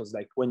 40K, because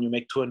like when you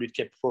make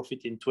 200K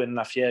profit in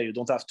 2.5 years, you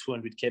don't have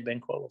 200K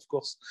bankroll, of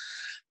course,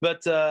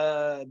 but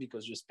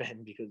because you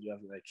spend, because you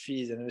have like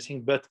fees and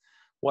everything, but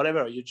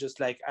whatever, you just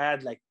like, I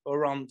had like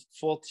around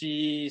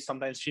 40,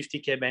 sometimes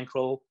 50K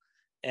bankroll,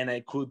 and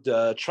I could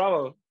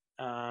travel,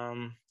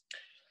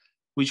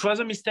 which was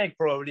a mistake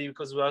probably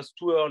because it was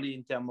too early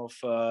in terms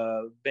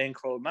of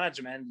bankroll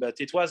management. But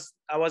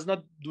I was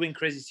not doing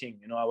crazy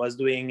thing. I was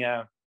doing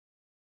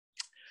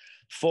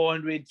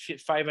 400,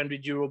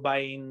 500 euro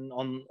buying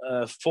on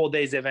 4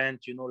 days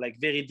event, like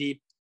very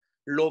deep,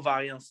 low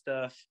variance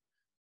stuff,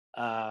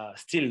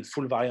 still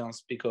full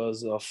variance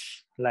because of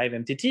live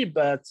MTT,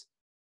 but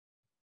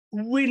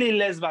really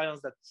less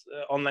variance that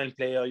online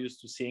player used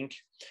to think.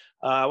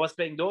 I was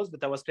playing those,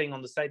 but I was playing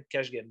on the side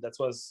cash game. That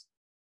was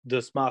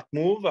the smart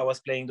move. I was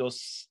playing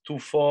those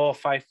 2-4,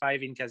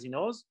 5-5 in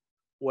casinos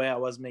where I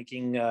was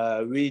making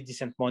really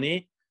decent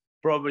money,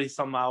 probably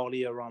some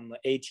hourly around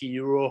 80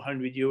 euro,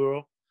 100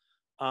 euro.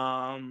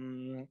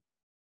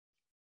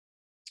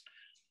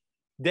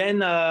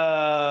 Then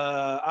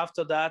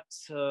after that,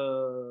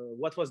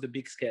 what was the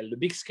big scale? The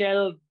big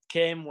scale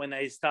came when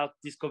I started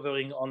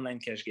discovering online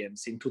cash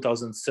games in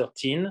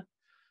 2013.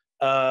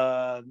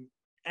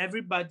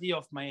 Everybody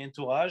of my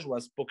entourage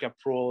was poker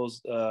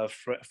pros,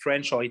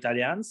 French or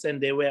Italians,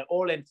 and they were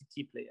all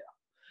MTT players.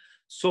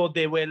 So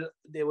they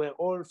were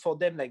all, for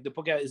them, like the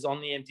poker is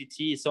only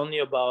MTT. It's only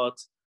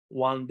about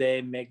one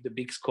day make the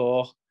big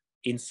score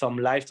in some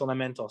live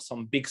tournament or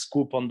some big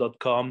scoop on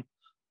 .com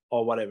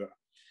or whatever.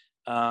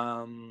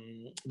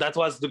 That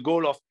was the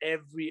goal of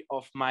every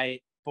of my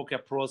poker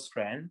pros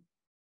friend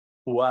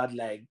who had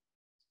like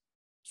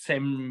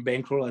same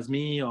bankroll as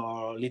me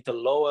or little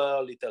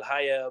lower, little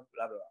higher,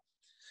 blah, blah, blah.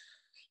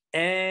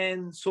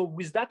 And so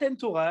with that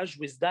entourage,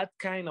 with that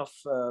kind of,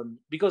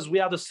 because we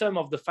are the sum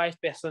of the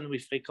 5 person we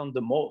frequent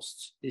the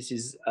most. This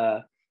is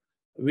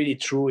really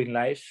true in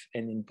life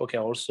and in poker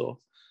also.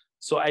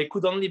 So I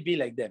could only be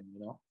like them, you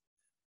know.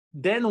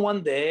 Then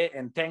one day,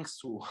 and thanks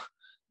to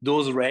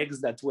those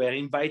regs that were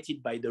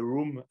invited by the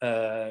room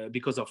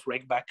because of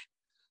regback,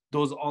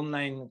 those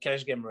online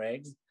cash game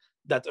regs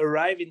that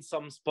arrive in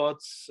some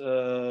spots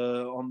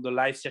on the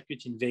live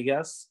circuit in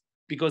Vegas,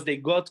 because they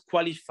got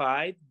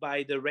qualified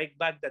by the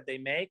regback that they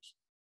make,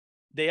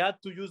 they had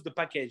to use the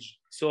package.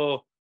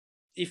 So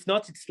if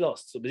not, it's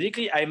lost. So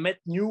basically, I met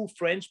new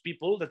French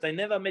people that I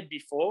never met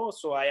before.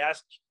 So I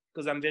asked,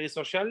 because I'm very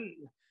social,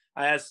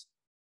 I asked,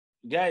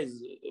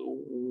 guys,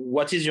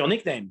 what is your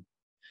nickname?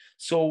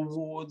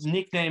 So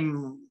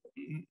nickname,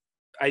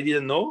 I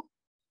didn't know.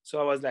 So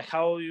I was like,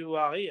 how you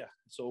are here?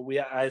 So we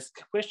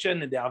asked a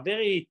question, and they are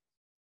very,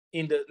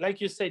 in the,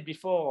 like you said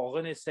before, or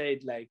René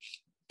said, like,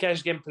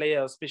 cash game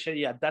players,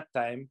 especially at that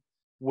time,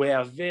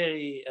 were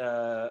very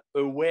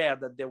aware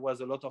that there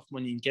was a lot of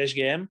money in cash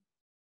game.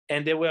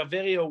 And they were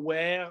very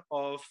aware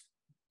of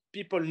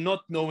people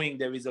not knowing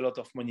there is a lot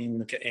of money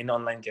in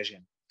online cash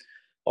game.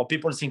 Or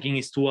people thinking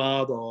it's too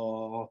hard,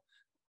 or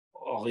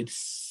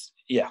it's,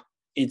 yeah,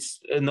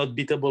 it's not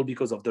beatable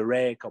because of the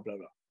rec or blah,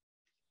 blah.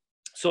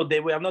 So they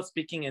were not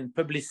speaking and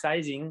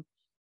publicizing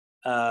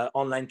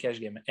online cash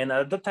game. And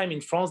at that time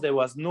in France, there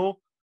was no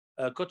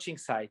coaching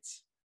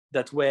sites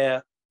that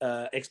were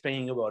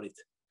explaining about it.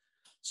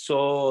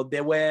 So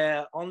they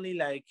were only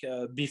like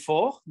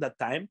before that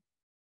time,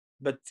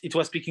 but it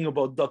was speaking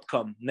about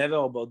 .com, never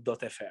about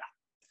 .fr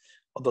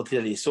or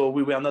 .ly. So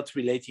we were not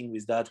relating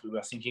with that. We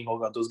were thinking, oh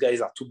God, those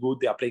guys are too good.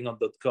 They are playing on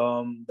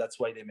 .com. That's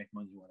why they make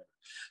money, whatever.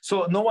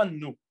 So no one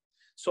knew.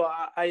 So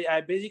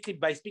I basically,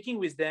 by speaking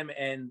with them,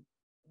 and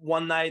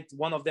one night,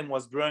 one of them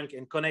was drunk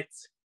and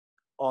connect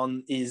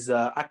on his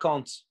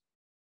account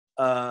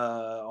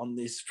on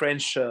this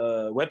French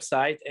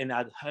website and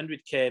had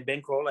 100K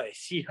bankroll. I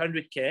see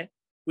 100K,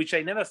 which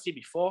I never see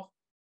before,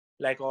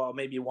 like, or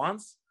maybe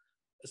once,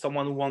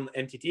 someone who won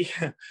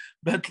MTT.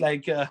 But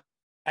like,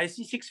 I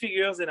see 6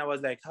 figures, and I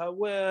was like,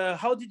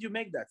 how did you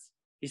make that?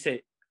 He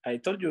said, I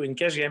told you, in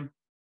cash game.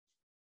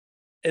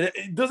 And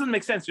it doesn't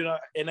make sense, you know.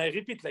 And I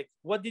repeat, like,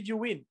 what did you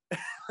win?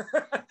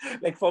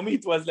 Like, for me,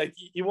 it was like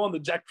he won the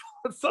jackpot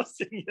or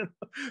something, you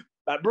know.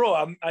 But bro,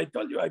 I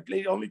told you I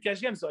played only cash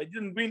games, so I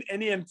didn't win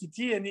any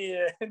MTT,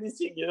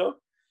 anything, you know.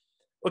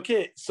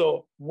 Okay,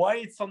 so why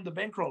it's on the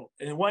bankroll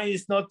and why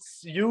it's not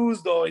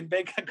used or in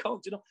bank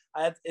account, you know?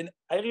 And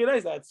I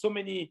realized I had so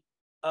many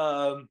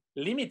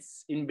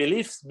limits in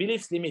beliefs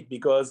limit,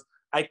 because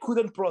I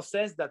couldn't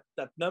process that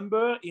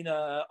number in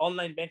an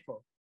online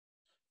bankroll.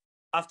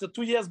 After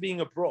 2 years being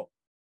a pro,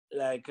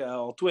 like,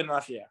 or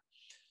 2.5 years.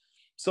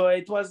 So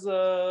it was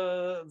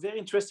very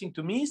interesting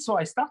to me. So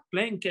I started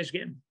playing cash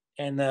game.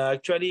 And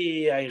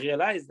actually, I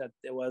realized that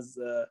there was,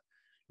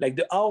 like,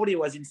 the hourly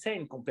was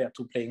insane compared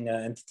to playing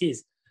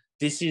entities.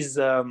 This is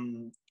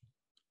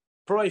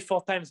probably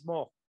 4 times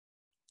more.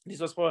 This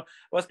was I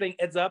was playing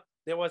heads up.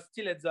 There was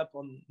still heads up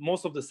on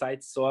most of the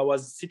sites. So I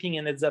was sitting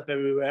in heads up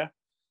everywhere,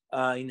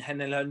 in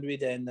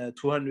 100 and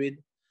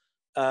 200.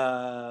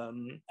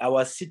 I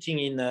was sitting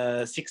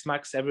in 6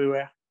 max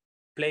everywhere,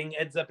 playing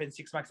heads up and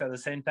 6 max at the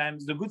same time.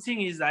 The good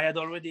thing is I had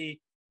already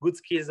good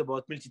skills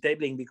about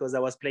multi-tabling, because I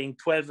was playing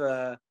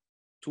 12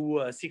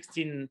 to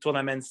 16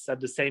 tournaments at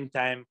the same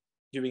time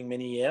during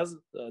many years,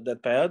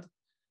 that period,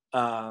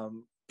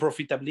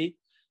 profitably.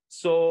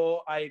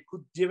 So I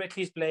could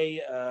directly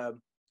play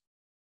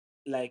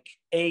like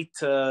 8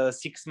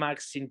 6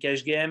 max in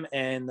cash game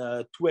and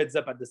 2 heads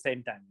up at the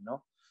same time, you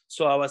know.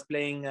 So I was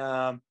playing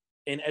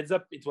in heads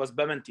up. It was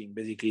bummenting,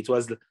 basically. It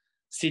was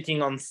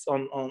sitting on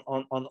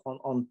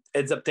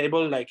heads up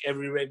table, like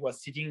every reg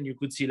was sitting. You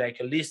could see like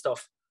a list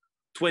of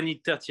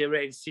 20, 30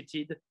 regs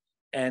seated,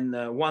 and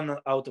 1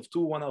 out of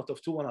 2, 1 out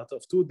of 2, 1 out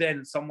of 2.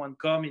 Then someone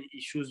come, he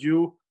choose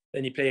you,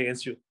 then he play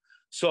against you.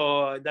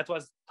 So that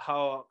was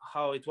how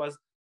it was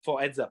for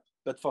heads up.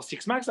 But for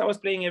 6 max, I was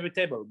playing every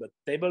table, but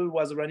table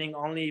was running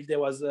only if there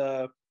was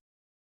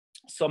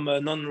some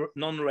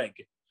non-reg.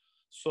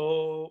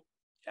 So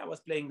yeah, I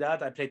was playing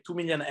that. I played 2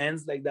 million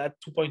hands like that,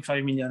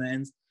 2.5 million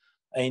hands.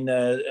 In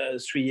 3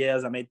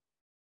 years, I made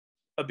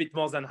a bit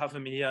more than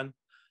 500,000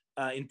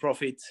 in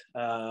profit,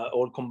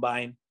 all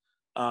combined.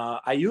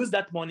 I used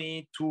that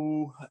money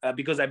to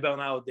because I burn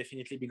out,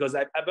 definitely, because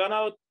I burn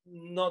out.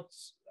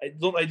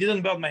 I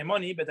didn't burn my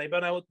money, but I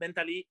burn out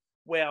mentally,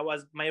 where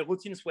my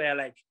routines were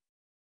like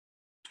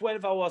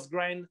 12 hours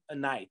grind a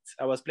night.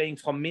 I was playing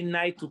from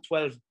midnight to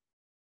 12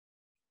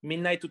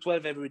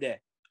 every day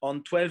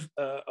on 12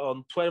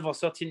 or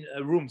 13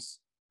 rooms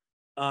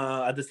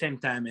at the same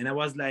time. And I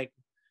was like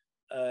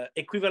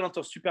equivalent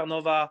of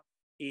supernova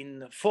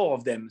in 4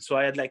 of them. So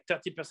I had like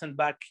 30%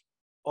 back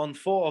on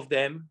 4 of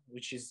them,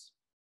 which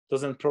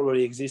doesn't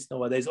probably exist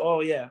nowadays.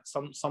 Oh yeah,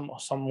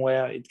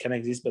 somewhere it can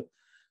exist,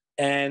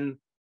 and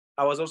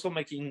I was also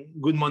making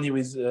good money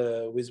with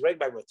reg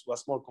bag, but it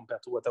was small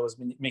compared to what I was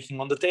making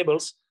on the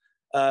tables.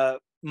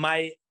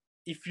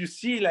 If you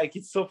see, like,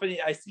 it's so funny.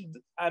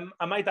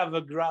 I might have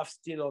a graph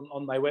still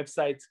on my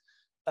website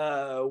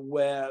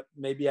where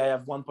maybe I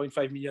have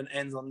 1.5 million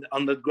hands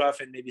on the graph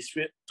and maybe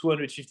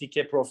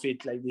 250K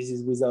profit. Like, this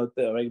is without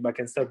the reg back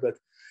and stuff,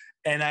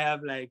 and I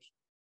have like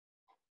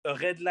a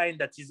red line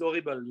that is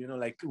horrible, you know,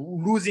 like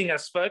losing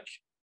as fuck.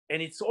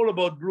 And it's all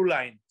about blue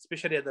line,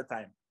 especially at the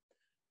time.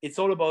 It's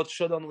all about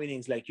showdown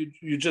winnings. Like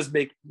you just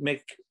make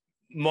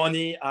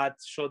money at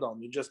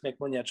showdown. You just make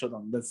money at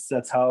showdown.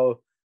 That's how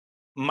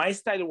my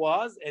style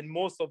was, and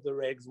most of the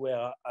regs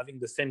were having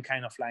the same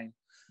kind of line.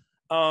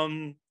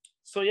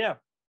 So yeah,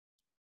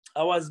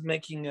 I was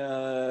making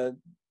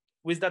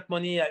with that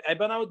money. I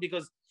burned out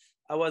because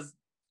I was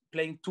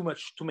playing too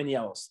many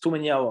hours,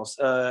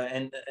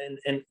 and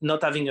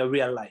not having a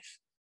real life.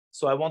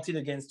 So I wanted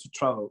again to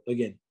travel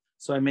again.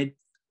 So I made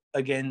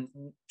again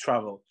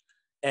travel.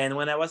 And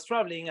when I was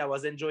traveling, I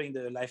was enjoying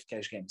the live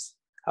cash games.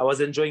 I was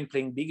enjoying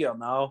playing bigger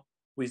now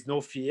with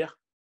no fear,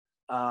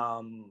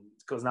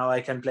 because now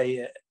I can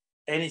play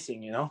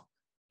anything, you know.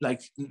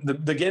 Like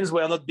the games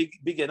were not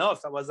big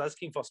enough. I was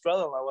asking for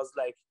straddle. I was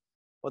like,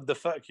 what the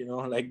fuck, you know?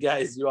 Like,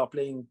 guys, you are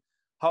playing.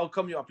 How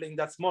come you are playing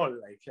that small?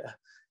 Like,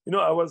 you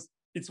know,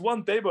 it's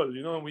one table,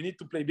 you know. We need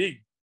to play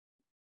big.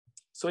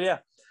 So yeah,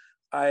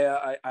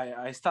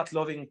 I start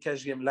loving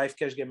live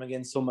cash game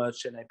again so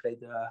much, and I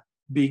played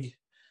big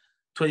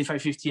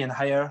 25, 50 and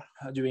higher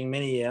during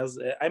many years.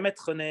 I met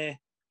René,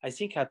 I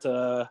think, at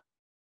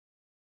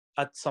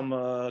some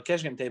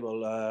cash game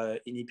table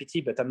in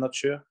EPT, but I'm not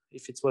sure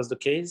if it was the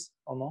case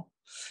or not.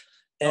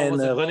 And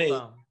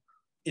René,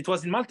 it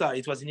was in Malta.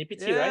 It was in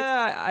EPT, right?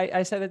 Yeah,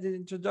 I said it in the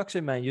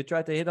introduction, man. You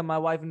tried to hit on my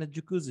wife in the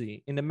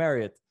jacuzzi in the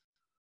Marriott.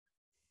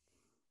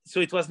 So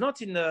it was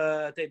not in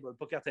the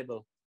poker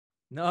table.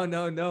 No.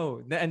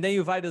 And then you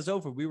invited us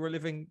over.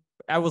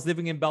 I was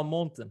living in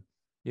Belmonte,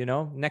 you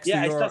know, next to your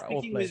I started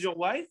old speaking place. with your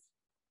wife.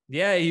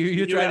 Yeah,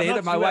 you tried to hit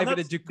on my wife in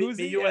the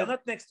jacuzzi. You were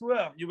not next to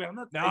her. You were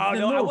not. No,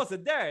 I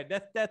wasn't there.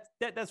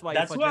 That's why.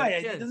 That's why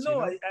I didn't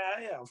know. You know?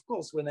 Yeah, of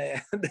course. When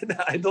I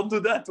don't do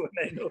that when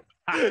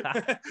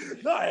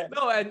I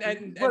know.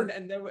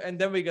 And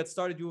then we got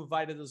started. You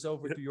invited us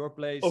over to your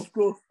place. Of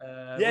course.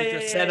 With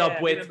your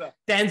setup with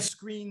 10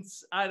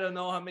 screens. I don't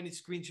know how many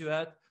screens you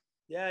had.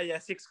 Yeah,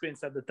 6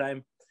 screens at the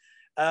time.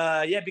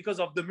 Because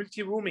of the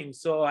multi-rooming.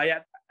 So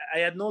I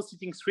had no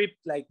sitting script.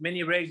 Like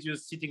many regs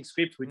use sitting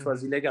script, which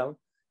was illegal.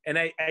 And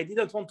I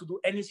didn't want to do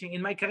anything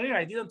in my career.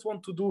 I didn't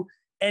want to do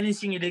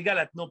anything illegal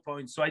at no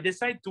point. So I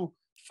decided to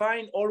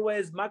find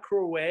always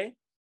macro way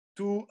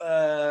to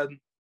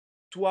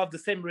have the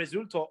same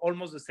result or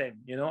almost the same,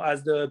 you know,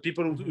 as the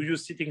people who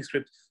use sitting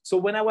script. So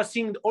when I was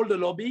seeing all the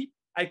lobby,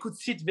 I could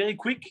sit very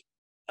quick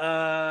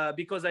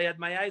because I had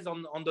my eyes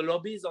on the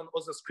lobbies on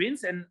other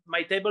screens, and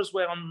my tables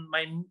were on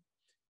my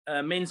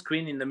main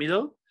screen in the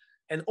middle,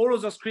 and all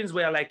other screens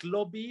were like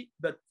lobby,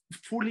 but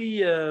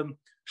fully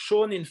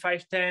shown in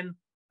 510.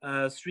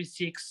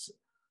 3-6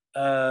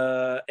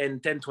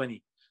 and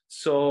 10-20.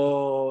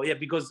 So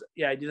because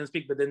I didn't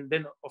speak, but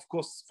then of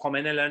course from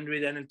NL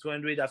 100, NL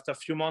 200, after a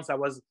few months I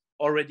was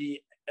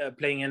already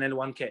playing NL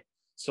 1K.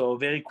 So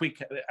very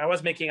quick, I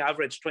was making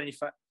average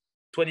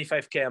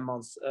 25K a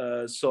month.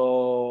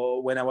 So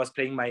when I was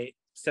playing my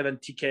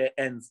 70K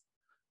ends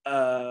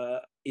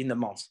in a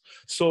month,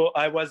 so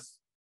I was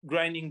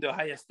grinding the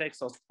highest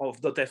stakes of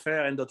 .fr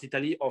and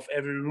 .italy of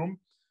every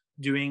room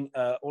during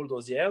all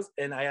those years,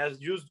 and I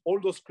have used all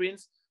those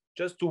screens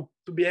just to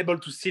be able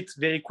to sit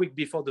very quick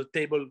before the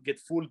table get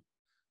full.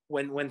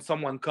 When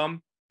someone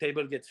come,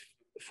 table gets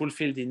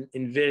fulfilled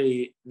in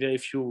very, very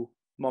few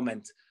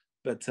moments.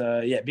 But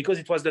because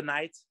it was the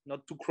night,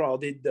 not too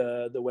crowded,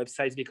 the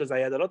websites, because I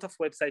had a lot of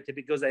websites,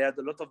 because I had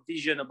a lot of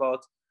vision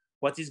about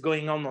what is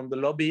going on the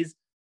lobbies,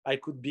 I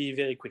could be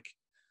very quick.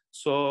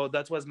 So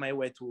that was my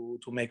way to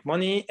make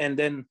money. And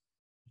then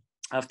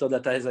after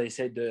that, as I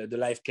said, the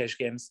live cash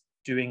games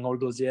during all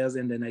those years,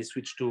 and then I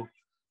switched to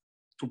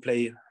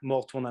play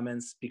more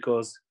tournaments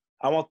because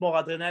I want more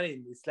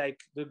adrenaline. It's like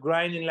the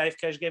grind in live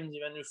cash games,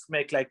 even if you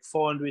make like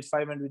 400,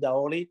 500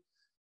 hourly,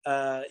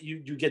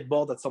 you get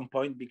bored at some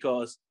point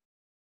because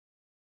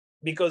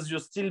you're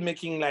still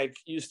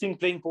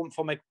playing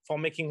for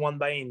making one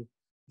buy-in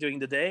during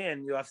the day,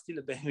 and you have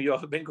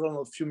a bankroll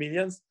of a few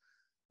millions.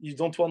 You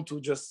don't want to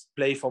just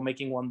play for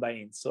making one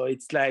buy-in. So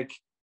it's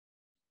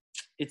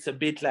a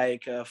bit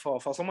like for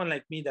someone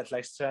like me that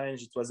likes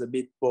challenge, it was a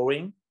bit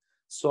boring.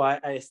 So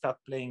I start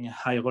playing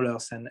high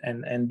rollers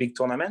and big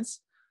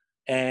tournaments,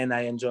 and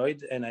I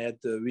enjoyed, and I had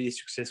a really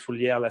successful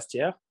year last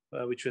year,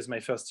 which was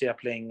my first year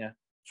playing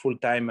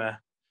full-time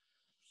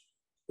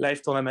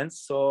live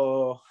tournaments.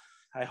 So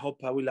I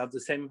hope I will have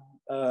the same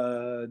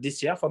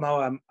this year. For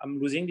now, I'm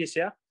losing this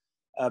year,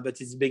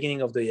 but it's the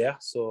beginning of the year,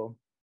 so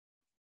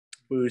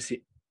we will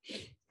see.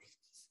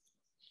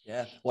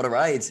 Yeah, what a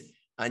ride.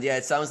 And yeah,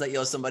 it sounds like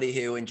you're somebody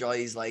who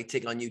enjoys like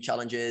taking on new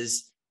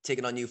challenges,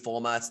 taking on new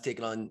formats,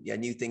 taking on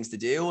new things to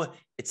do.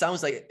 it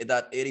sounds like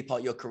that early part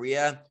of your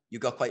career, you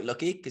got quite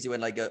lucky because you were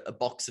in like a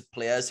box of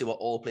players who were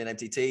all playing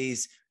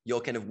MTTs.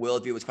 Your kind of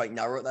worldview was quite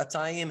narrow at that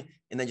time.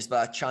 And then just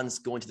by a chance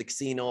going to the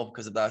casino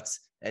because of that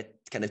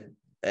kind of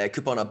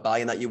coupon or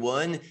buy-in that you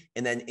won,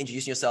 and then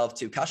introducing yourself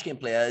to cash game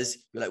players,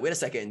 you're like, wait a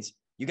second,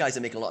 you guys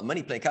are making a lot of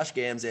money playing cash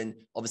games. And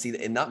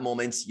obviously in that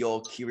moment,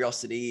 your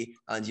curiosity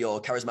and your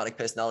charismatic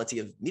personality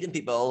of meeting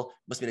people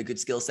must have been a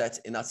good skill set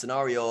in that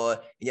scenario. And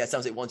yeah, it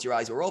sounds like once your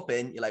eyes were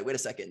open, you're like, wait a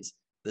second,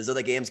 there's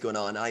other games going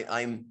on.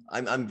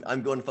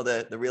 I'm going for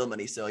the real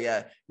money. So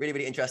yeah, really,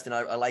 really interesting.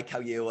 I like how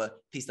you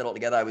pieced that all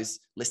together. I was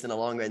listening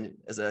along, and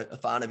as a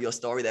fan of your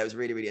story there, it was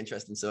really, really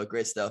interesting. So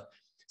great stuff.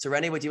 So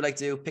Rennie, would you like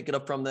to pick it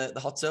up from the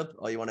hot tub,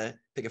 or you want to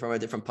pick it from a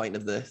different point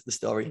of the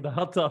story? The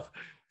hot tub.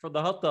 From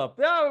the hot tub.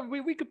 Yeah,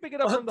 we could pick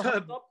it up from the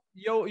hot tub.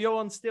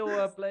 Johan's still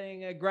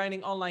playing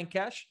grinding online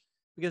cash,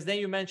 because then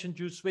you mentioned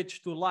you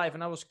switched to live,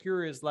 and I was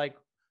curious, like,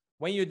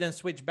 when you then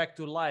switch back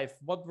to live,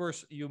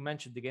 you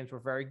mentioned the games were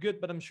very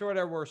good, but I'm sure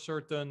there were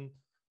certain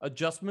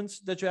adjustments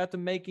that you had to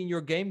make in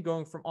your game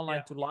going from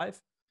online to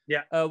live.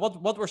 Yeah.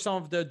 What were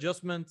some of the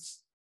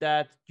adjustments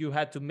that you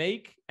had to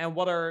make, and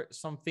what are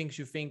some things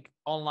you think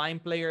online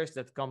players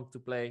that come to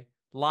play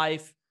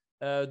live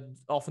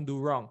often do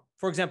wrong?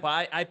 For example,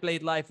 I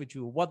played live with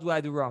you. What do I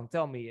do wrong?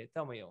 Tell me,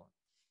 Johan.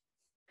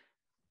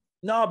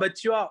 No,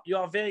 but you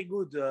are very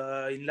good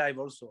in live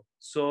also.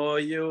 So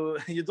you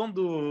don't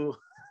do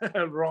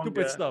wrong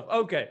stupid stuff.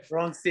 Okay.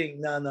 Wrong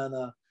thing.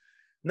 No.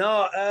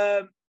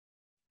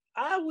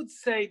 I would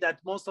say that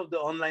most of the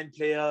online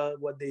player,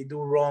 what they do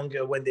wrong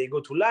when they go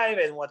to live,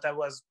 and what I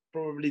was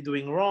probably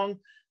doing wrong,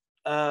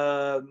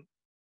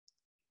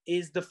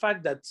 is the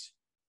fact that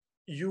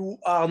you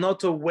are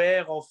not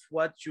aware of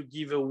what you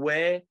give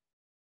away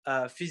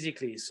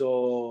physically.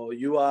 So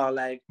you are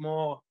like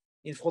more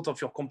in front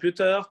of your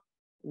computer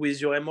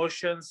with your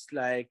emotions,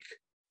 like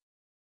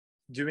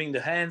during the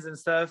hands and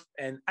stuff.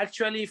 And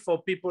actually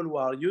for people who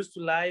are used to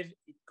live,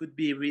 it could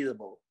be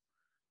readable.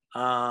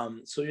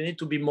 So you need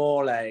to be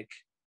more like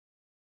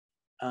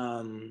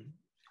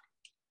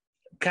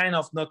kind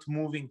of not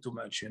moving too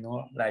much,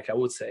 like I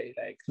would say,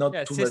 like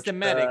not too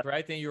systematic, much,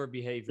 right, in your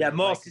behavior. Yeah,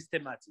 more like...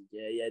 systematic.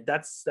 Yeah.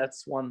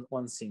 That's one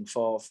thing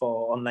for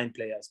online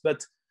players.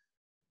 But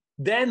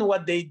then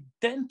what they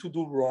tend to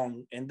do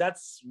wrong, and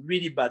that's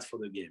really bad for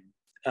the game,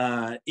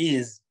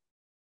 is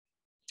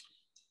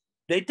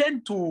they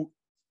tend to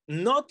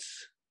not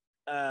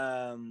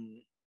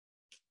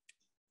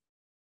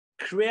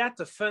create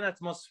a fun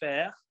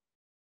atmosphere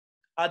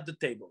at the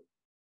table,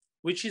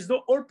 which is the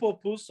whole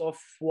purpose of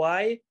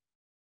why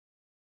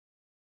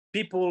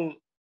people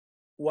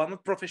who are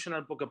not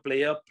professional poker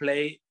player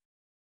play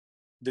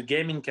the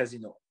game in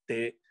casino.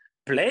 They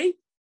play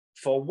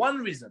for one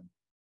reason,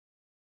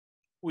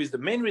 who is the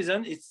main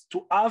reason, is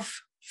to have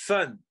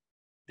fun.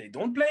 They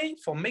don't play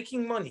for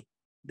making money.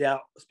 They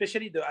are,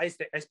 especially the high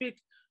stakes.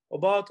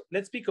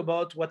 Let's speak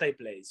about what I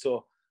play.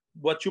 So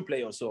what you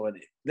play also,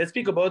 René. Let's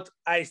speak about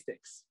high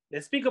stakes.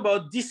 Let's speak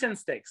about decent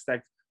stakes,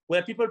 like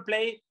where people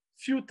play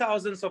few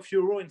thousands of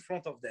euro in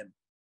front of them.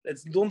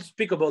 Don't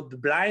speak about the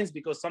blinds,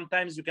 because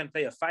sometimes you can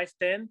play a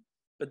 5-10,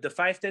 but the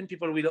 5-10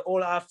 people will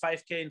all have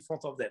 5K in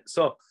front of them.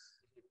 So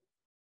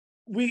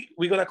we're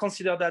going to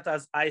consider that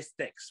as high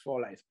stakes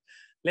for life.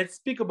 Let's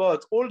speak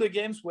about all the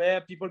games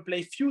where people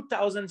play few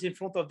thousands in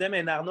front of them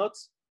and are not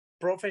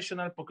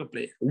professional poker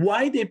players.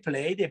 Why they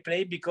play? They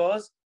play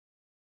because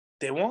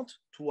they want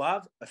to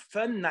have a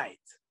fun night,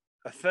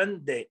 a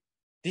fun day.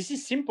 This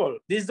is simple.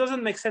 This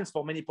doesn't make sense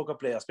for many poker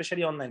players,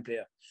 especially online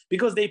players,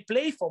 because they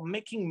play for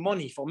making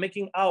money, for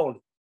making out.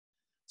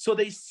 So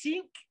they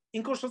think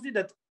unconsciously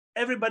that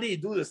everybody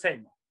do the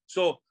same.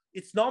 So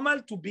it's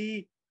normal to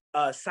be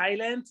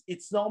silent.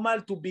 It's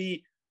normal to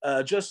be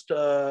just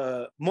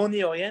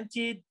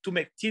money-oriented, to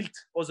make tilt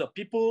other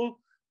people,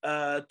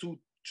 to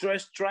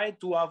just try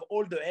to have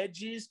all the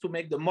edges to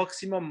make the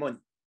maximum money.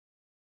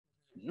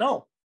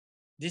 No,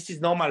 this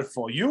is normal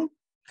for you,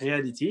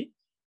 reality,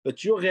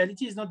 but your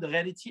reality is not the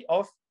reality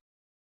of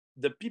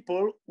the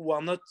people who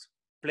are not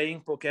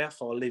playing poker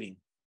for a living.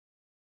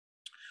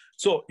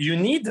 So you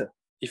need,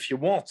 if you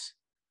want,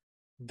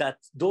 that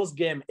those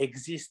games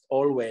exist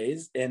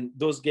always and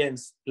those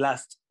games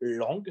last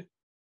long,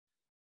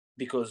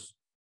 because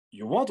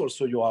you want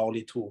also your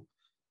hourly to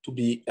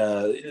be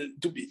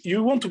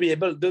you want to be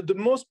able. The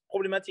most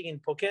problematic in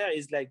poker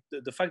is like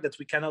the fact that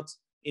we cannot,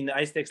 in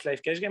high stakes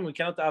live cash game, we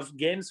cannot have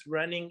games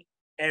running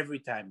every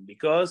time,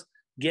 because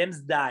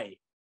games die.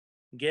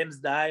 Games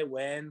die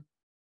when,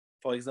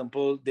 for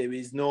example, there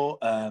is no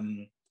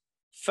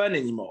fun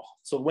anymore.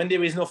 So when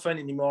there is no fun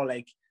anymore,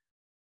 like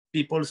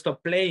people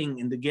stop playing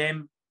and the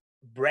game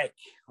break.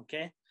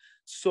 Okay,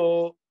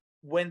 so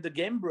when the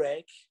game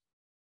break,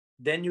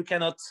 then you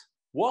cannot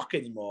work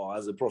anymore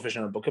as a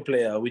professional poker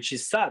player, which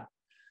is sad.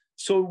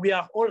 So we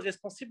are all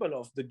responsible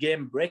of the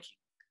game breaking.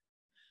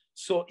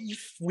 So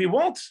if we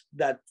want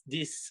that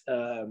this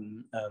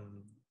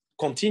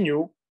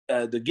continue,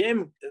 the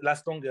game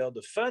lasts longer,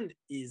 the fun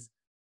is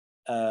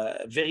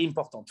very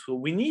important. So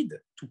we need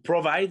to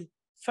provide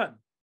fun.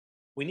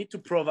 We need to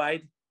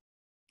provide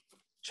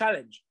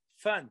challenge,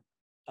 fun,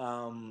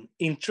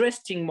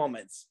 interesting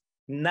moments,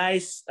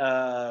 nice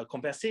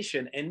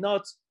conversation, and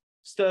not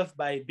stuff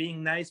by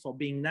being nice for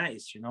being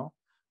nice, you know?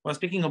 We're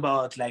speaking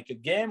about like a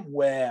game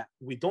where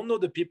we don't know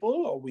the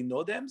people or we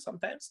know them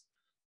sometimes,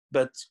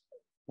 but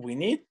we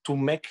need to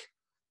make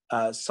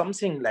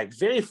something like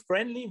very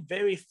friendly,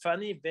 very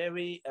funny,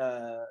 very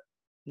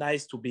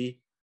nice to be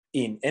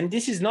in. And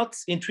this is not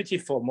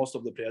intuitive for most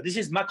of the players. This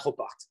is macro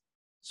part.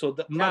 So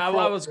the macro,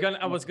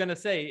 I was gonna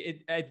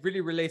say it really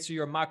relates to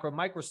your macro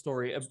micro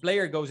story. A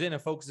player goes in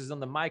and focuses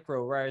on the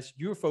micro, whereas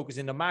you focus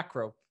in the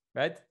macro,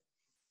 right?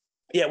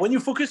 Yeah, when you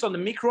focus on the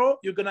micro,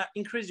 you're gonna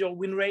increase your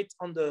win rate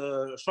on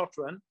the short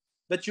run,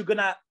 but you're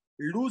gonna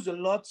lose a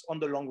lot on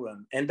the long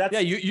run. And that's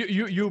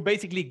you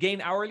basically gain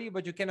hourly,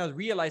 but you cannot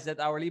realize that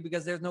hourly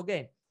because there's no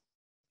gain.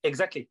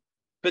 Exactly.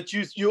 But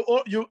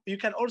you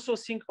can also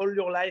think all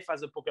your life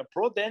as a poker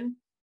pro, then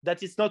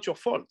that it's not your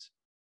fault.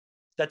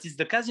 That is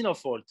the casino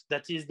fault.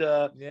 That is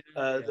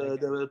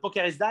the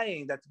poker is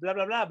dying. That blah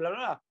blah blah blah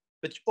blah.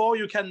 But or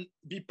you can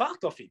be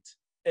part of it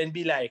and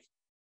be like,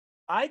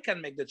 I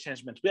can make the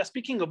changement. We are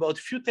speaking about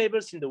few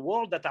tables in the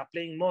world that are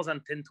playing more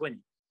than 10-20.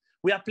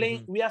 We are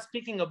playing. We are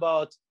speaking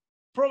about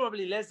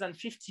probably less than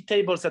 50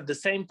 tables at the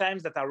same time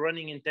that are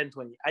running in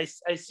 10-20.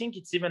 I think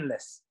it's even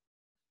less.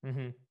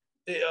 On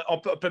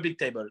a public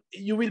table.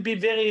 You will be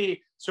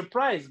very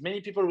surprised.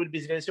 Many people will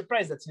be very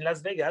surprised that in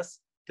Las Vegas,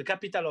 the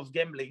capital of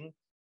gambling,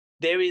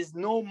 there is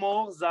no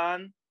more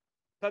than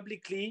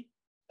publicly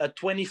a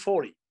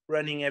 20-40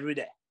 running every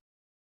day.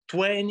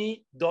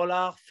 $20,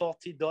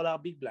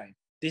 $40 big blind.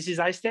 This is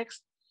high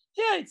stakes?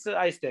 Yeah, it's a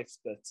high stakes,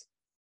 but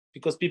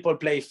because people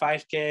play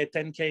 5K,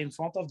 10K in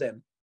front of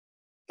them.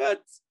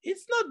 But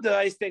it's not the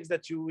high stakes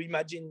that you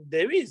imagine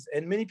there is.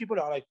 And many people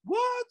are like,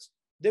 what?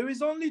 There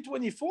is only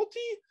 20-40?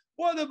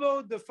 What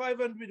about the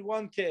 500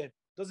 1K?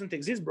 Doesn't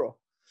exist, bro.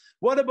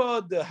 What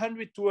about the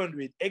 100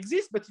 200?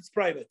 Exists, but it's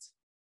private.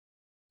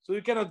 So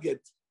you cannot get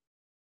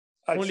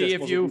only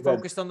if you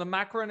focused on the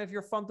macro and if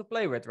you're fun to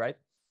play with, right?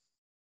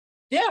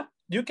 Yeah,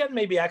 you can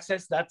maybe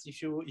access that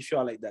if you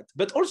are like that.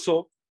 But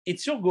also,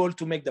 it's your goal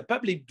to make the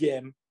public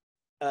game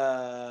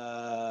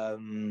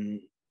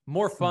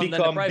more fun become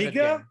than the private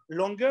bigger, game.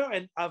 longer,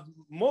 and have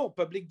more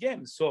public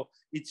games. So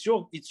it's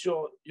your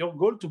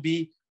goal to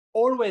be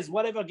always,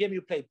 whatever game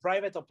you play,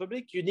 private or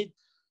public, you need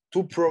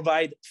to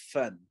provide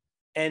fun.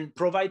 And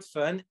provide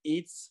fun,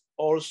 it's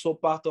also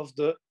part of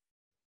the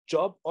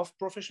job of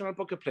professional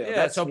poker player. Yeah,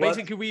 that's so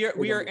basically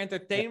we are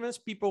entertainers.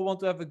 Yeah. People want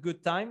to have a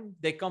good time.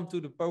 They come to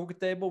the poker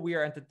table. We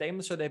are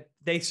entertainment, so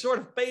they sort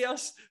of pay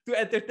us to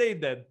entertain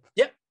them.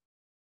 Yeah.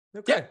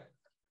 Okay. Yeah.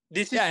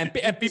 This is and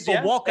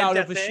people walk out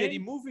of a shitty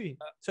movie.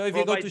 So if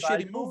you go to a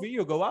shitty movie,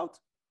 you go out.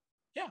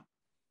 Yeah,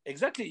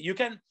 exactly. You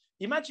can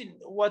imagine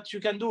what you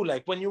can do.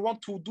 Like when you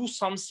want to do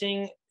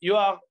something, you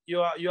have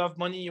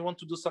money, you want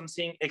to do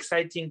something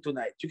exciting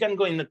tonight. You can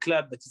go in a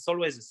club, but it's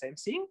always the same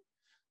thing.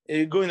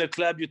 You go in a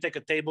club, you take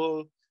a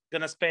table,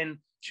 gonna spend a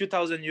few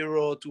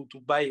 €1,000 to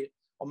buy,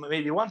 or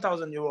maybe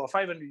 €1,000 or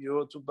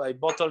 €500 to buy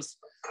bottles.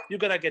 You're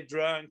gonna get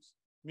drunk.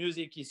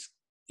 Music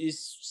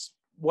is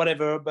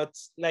whatever, but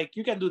like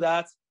you can do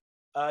that.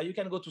 You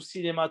can go to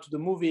cinema, to the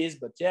movies,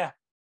 but yeah,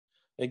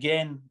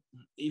 again,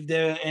 if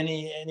there are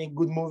any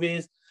good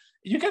movies,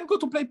 you can go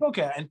to play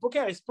poker, and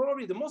poker is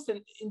probably the most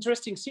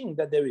interesting thing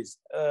that there is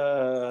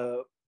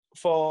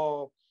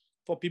for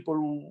people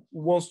who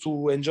wants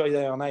to enjoy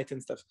their night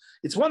and stuff.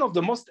 It's one of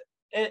the most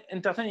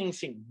entertaining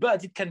things,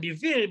 but it can be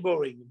very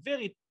boring,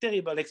 very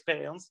terrible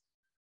experience,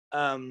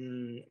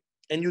 and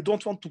you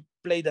don't want to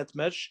play that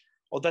much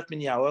or that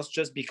many hours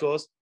just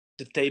because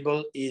the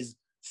table is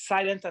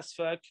silent as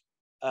fuck,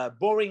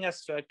 boring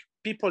as fuck.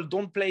 People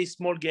don't play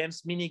small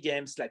games, mini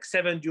games like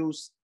 7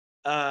 Deuce,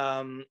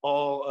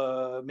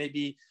 or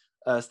maybe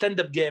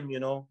stand-up game. You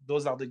know,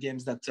 those are the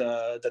games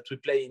that we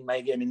play in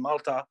my game in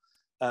Malta.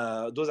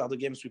 Those are the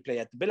games we play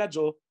at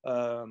Bellagio.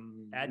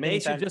 They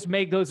should just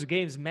make those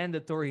games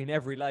mandatory in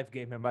every live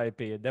game, in my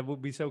opinion. That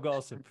would be so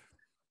awesome.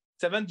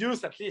 7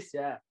 Deuce at least,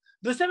 yeah.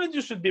 The 7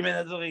 Deuce should be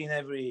mandatory in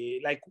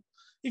every, like,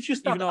 if you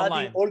start even adding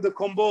online. all the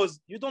combos,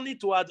 you don't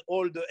need to add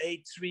all the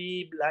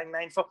 8-3, blind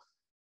 9-4,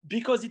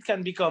 because it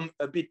can become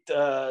a bit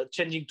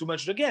changing too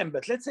much the game.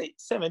 But let's say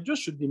 7 Deuce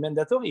should be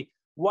mandatory.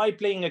 Why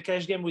playing a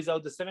cash game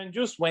without the 7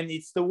 Deuce when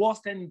it's the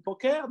worst hand in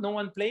poker? No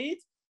one play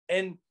it,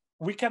 and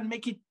we can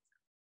make it.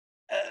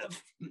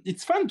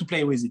 It's fun to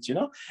play with it, you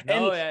know.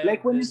 No, and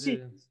like when you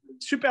see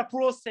super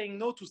pros saying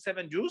no to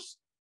 7 Deuce,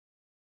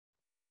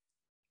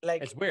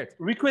 like it's weird.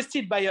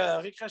 Requested by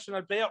a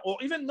recreational player, or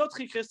even not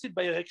requested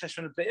by a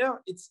recreational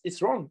player,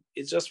 it's wrong.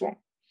 It's just wrong.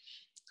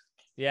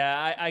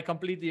 Yeah, I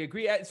completely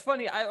agree. It's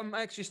funny. I'm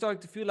actually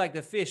starting to feel like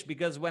the fish,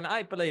 because when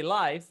I play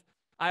live,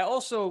 I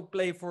also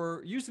play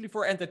usually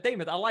for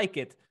entertainment. I like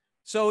it.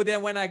 So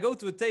then when I go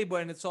to a table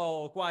and it's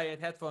all quiet,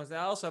 headphones,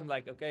 I'm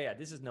like, okay, yeah,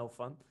 this is no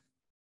fun.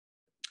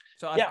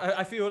 So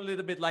I feel a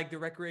little bit like the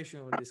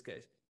recreational in this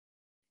case.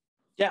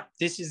 Yeah,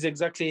 this is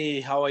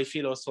exactly how I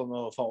feel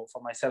also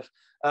for myself.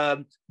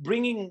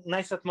 Bringing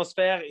nice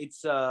atmosphere,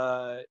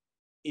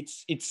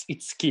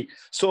 it's key.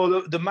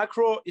 So the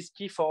macro is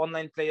key for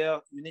online player.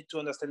 You need to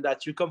understand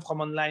that you come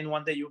from online.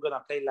 One day you're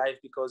gonna play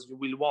live because you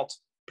will want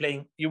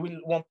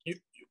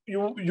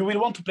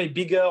to play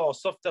bigger or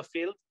softer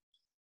field.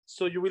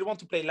 So you will want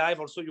to play live.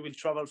 Also, you will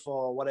travel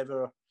for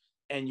whatever,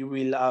 and you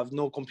will have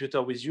no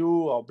computer with you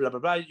or blah blah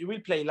blah. You will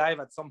play live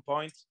at some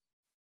point.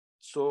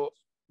 So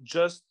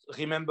just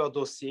remember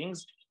those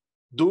things.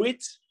 Do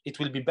it. It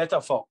will be better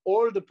for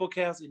all the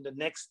pokers in the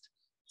next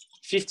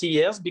 50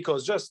 years,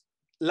 because just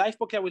live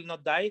poker will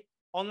not die.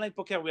 Online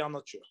poker, we are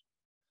not sure.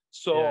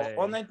 So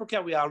online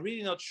poker, we are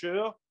really not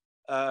sure.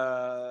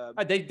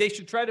 They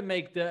should try to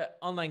make the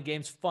online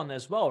games fun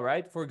as well,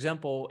 right? For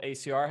example,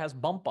 ACR has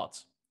bump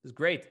pots. It's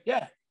great.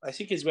 Yeah, I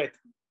think it's great.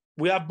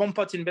 We have bump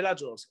pots in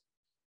Bellagio also.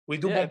 We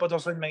do bump pot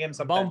also in my game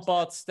sometimes. Bump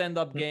pot,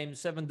 stand-up game,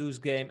 7 deuce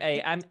game.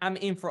 Hey, I'm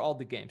in for all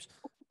the games.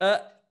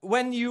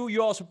 When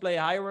you also play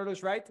high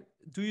rollers, right?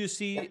 Do you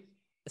see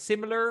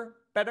similar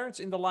patterns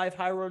in the live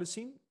high roller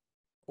scene?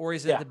 Or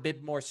is it a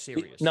bit more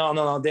serious?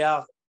 No. They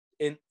are,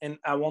 and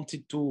I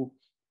wanted to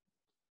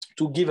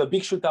give a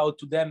big shout out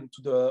to them,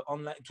 to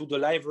the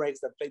live regs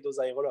that play those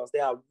high rollers. They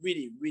are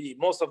really, really,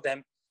 most of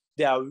them,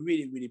 they are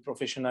really, really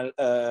professional,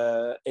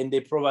 and they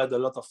provide a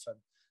lot of fun.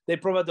 They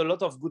provide a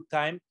lot of good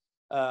time.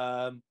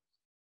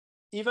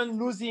 Even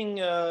losing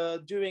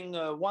during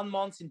 1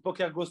 month in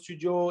Poker Go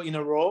Studio in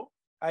a row,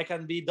 I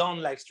can be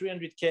down like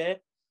 300K.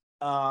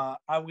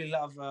 I will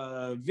have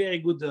a very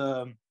good,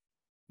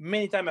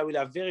 many times I will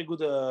have very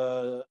good,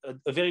 a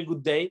very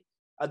good day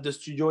at the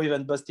studio,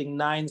 even busting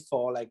 9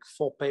 for like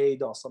 4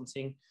 paid or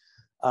something.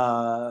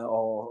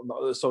 Bubble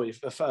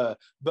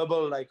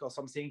like or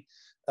something,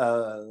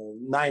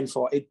 9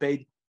 for 8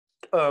 paid.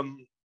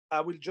 I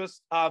will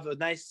just have a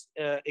nice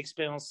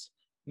experience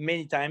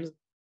many times,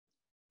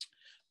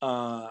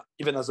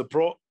 even as a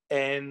pro.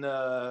 And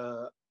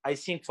I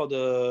think for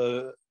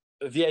the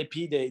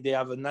VIP, they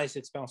have a nice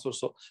experience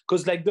also.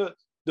 Because like the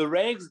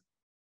regs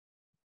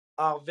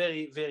are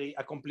very, very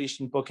accomplished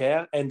in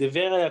poker, and they're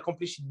very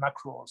accomplished in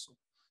macro also.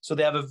 So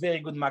they have a very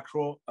good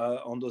macro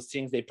on those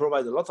things. They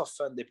provide a lot of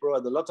fun. They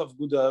provide a lot of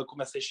good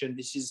conversation.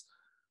 This is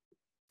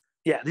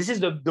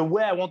the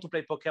way I want to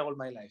play poker all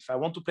my life. I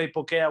want to play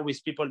poker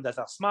with people that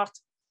are smart,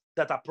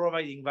 that are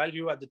providing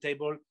value at the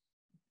table.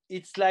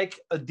 It's like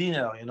a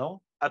dinner, you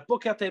know? A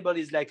poker table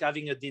is like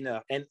having a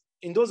dinner. And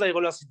in those high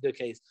rollers, it's the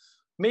case.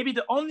 Maybe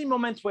the only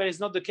moment where it's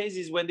not the case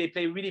is when they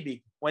play really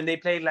big, when they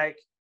play like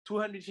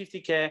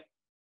 250K.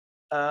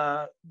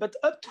 But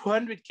up to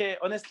 100K,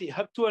 honestly,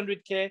 up to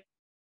 100K,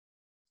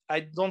 I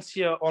don't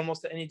see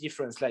almost any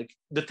difference. Like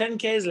the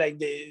 10Ks, like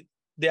they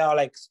are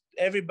like,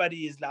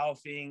 everybody is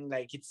laughing.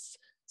 Like it's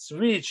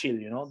really chill,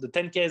 you know? The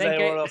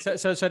 10Ks.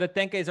 So the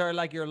 10Ks are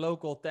like your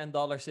local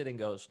 $10 sit and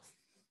goes.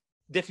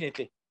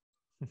 Definitely.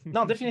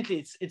 No,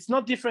 definitely. It's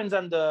not different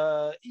than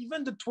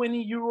even the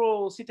 20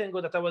 euro sit and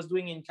go that I was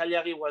doing in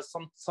Cagliari was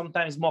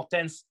sometimes more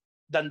tense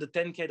than the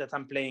 10K that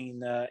I'm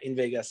playing in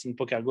Vegas in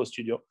Poker Go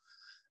Studio.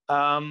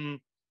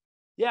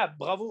 Yeah,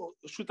 bravo.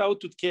 Shout out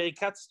to Kerry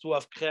Katz to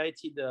have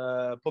created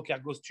Poker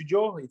Go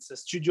Studio. It's a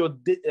studio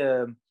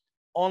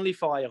only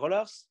for high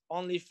rollers,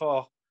 only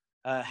for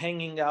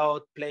hanging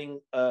out,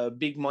 playing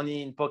big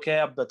money in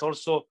poker, but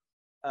also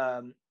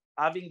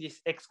having this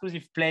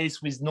exclusive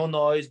place with no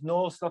noise,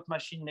 no slot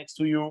machine next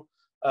to you,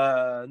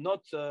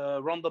 not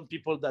random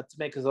people that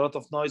make a lot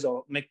of noise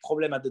or make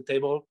problem at the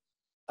table.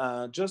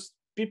 Just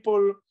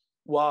people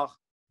who are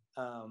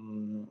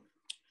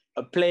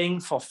playing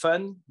for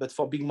fun, but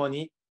for big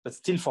money, but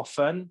still for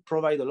fun,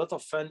 provide a lot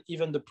of fun,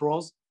 even the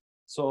pros.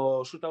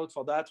 So shoot out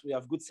for that. We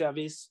have good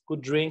service,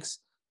 good drinks,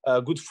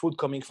 good food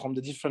coming from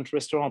the different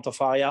restaurants of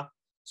area.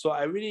 So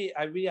I really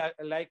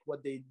like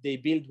what they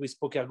build with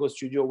Poker Go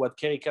Studio, what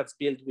Kerry Katz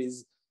built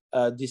with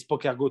this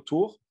Poker Go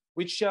Tour,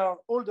 which are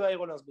all the high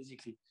rollers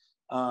basically.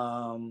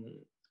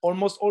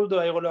 Almost all the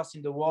high rollers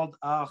in the world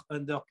are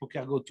under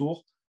Poker Go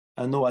Tour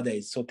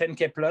nowadays. So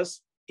 10K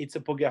plus, it's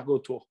a Poker Go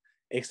Tour,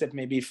 except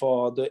maybe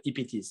for the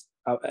EPTs.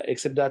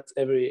 Except that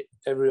every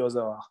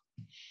other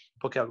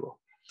Poker Go.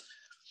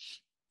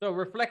 So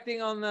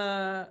reflecting on,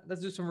 let's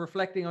do some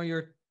reflecting on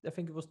your, I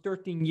think it was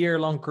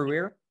 13-year-long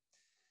career.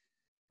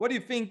 What do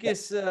you think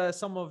is what are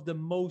some of the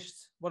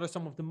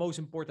most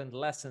important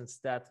lessons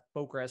that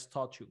poker has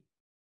taught you?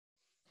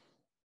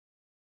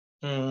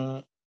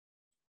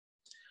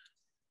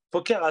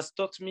 Poker has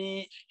taught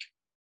me,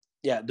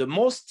 the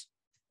most,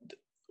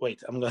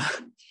 wait, I'm gonna.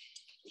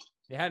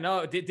 Yeah,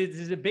 no, this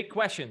is a big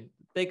question.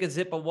 Take a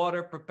sip of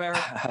water, prepare.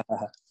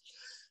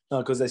 No,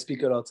 because I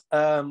speak a lot.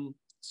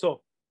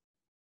 So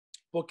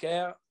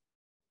poker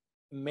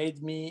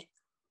made me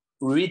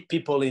read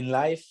people in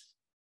life,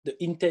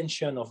 the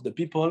intention of the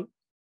people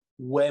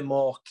way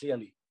more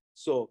clearly.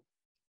 So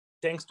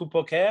thanks to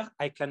poker,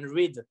 I can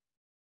read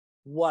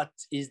what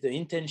is the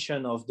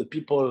intention of the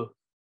people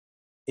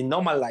in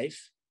normal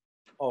life,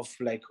 of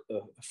like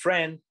a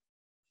friend,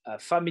 a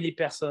family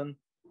person,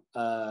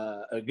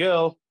 a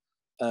girl,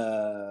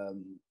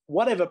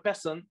 whatever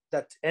person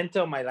that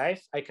enter my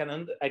life. I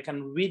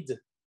can read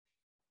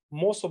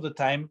most of the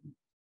time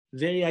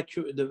very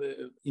accurate,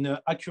 in an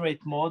accurate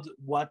mode,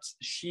 what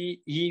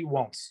he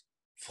wants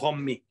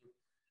from me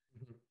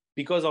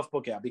because of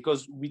poker.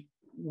 Because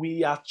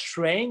we are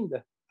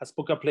trained as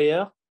poker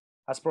player,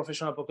 as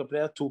professional poker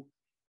player, to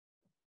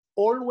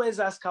always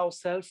ask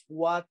ourselves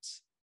what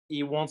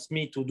he wants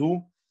me to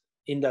do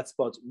in that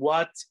spot.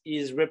 What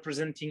is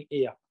representing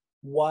here?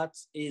 What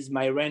is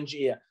my range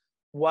here?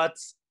 What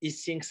he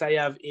thinks I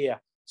have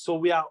here? So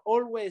we are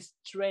always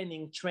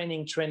training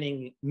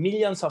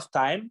millions of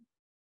times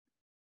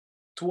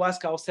to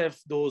ask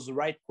ourselves those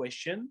right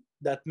questions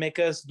that make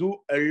us do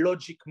a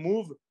logic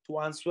move to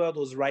answer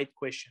those right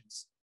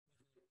questions.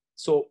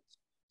 So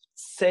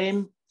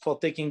same for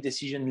taking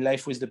decision in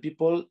life with the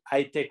people.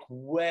 I take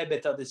way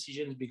better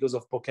decisions because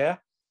of poker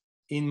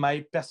in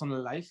my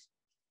personal life,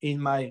 in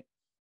my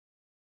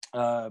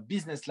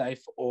business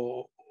life,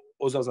 or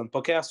other than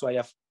poker. So I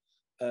have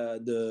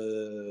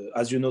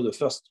as you know, the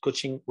first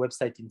coaching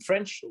website in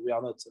French. So we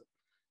are not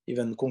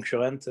even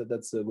concurrent.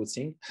 That's a good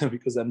thing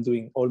because I'm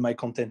doing all my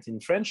content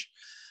in French.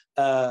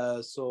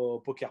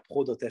 So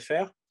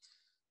pokerpro.fr.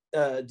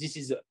 This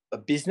is a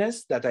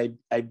business that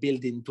I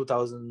built in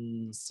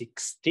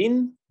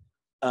 2016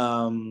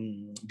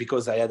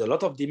 because I had a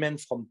lot of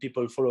demand from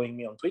people following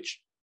me on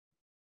Twitch.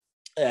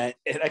 And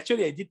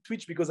actually, I did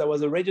Twitch because I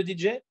was a radio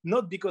DJ,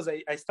 not because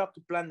I started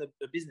to plan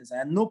a business. I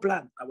had no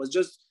plan. I was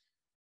just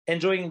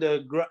enjoying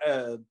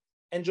the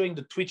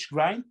Twitch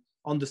grind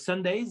on the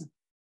Sundays,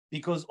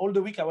 because all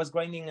the week I was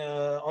grinding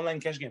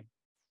online cash game.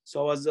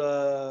 So I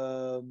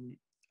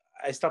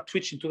started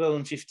Twitch in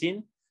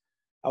 2015.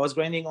 I was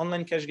grinding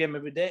online cash game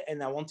every day,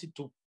 and I wanted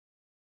to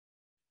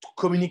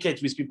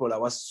communicate with people. I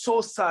was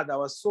so sad. I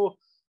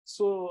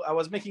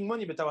was making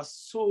money, but I was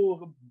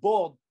so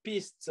bored,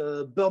 pissed,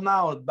 burned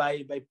out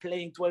by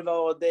playing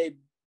 12-hour a day,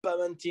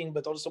 parenting,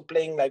 but also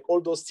playing like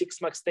all those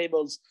 6 max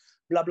tables,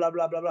 blah, blah,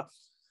 blah, blah, blah.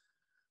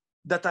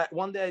 That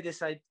one day I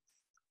decided,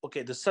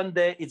 okay, the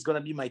Sunday, it's going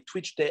to be my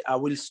Twitch day. I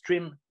will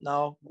stream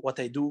now what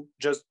I do,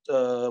 just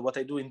what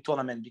I do in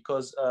tournament,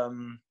 because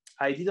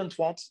I didn't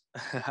want,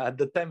 at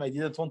the time, I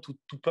didn't want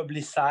to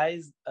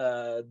publicize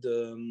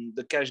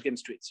the cash game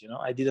streets. You know,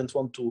 I didn't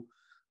want to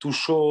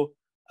show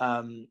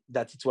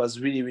that it was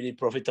really, really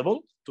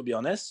profitable, to be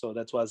honest. So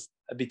that was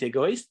a bit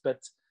egoist, but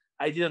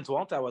I didn't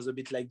want, I was a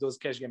bit like those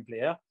cash game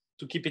players,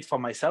 to keep it for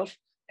myself.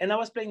 And I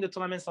was playing the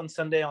tournaments on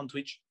Sunday on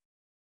Twitch.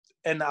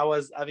 And I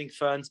was having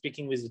fun,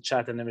 speaking with the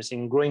chat and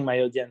everything, growing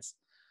my audience.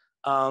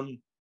 So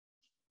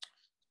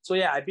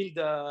yeah, I built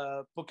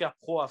Poker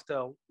Pro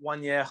after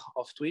 1 year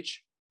of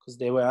Twitch, because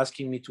they were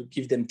asking me to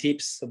give them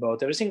tips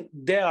about everything.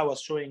 There I was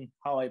showing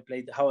how I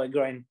played, how I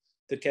grind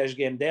the cash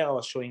game. There I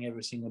was showing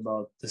everything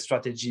about the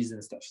strategies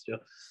and stuff. You know?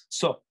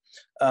 So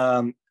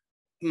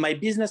my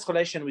business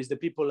relation with the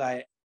people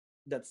that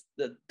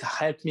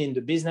helped me in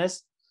the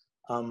business,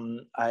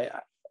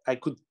 I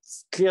could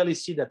clearly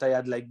see that I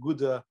had like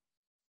good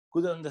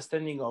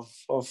understanding of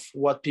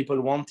what people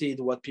wanted,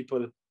 what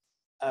people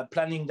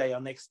planning their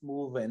next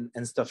move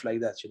and stuff like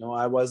that. You know,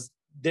 I was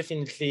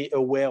definitely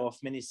aware of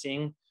many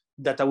things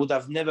that I would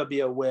have never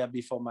been aware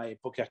before my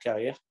poker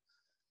career.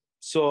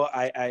 So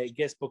I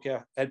guess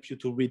poker helps you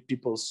to read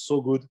people so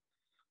good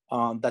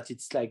that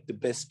it's like the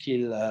best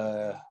skill,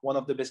 one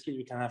of the best skills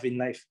you can have in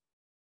life.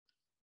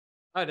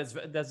 Oh,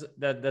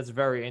 that's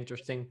very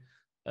interesting.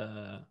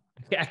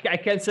 I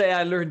can't say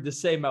I learned the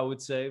same. I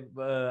would say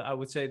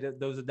that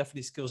those are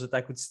definitely skills that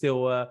I could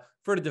still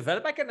further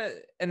develop. I can,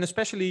 and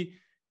especially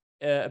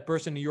a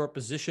person in your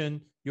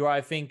position, you are,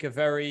 I think, a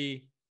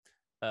very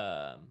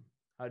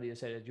how do you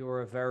say that?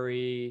 You're a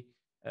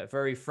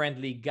very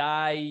friendly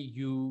guy.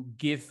 You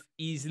give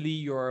easily.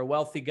 You're a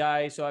wealthy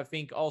guy. So I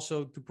think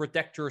also to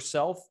protect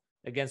yourself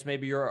against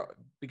maybe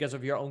because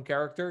of your own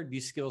character,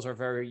 these skills are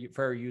very,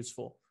 very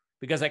useful.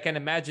 Because I can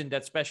imagine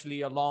that,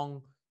 especially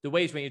along the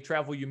ways when you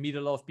travel, you meet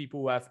a lot of people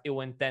who have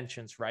ill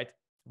intentions, right?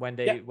 When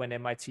they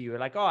might see you,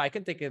 like, oh, I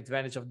can take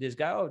advantage of this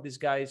guy. Oh, this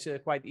guy is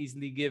quite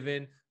easily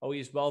given. Oh,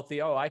 he's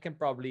wealthy. Oh, I can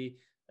probably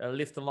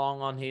lift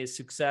along on his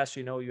success.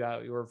 You know,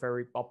 you're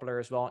very popular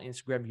as well on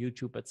Instagram,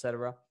 YouTube,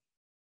 etc.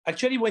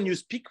 Actually, when you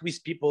speak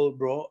with people,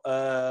 bro,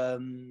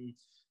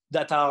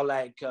 that are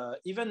like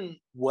even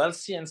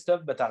wealthy and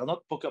stuff, but are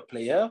not poker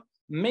player,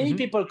 many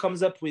people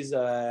comes up with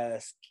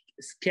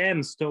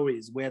scam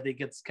stories where they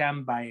get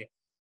scammed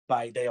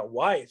by their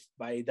wife,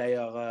 by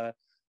their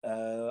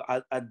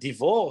a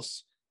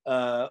divorce,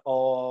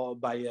 or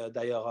by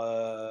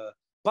their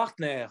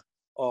partner,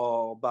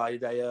 or by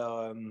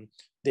their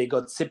they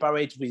got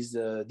separated with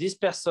this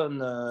person,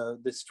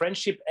 this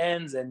friendship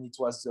ends and it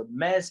was a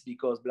mess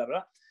because blah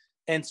blah.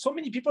 And so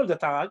many people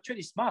that are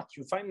actually smart,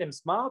 you find them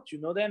smart, you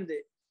know them,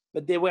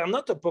 but they were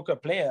not a poker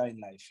player in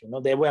life. You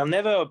know, they were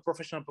never a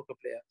professional poker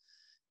player.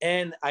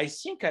 And I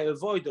think I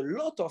avoid a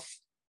lot of,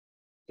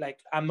 like,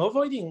 I'm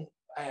avoiding.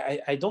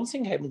 I don't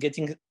think I'm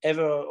getting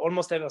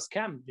almost ever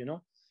scammed. You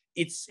know,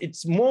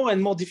 it's more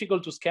and more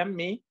difficult to scam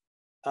me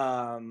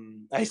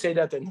I say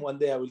that, and one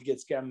day I will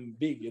get scammed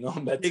big, you know,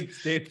 but Big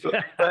stick.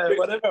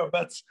 whatever.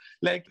 But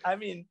like, I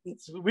mean,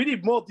 it's really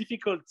more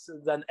difficult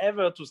than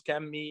ever to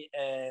scam me,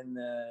 and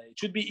it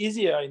should be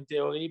easier in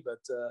theory,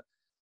 but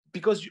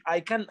because I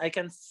can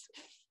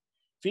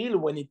feel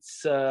when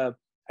it's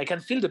I can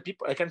feel the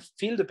people, I can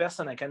feel the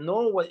person, I can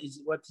know what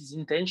his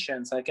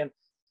intentions. I can,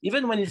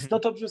 even when it's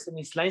not obvious and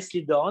it's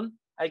nicely done,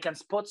 I can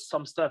spot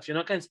some stuff, you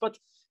know. I can spot,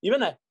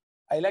 even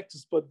I like to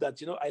spot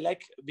that, you know. I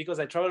like, because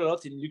I travel a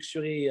lot in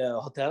luxury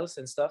hotels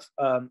and stuff.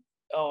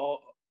 Or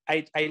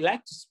I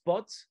like to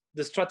spot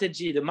the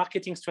strategy, the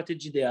marketing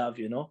strategy they have,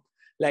 you know,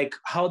 like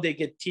how they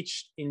get taught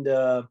in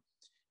the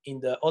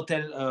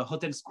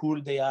hotel school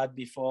they had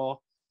before,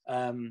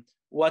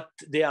 what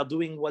they are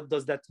doing, what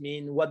does that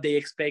mean, what they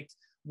expect,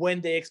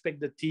 when they expect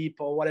the tip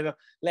or whatever,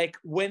 like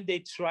when they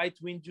try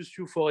to induce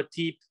you for a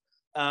tip,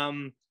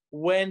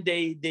 when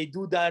they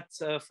do that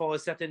for a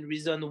certain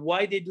reason,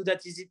 why they do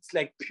that. Is it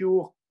like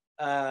pure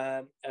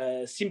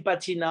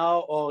sympathy now,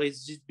 or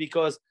is it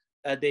because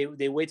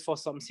they wait for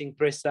something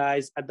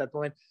precise at that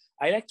moment?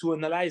 I like to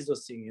analyze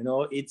those things, you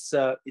know. It's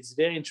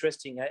very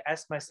interesting. I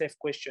ask myself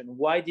question,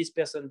 why this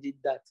person did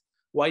that,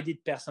 why did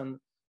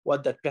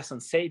what that person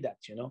say that,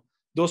 you know.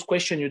 Those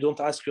questions you don't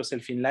ask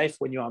yourself in life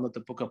when you are not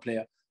a poker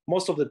player.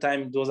 Most of the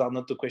time those are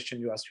not the questions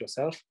you ask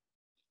yourself,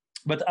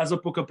 but as a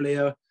poker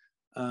player,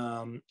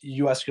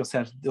 you ask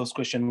yourself those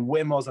questions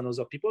way more than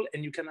other people,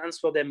 and you can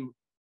answer them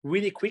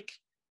really quick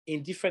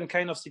in different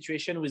kind of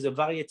situation with a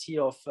variety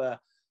of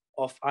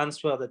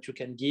answer that you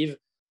can give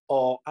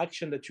or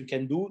action that you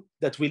can do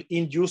that will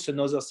induce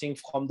another thing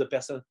from the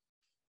person.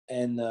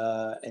 And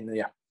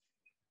yeah.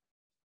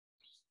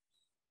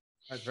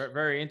 That's very,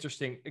 very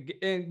interesting.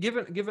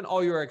 Given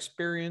all your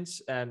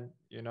experience and,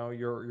 you know,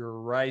 your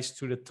rise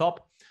to the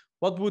top,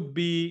 what would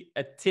be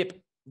a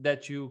tip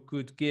that you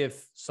could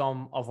give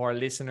some of our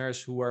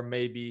listeners who are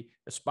maybe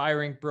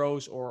aspiring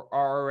pros or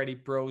are already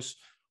pros?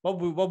 What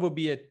would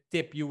be a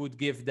tip you would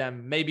give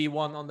them? Maybe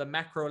one on the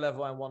macro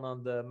level and one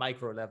on the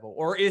micro level,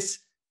 or is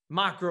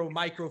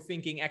micro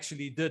thinking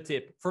actually the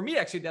tip? For me,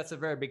 actually, that's a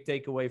very big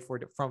takeaway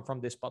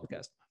from this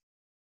podcast.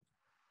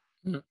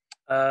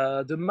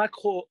 The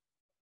macro.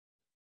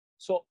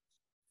 So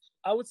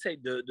I would say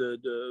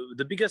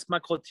the biggest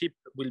macro tip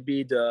will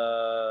be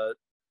to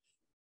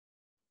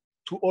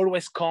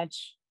always count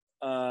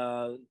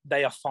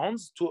their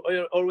funds, to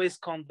always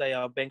count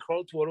their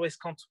bankroll, to always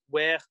count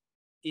where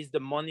is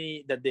the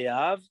money that they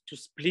have, to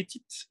split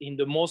it in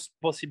the most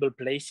possible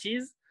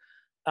places,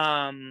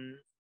 and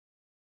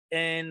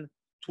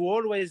to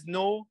always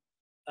know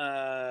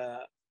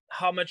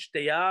how much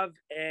they have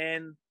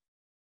and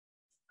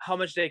how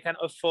much they can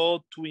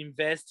afford to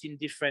invest in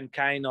different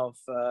kind of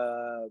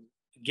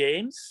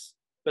games,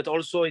 but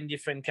also in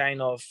different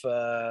kind of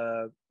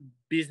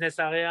business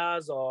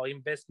areas or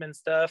investment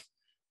stuff.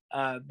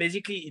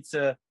 Basically,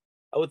 I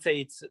would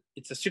say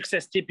it's a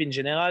success tip in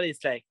general.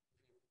 It's like,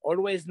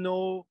 always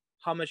know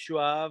how much you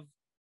have,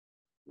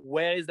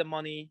 where is the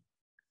money,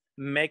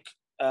 make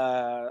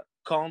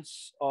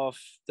counts of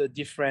the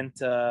different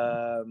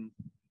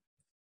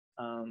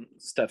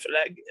stuff.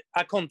 Like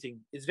accounting,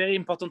 it's very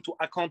important to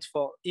account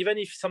for, even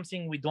if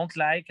something we don't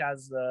like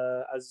as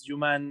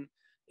human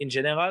in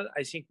general.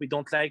 I think we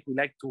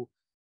like to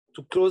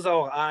close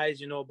our eyes,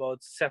 you know,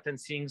 about certain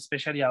things,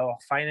 especially our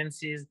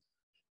finances.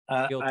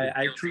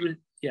 I truly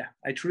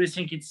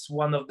think it's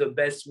one of the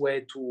best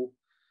way to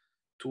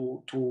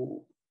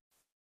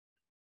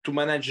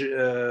manage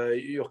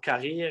your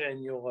career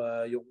and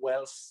your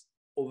wealth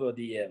over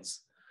the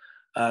years.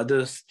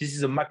 This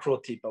is a macro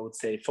tip, I would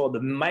say. For the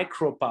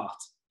micro part,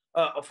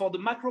 for the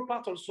macro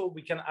part also,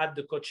 we can add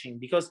the coaching,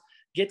 because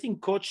getting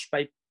coached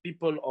by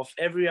people of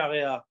every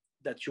area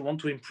that you want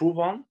to improve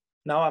on.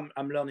 Now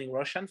I'm learning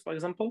Russian, for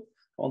example.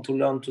 I want to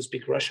learn to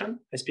speak Russian.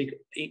 I speak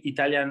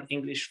Italian,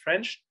 English,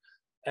 French.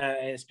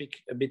 I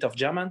speak a bit of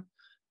German.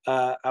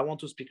 I want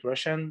to speak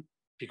Russian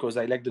because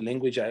I like the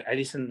language. I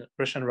listen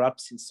Russian rap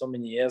since so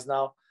many years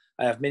now.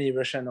 I have many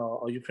Russian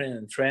or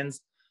Ukrainian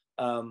friends.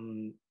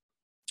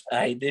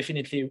 I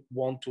definitely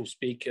want to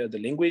speak the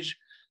language.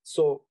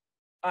 So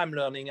I'm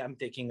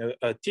taking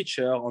a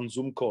teacher on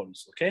Zoom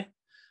calls, okay?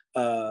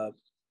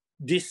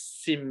 This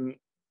seems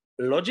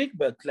logic,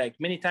 but like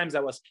many times I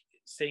was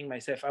saying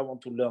myself, I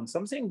want to learn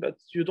something, but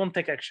you don't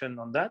take action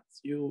on that,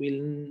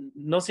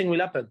 nothing will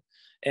happen.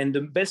 And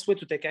the best way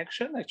to take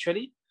action,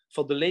 actually,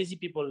 for the lazy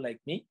people like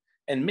me,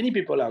 and many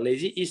people are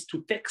lazy, is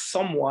to take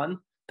someone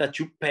that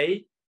you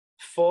pay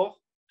for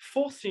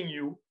forcing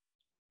you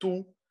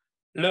to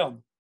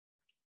learn.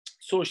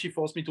 So she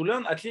forced me to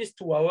learn at least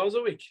 2 hours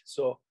a week.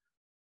 So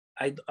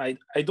I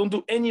don't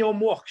do any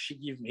homework she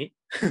give me,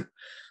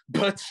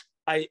 but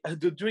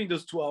during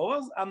those 2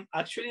 hours, I'm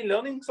actually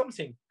learning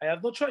something. I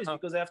have no choice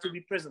because I have to be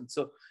present.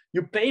 So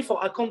you pay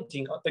for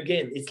accounting.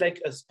 Again, it's like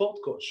a sport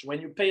coach.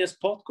 When you pay a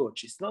sport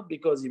coach, it's not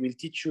because he will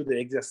teach you the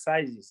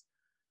exercises.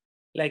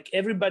 Like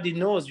everybody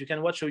knows, you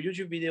can watch a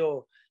YouTube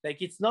video.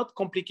 Like it's not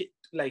complicated.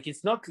 Like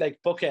it's not like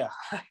poker.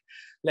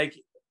 Like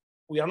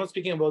we are not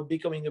speaking about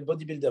becoming a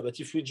bodybuilder, but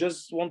if we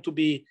just want to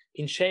be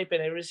in shape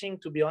and everything,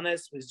 to be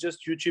honest, with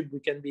just YouTube,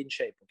 we can be in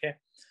shape, okay?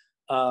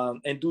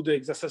 And do the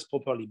exercise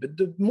properly. But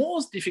the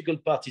most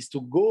difficult part is to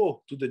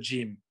go to the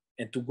gym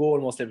and to go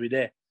almost every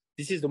day.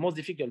 This is the most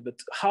difficult, but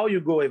how you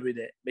go every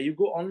day? But you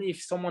go only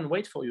if someone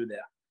waits for you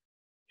there.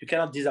 You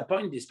cannot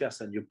disappoint this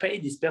person. You pay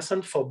this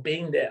person for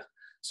being there.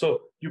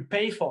 So you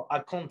pay for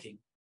accounting.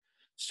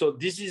 So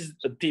this is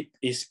a tip,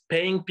 is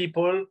paying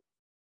people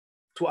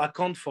to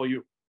account for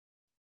you.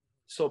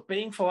 So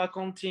paying for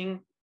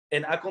accounting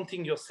and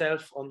accounting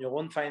yourself on your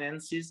own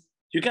finances.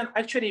 You can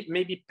actually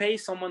maybe pay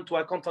someone to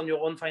account on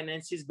your own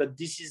finances, but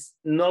this is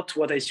not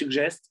what I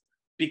suggest,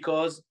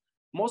 because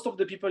most of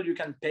the people you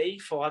can pay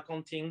for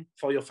accounting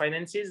for your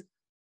finances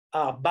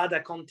are bad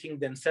accounting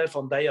themselves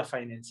on their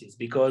finances,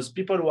 because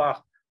people who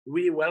are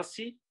really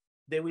wealthy,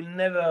 they will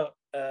never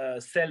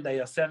sell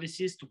their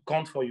services to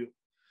count for you.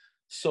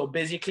 So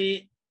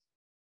basically,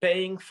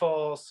 paying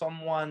for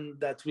someone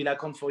that will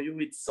account for you,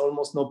 it's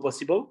almost not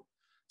possible.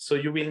 So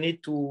you will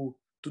need to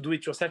do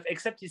it yourself,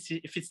 except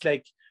if it's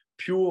like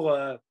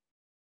pure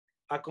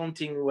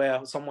accounting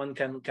where someone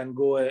can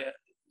go,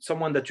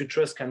 someone that you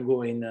trust can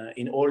go in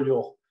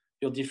all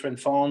your different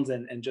funds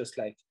and just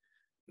like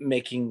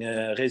making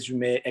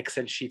resume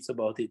Excel sheets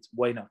about it.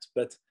 Why not?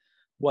 But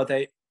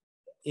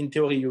in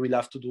theory, you will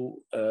have to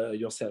do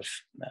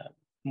yourself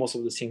most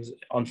of the things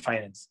on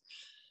finance.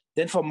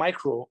 Then for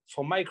micro,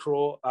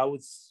 I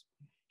would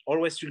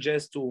always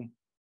suggest to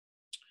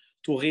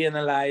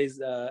reanalyze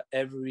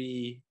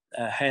every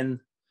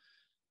hand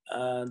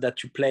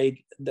that you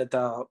played that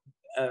are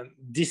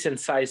decent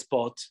size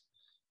pot,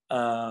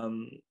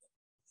 to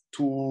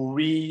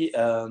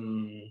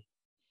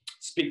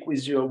speak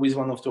with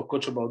one of your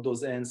coach about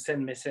those hands,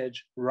 send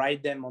message,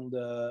 write them on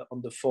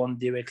the phone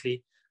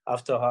directly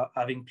after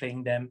having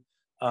playing them.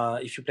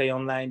 If you play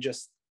online,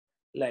 just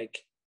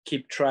like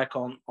keep track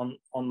on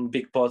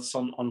big pots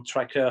on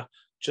tracker,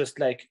 just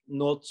like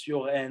note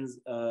your hands,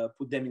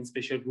 put them in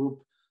special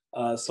group,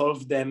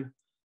 solve them,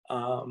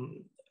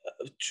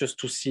 just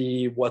to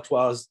see what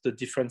was the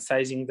different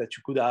sizing that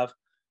you could have.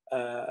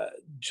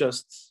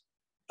 Just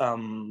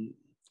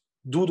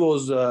do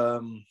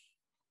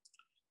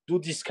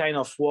this kind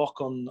of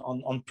work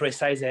on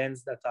precise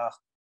hands that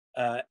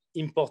are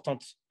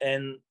important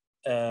and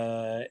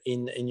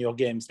in your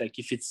games. Like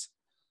if it's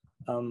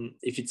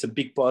a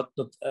big pot,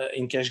 not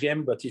in cash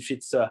game, but if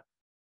it's a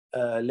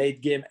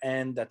late game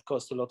hand that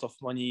costs a lot of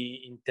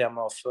money in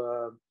terms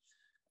of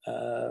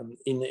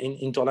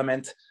in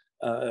tournament,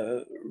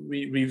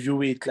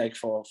 review it, like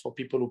for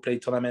people who play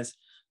tournaments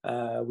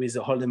with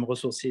the hold'em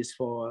resources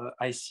for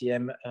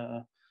ICM,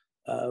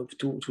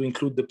 to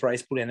include the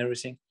prize pool and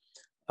everything.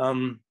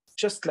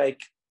 Just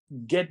like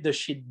get the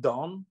shit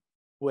done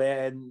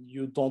when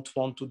you don't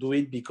want to do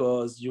it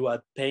because you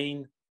had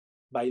pain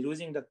by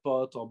losing that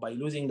pot or by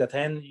losing that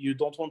hand. You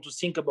don't want to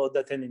think about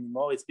that hand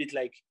anymore. It's a bit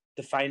like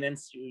the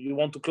finance. You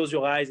want to close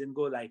your eyes and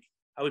go like,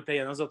 I will play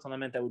another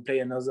tournament. I will play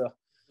another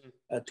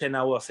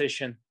 10-hour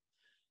session.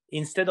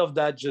 Instead of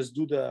that, just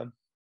do the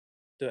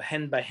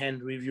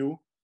hand-by-hand review.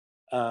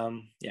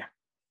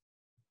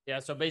 Yeah,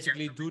 so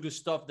basically do the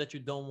stuff that you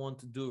don't want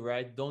to do,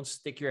 right? Don't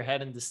stick your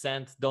head in the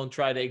sand. Don't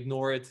try to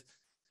ignore it.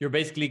 You're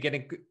basically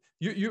getting...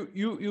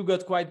 You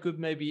got quite good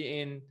maybe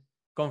in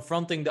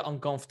confronting the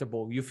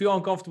uncomfortable. You feel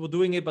uncomfortable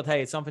doing it, but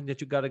hey, it's something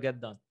that you got to get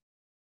done.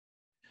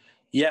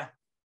 Yeah.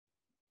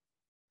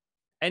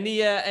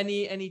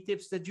 Any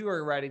tips that you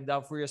are writing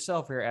down for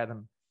yourself here,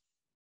 Adam?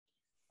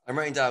 I'm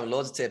writing down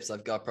loads of tips.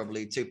 I've got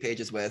probably 2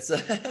 pages worth. So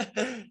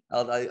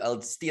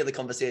I'll steer the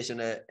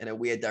conversation in a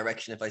weird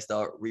direction if I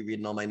start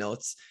rereading all my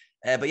notes.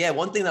 But yeah,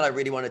 one thing that I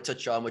really want to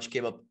touch on, which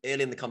came up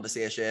early in the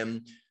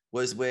conversation,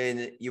 was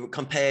when you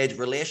compared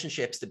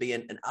relationships to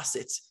being an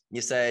asset.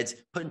 You said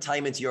putting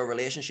time into your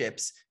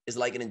relationships is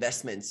like an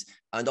investment.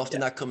 And often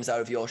that comes out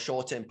of your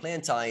short-term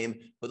playing time,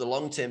 but the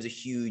long-term is a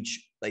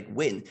huge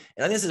win. And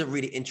I think this is a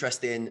really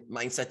interesting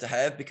mindset to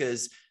have,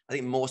 because I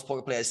think most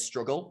poker players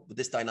struggle with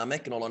this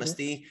dynamic. In all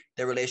honesty,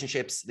 their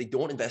relationships, they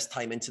don't invest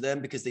time into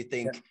them because they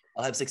think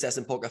I'll have success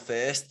in poker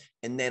first,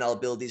 and then I'll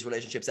build these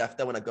relationships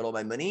after when I've got all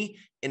my money.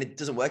 And it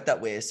doesn't work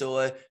that way.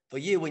 So for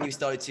you, when you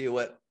started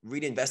to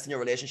really invest in your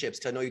relationships,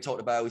 because I know you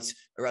talked about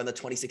around the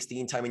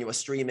 2016 time when you were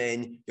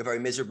streaming, you're very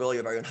miserable,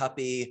 you're very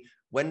unhappy.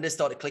 When did it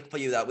start to click for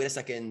you that, wait a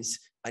second,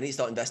 I need to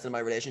start investing in my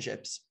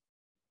relationships?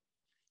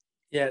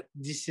 Yeah,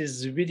 this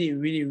is really,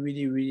 really,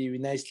 really, really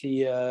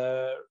nicely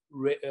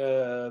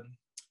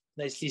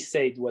nicely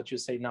said what you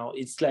say now.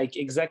 It's like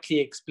exactly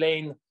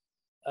explain.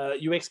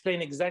 You explain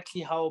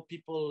exactly how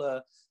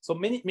people. So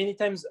many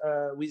times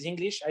with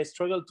English, I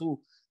struggle to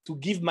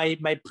give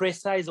my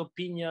precise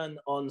opinion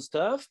on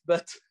stuff,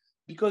 but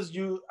because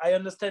I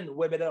understand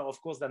way better,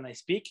 of course, than I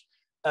speak.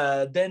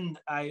 Then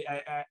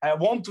I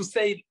want to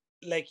say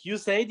like you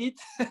said it,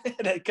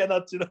 and I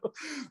cannot,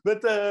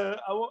 But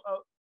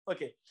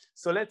okay,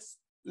 so let's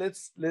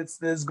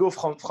go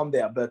from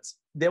there. But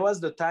there was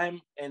the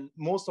time, and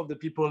most of the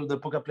people, the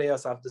poker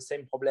players, have the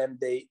same problem.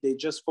 They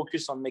just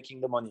focus on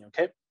making the money.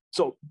 Okay,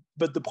 So,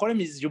 but the problem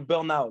is you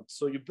burn out.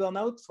 So you burn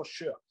out for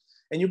sure.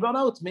 And you burn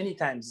out many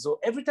times. So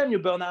every time you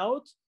burn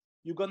out,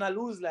 you're going to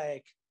lose,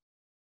 like,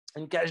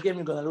 in cash game,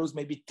 you're going to lose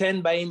maybe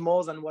 10 buy-in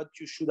more than what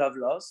you should have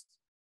lost.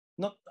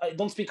 I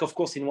don't speak, of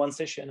course, in one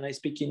session. I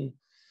speak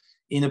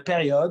in a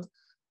period.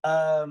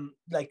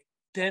 Like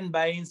 10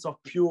 buy-ins of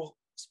pure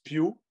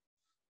spew.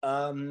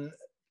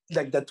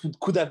 Like that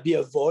could have been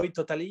avoided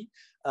totally.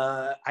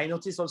 I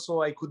noticed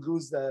also I could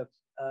lose the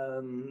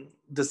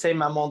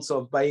same amounts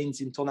of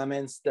buy-ins in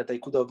tournaments that I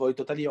could avoid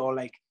totally, or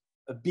like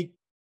a big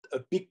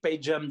pay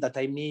jump that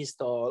I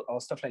missed, or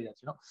stuff like that,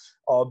 you know,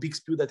 or a big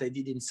spew that I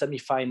did in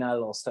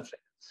semi-final or stuff like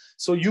that.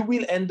 So you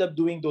will end up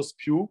doing those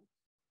spew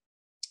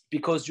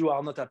because you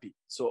are not happy.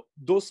 So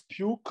those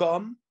spew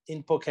come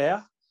in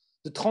poker.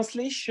 The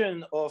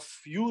translation of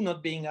you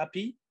not being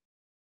happy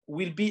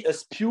will be a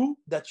spew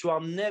that you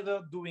are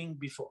never doing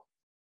before,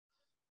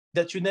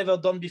 that you never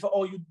done before,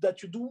 or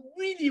that you do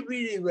really,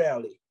 really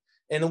rarely.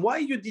 And why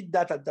you did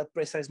that at that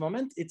precise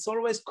moment, it's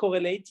always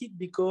correlated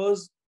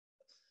because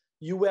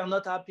you were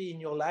not happy in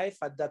your life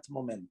at that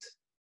moment.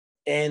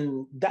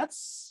 And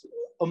that's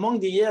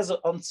among the years,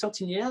 on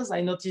 13 years,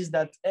 I noticed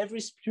that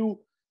every spew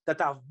that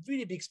are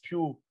really big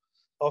spew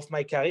of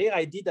my career,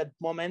 I did at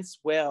moments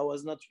where I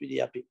was not really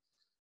happy.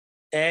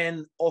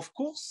 And of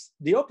course,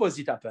 the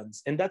opposite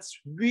happens. And that's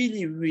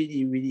really,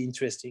 really, really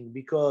interesting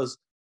because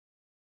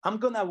I'm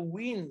going to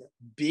win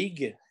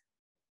big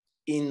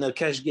in a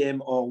cash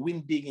game, or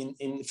win big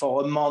in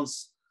for a month,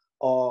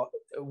 or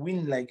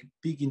win like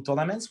big in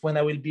tournaments when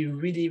I will be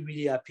really,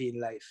 really happy in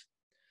life.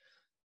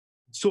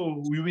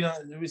 So we will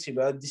see,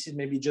 but this is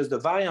maybe just the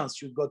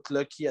variance. You got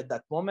lucky at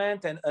that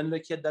moment and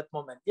unlucky at that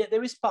moment. Yeah,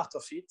 there is part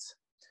of it,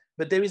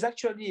 but there is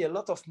actually a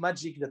lot of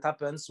magic that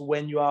happens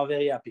when you are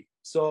very happy.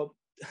 So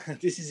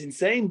this is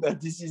insane,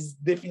 but this is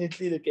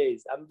definitely the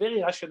case. I'm a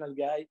very rational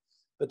guy,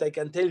 but I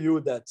can tell you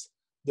that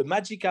the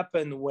magic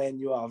happens when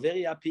you are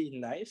very happy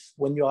in life,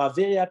 when you are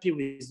very happy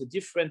with the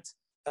different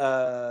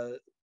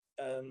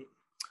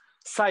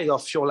side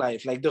of your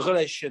life, like the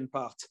relation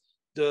part,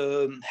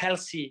 the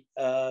healthy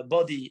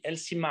body,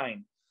 healthy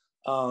mind.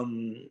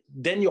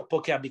 Then your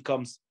poker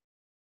becomes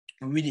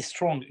really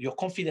strong. Your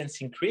confidence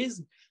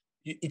increases.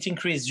 It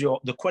increases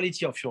the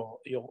quality of your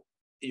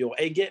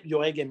A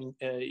game.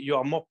 You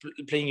are more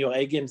playing your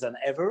A games than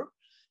ever.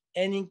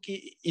 And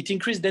it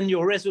increases then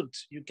your result.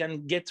 You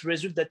can get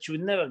results that you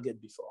never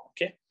get before,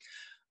 okay?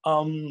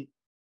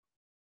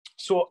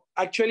 So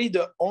actually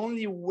the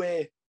only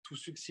way to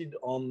succeed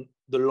on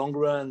the long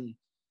run,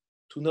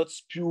 to not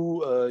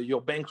spew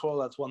your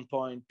bankroll at one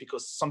point,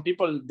 because some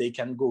people, they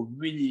can go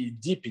really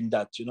deep in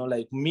that, you know,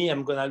 like me,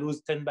 I'm gonna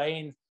lose 10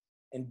 buy-in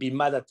and be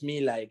mad at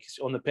me like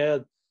on a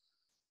period,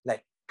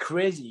 like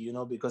crazy, you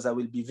know, because I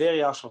will be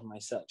very harsh on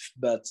myself.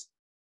 But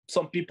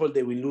some people,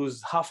 they will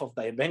lose half of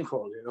their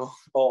bankroll, you know,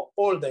 or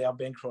all their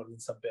bankroll in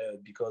some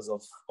period because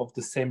of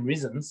the same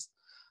reasons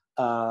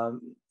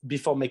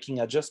before making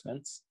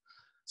adjustments.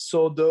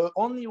 So the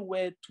only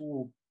way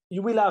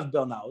you will have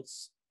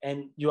burnouts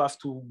and you have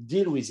to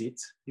deal with it.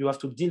 You have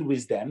to deal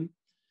with them.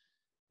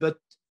 But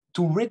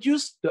to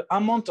reduce the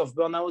amount of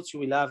burnouts you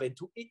will have and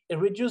to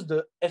reduce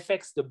the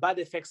effects, the bad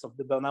effects of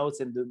the burnouts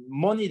and the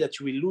money that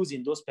you will lose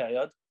in those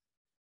periods,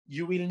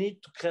 you will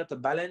need to create a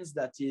balance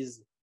that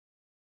is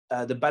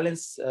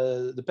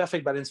the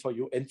perfect balance for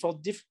you. And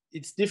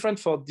it's different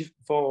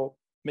for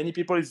many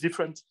people. It's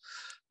different,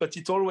 but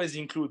it always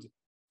includes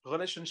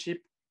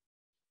relationship.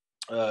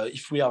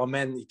 If we are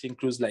men, it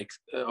includes like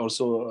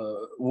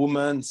also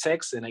woman,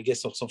 sex, and I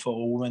guess also for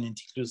a woman it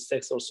includes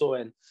sex also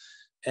and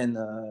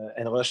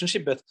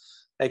relationship. But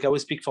like I will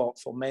speak for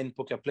men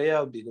poker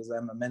player because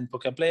I'm a man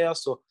poker player.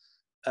 So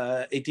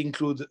it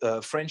includes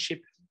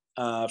friendship.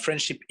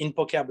 Friendship in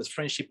poker, but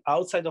friendship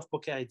outside of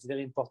poker, it's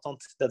very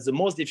important. That's the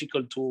most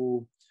difficult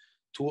to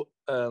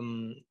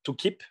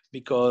keep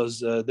because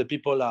the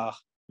people are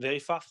very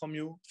far from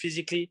you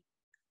physically,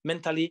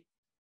 mentally,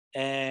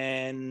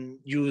 and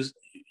your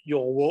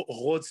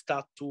road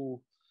start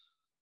to.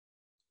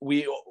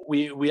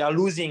 We are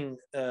losing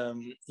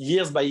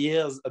years by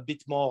years a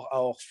bit more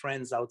our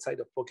friends outside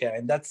of poker,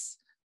 and that's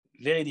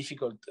very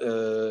difficult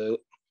to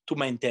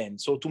maintain.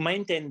 So to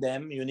maintain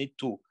them, you need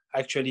to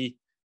actually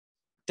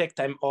take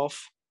time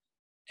off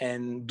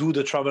and do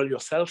the travel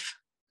yourself,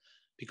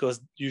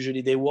 because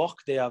usually they work,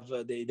 they have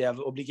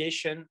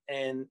obligation,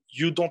 and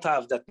you don't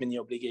have that many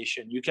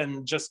obligation. You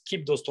can just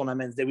keep those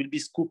tournaments. There will be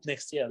scoop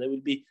next year. There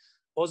will be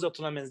other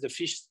tournaments. The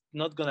fish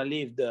not gonna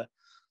leave. The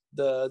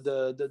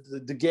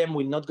game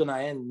will not gonna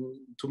end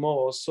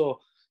tomorrow. So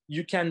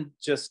you can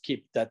just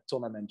keep that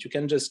tournament. You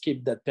can just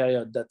keep that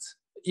period. That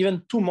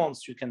even 2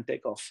 months you can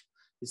take off.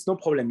 It's no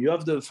problem. You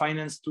have the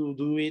finance to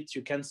do it.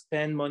 You can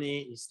spend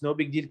money. It's no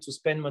big deal to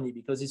spend money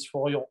because it's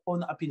for your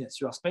own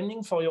happiness. You are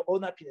spending for your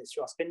own happiness.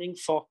 You are spending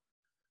for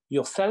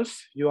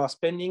yourself. You are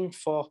spending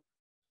for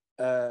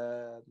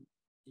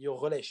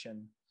your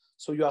relation.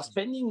 So you are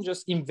spending,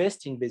 just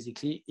investing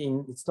basically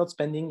in, it's not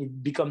spending,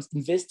 it becomes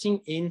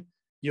investing in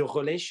your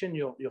relation,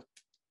 your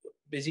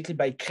basically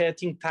by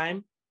creating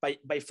time,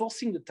 by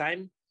forcing the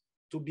time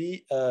to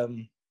be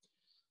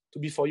to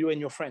be for you and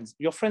your friends.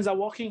 Your friends are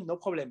working, no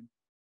problem.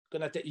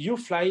 You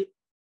fly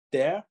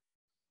there.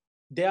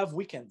 They have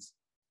weekends.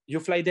 You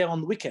fly there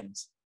on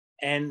weekends,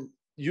 and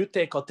you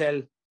take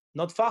hotel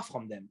not far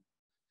from them.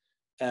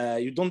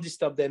 You don't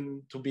disturb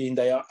them to be in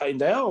their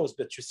house,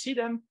 but you see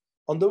them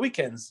on the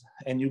weekends,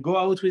 and you go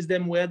out with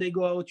them where they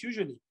go out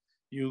usually.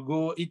 You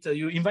go eat.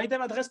 You invite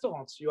them at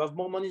restaurants. You have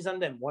more money than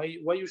them. Why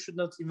you should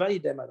not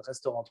invite them at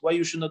restaurants? Why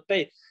you should not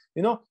pay?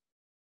 You know,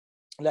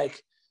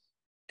 like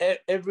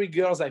every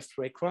girls I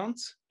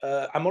frequent,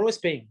 I'm always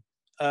paying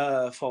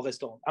for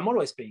restaurant. I'm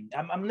always paying.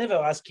 I'm never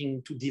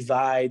asking to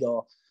divide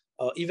or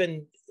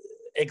even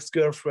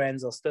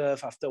ex-girlfriends or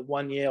stuff after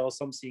 1 year or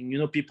something. You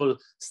know, people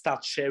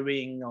start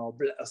sharing or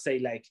say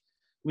like,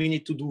 we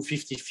need to do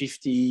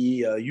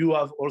 50-50. You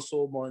have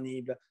also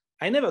money.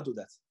 I never do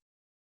that.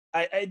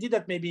 I did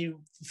that maybe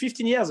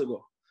 15 years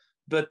ago,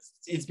 but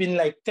it's been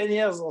like 10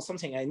 years or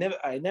something. I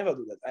never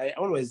do that. I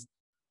always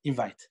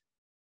invite,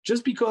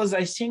 just because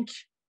I think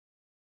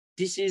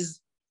this is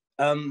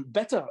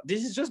better.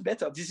 This is just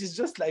better. This is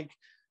just like,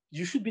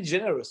 you should be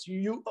generous.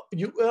 You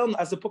earn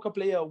as a poker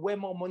player way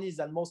more money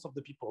than most of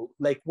the people.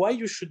 Like, why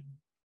you should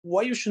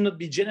not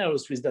be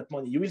generous with that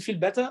money? You will feel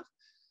better,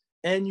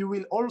 and you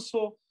will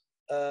also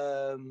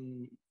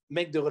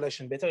make the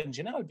relation better in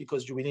general,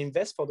 because you will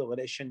invest for the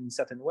relation in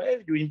certain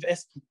way. You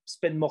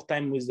spend more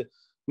time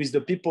with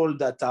the people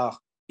that are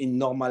in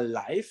normal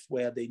life,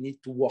 where they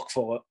need to work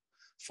for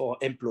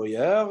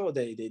employer.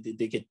 They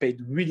get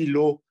paid really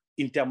low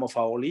in terms of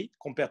hourly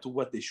compared to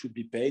what they should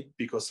be paid,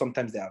 because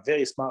sometimes they are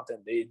very smart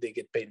and they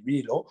get paid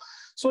really low.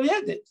 So yeah,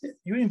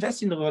 you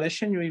invest in the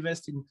relation, you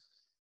invest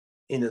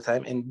in the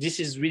time, and this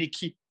is really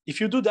key. If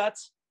you do that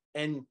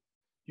and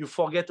you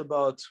forget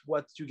about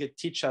what you get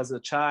teach as a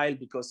child,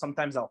 because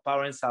sometimes our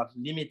parents have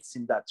limits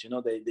in that, you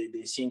know, they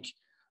think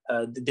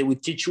they will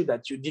teach you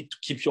that you need to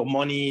keep your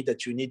money,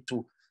 that you need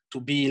to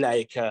be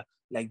like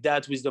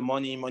that with the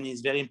money. Money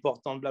is very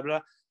important, blah, blah.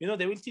 You know,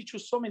 they will teach you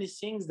so many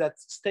things that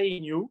stay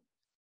in you.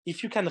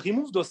 If you can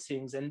remove those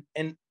things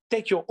and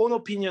take your own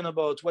opinion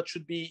about what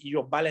should be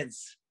your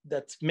balance,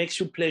 that makes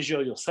you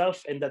pleasure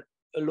yourself and that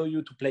allow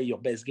you to play your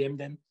best game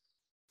then,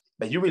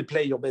 but you will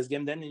play your best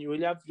game then, and you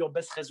will have your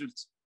best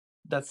results.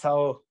 That's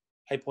how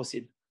I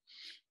proceed.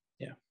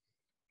 Yeah.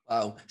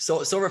 Wow.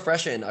 So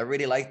refreshing. I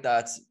really like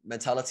that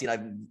mentality. And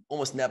I've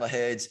almost never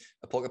heard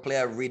a poker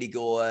player really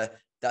go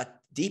that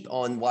deep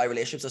on why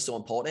relationships are so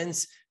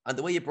important. And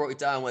the way you broke it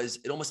down was,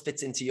 it almost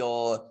fits into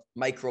your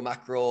micro,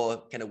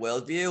 macro kind of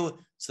worldview.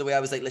 So the way I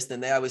was like listening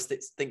there, I was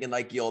thinking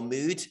like your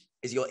mood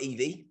is your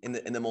EV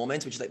in the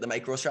moment, which is like the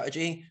micro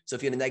strategy. So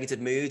if you're in a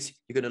negative mood,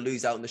 you're going to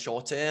lose out in the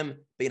short term.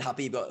 Being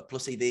happy, you've got a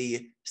plus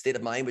EV state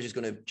of mind, which is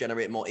going to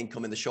generate more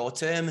income in the short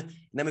term. And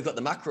then we've got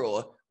the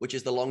macro, which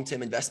is the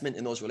long-term investment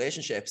in those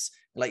relationships.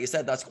 And like you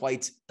said, that's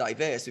quite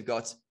diverse. We've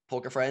got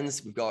poker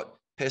friends, we've got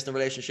personal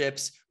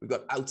relationships, we've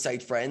got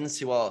outside friends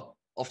who are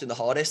often the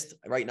hardest.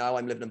 Right now,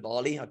 I'm living in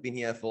Bali. I've been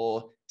here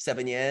for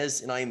 7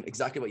 years, and I'm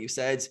exactly what you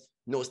said,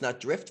 noticing that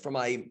drift from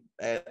my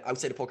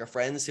outside of poker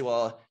friends who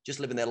are just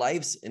living their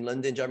lives in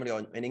London, Germany,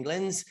 or in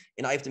England.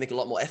 And I have to make a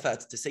lot more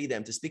effort to see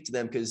them, to speak to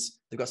them, because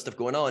they've got stuff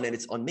going on, and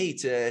it's on me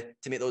to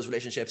make those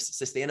relationships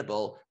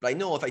sustainable. But I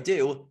know if I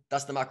do,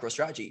 that's the macro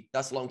strategy.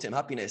 That's long-term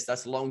happiness.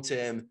 That's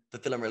long-term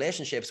fulfilling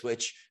relationships,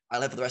 which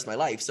I'll have for the rest of my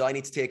life. So I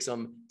need to take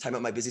some time out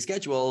of my busy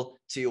schedule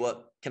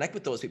to connect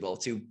with those people,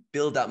 to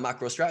build that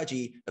macro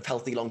strategy of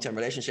healthy long-term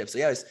relationships. So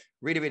yeah, it's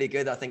really, really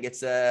good. I think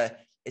it's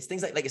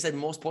things like I said,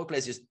 most poker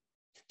players just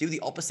do the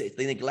opposite.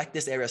 They neglect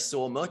this area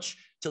so much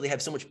till they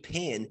have so much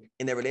pain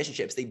in their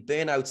relationships. They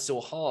burn out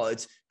so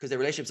hard because their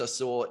relationships are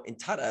so in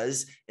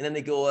tatters. And then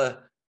they go,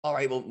 all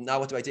right, well, now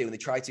what do I do? And they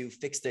try to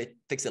fix it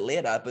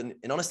later. But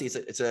honestly,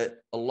 it's a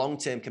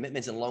long-term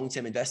commitment and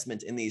long-term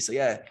investment in these. So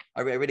yeah,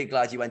 I'm really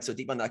glad you went so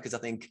deep on that, because I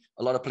think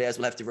a lot of players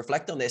will have to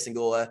reflect on this and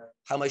go,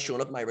 how am I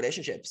showing up in my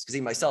relationships? Because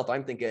even myself,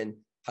 I'm thinking,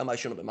 how am I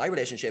showing up in my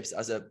relationships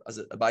as a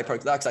byproduct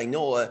of that? Because I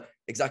know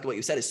exactly what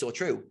you said is so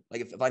true.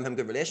 Like if I'm having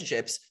good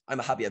relationships,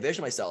 I'm a happier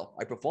version of myself.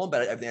 I perform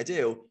better at everything I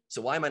do.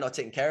 So why am I not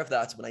taking care of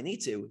that when I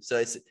need to? So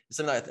it's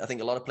something that I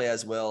think a lot of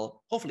players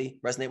will hopefully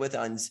resonate with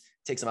and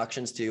take some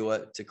actions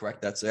to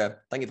correct that. So yeah,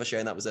 thank you for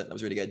sharing. That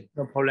was really good.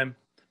 No problem.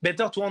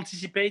 Better to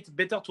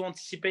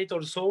anticipate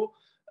also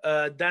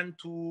than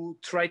to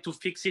try to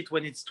fix it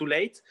when it's too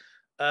late.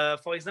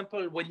 For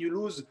example, when you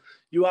lose,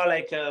 you are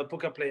like a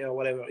poker player or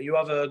whatever. You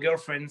have a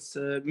girlfriend.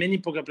 Many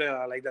poker players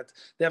are like that.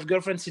 They have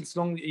girlfriends since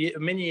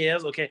many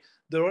years. Okay,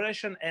 the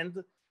relation end.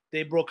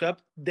 They broke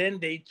up. Then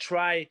they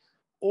try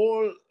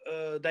all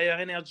their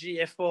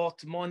energy,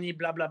 effort, money,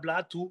 blah blah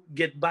blah, to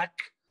get back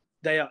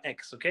their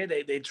ex. Okay,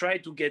 they try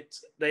to get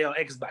their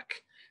ex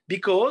back.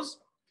 Because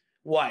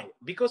why?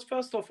 Because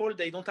first of all,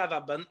 they don't have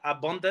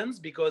abundance,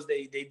 because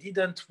they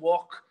didn't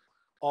work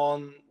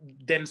on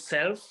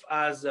themselves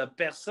as a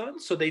person,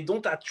 so they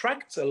don't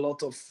attract a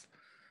lot of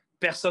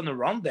person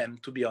around them,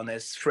 to be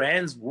honest,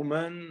 friends,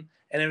 women,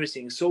 and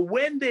everything. So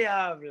when they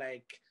have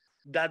like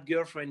that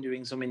girlfriend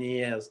during so many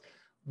years,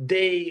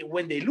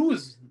 when they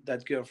lose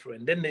that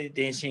girlfriend, then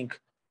they think,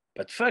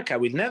 but fuck, I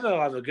will never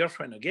have a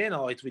girlfriend again,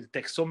 or it will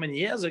take so many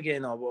years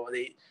again,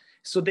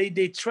 so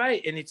they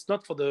try, and it's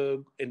not for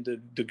the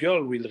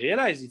girl will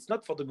realize it's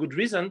not for the good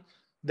reason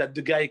that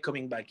the guy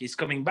coming back. He's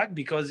coming back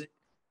because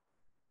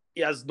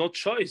he has no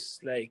choice,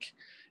 like,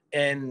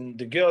 and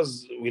the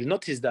girls will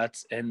notice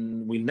that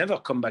and will never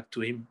come back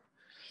to him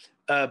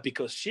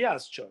because she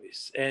has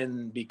choice,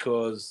 and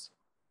because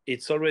he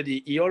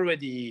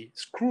already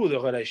screwed the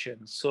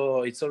relation,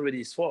 so it's already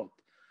his fault.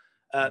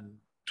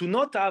 To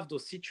not have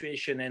those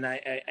situations, and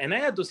I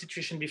had those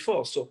situations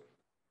before, so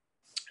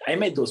I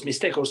made those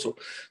mistakes also.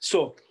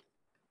 So,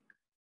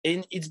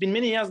 and it's been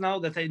many years now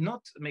that I'm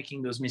not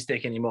making those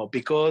mistakes anymore,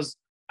 because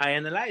I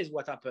analyze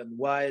what happened,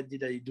 why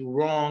did I do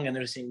wrong, and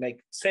everything.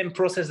 Like, same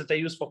process that I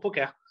use for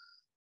poker,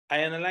 I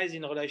analyze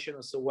in relation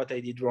also what I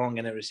did wrong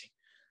and everything.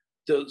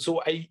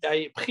 So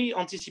I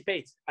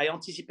pre-anticipate,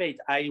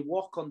 I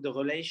work on the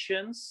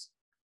relations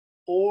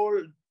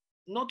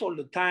not all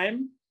the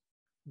time,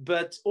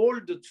 but all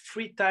the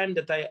free time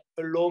that I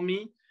allow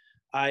me,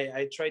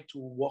 I try to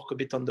work a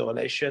bit on the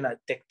relation. It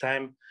takes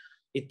time,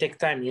 it takes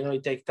time,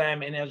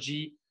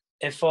 energy,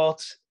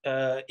 effort.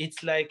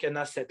 It's like an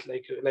asset,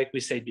 like we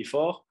said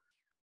before.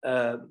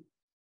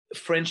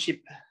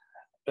 Friendship,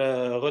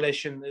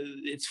 relation,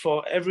 it's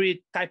for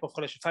every type of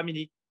relation.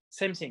 Family,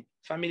 same thing.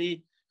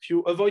 Family, if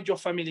you avoid your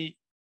family,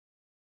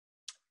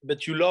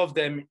 but you love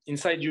them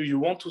inside you,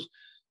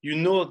 you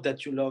know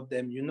that you love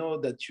them, you know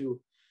that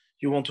you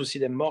want to see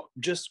them more,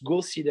 just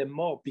go see them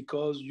more,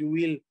 because you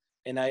will.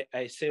 And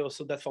I say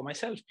also that for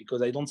myself,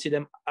 because I don't see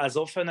them as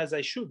often as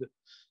I should.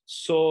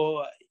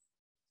 So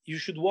you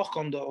should work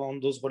on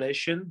those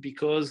relations,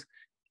 because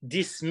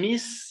this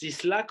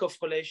lack of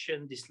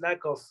relation, this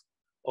lack of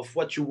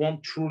what you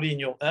want truly in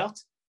your heart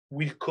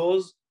will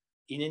cause,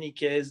 in any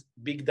case,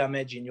 big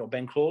damage in your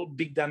bankroll,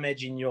 big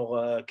damage in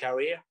your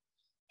career,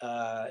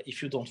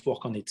 if you don't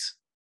work on it.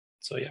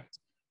 So yeah.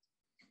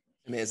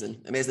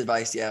 Amazing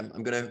advice. Yeah,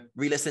 I'm going to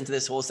re-listen to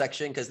this whole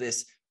section, because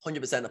this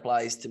 100%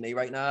 applies to me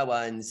right now.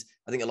 And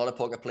I think a lot of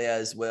poker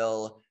players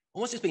will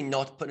almost just be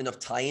not putting enough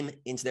time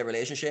into their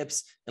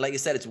relationships. And like you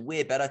said, it's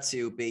way better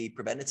to be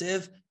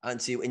preventative and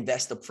to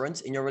invest up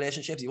front in your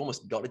relationships. You've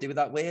almost got to do it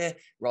that way,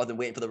 rather than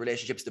waiting for the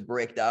relationships to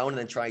break down and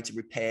then trying to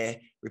repair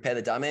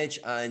the damage.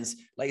 And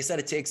like I said,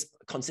 it takes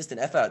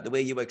consistent effort. The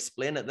way you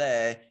explain it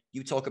there,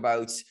 you talk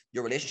about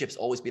your relationships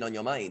always being on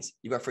your mind.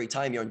 You've got free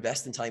time, you're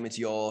investing time into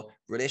your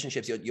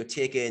relationships. You're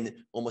taking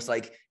almost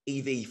like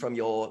EV from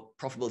your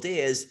profitable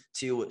days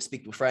to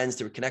speak with friends,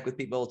 to connect with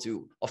people,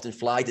 to often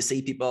fly to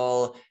see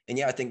people. And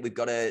yeah, I think we've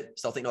got to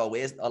start thinking our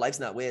lives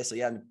in that way. So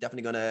yeah, I'm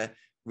definitely going to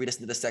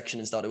re-listen to this section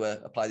and start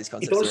to apply these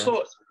concepts.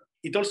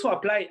 It also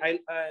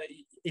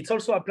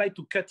applies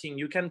to cutting.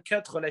 You can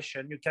cut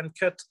relation. You can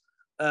cut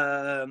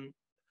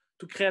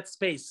to create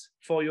space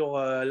for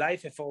your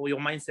life and for your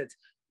mindset.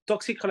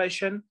 Toxic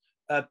relation,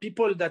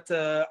 people that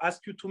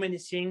ask you too many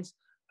things,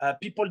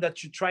 people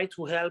that you try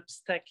to help,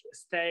 stack,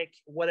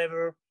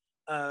 whatever,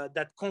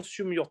 that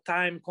consume your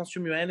time,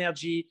 consume your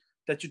energy,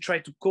 that you try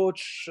to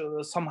coach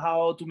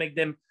somehow to make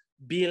them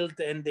build,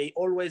 and they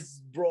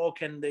always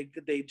broke, and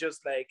they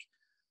just like,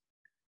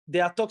 they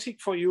are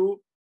toxic for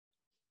you.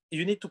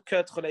 You need to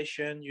cut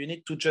relation. You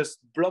need to just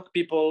block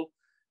people.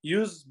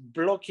 Use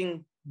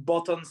blocking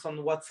buttons on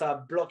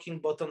WhatsApp, blocking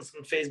buttons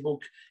on Facebook.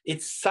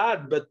 It's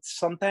sad, but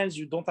sometimes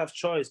you don't have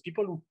choice.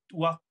 People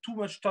who are too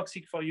much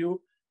toxic for you,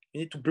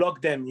 you need to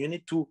block them.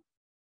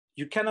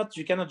 You cannot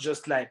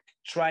just like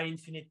try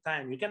infinite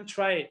time. You can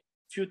try a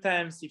few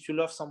times if you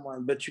love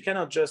someone, but you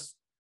cannot just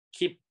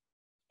keep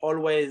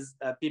always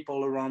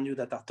people around you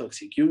that are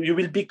toxic. You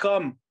will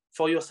become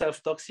for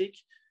yourself toxic.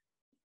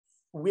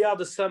 We are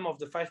the sum of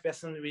the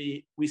 5%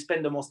 we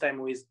spend the most time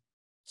with.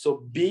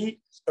 So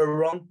be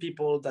around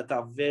people that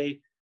are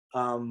very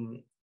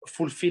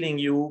fulfilling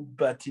you,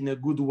 but in a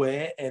good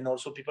way, and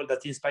also people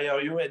that inspire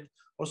you. And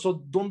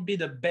also, don't be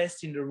the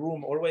best in the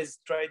room. Always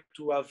try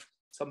to have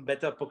some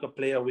better poker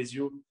player with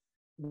you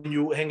when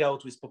you hang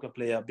out with poker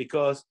player,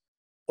 because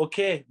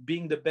okay,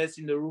 being the best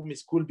in the room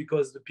is cool,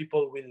 because the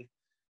people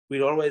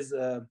will always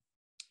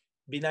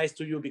be nice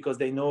to you, because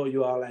they know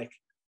you are like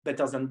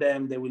better than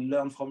them. They will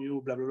learn from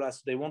you, blah blah blah,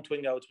 so they want to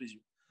hang out with you.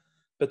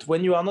 But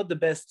when you are not the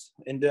best,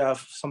 and there are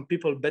some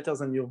people better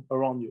than you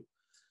around you,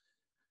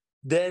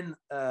 then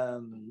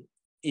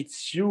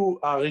it's you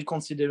are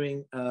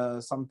reconsidering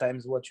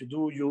sometimes what you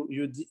do.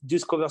 You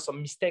discover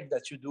some mistake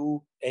that you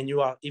do, and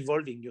you are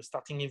evolving. You're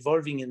starting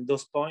evolving in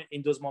those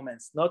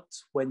moments, not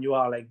when you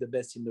are like the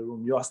best in the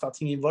room. You are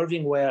starting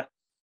evolving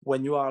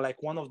when you are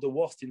like one of the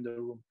worst in the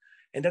room.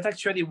 And that's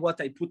actually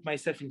what I put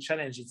myself in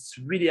challenge. It's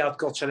really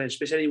hardcore challenge,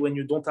 especially when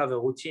you don't have a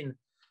routine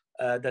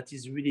that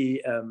is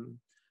really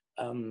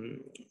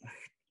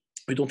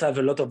you don't have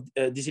a lot of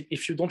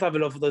if you don't have a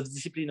lot of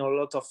discipline or a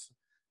lot of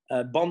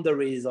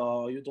boundaries,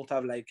 or you don't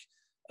have like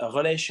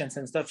relations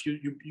and stuff,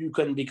 you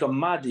can become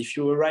mad if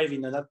you arrive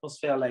in an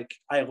atmosphere like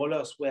high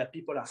rollers, where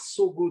people are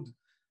so good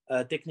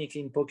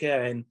technically in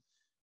poker, and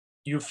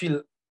you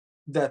feel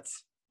that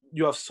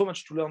you have so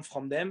much to learn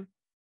from them.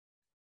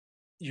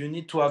 You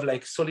need to have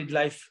like solid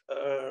life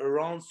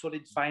around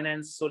solid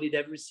finance, solid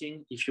everything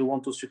if you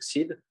want to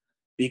succeed,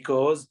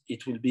 because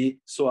it will be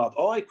so hard.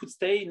 Or I could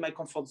stay in my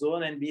comfort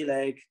zone and be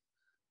like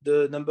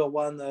the number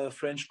one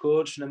French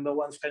coach, number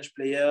one French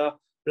player,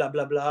 blah,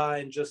 blah, blah,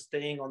 and just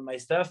staying on my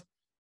stuff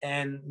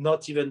and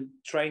not even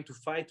trying to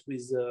fight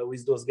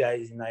with those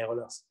guys in high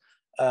rollers.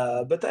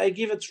 But I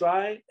give a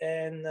try,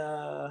 and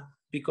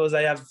because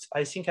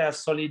I think I have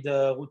solid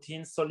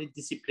routine, solid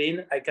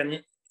discipline, I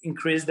can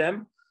increase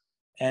them,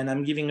 and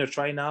I'm giving a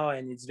try now,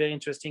 and it's very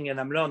interesting, and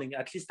I'm learning.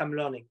 At least I'm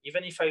learning.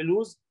 Even if I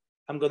lose,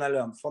 I'm gonna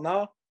learn. For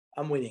now,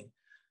 I'm winning.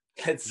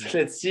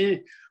 Let's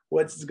see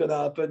what's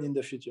gonna happen in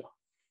the future.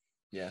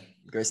 Yeah,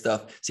 great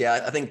stuff. So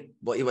yeah, I think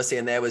what you were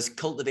saying there was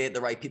cultivate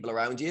the right people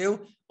around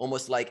you,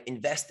 almost like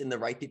invest in the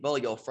right people,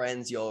 your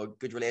friends, your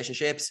good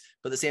relationships,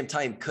 but at the same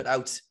time, cut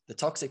out the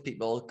toxic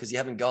people because you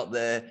haven't got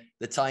the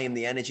time,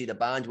 the energy, the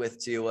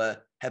bandwidth to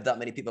have that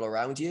many people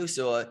around you.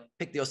 So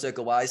pick your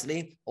circle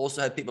wisely.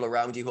 Also have people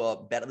around you who are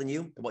better than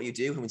you at what you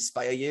do, who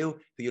inspire you,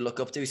 who you look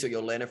up to, so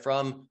you're learning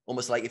from.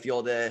 Almost like if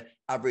you're the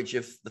average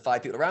of the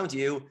 5 people around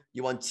you,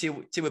 you want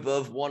two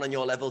above, 1 on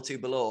your level, 2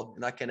 below,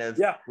 and that kind of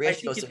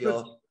ratio.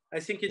 I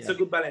think it's a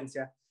good balance.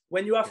 Yeah.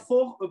 When you have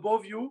 4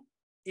 above you,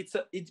 it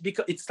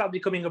starts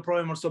becoming a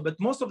problem also. But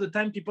most of the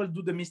time, people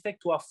do the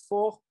mistake to have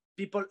 4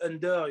 people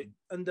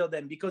under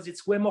them because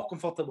it's way more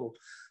comfortable.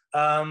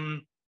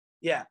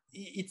 Yeah,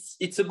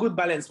 it's a good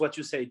balance. What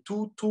you say,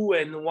 2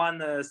 and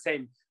 1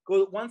 same.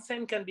 Because 1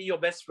 same can be your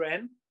best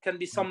friend, can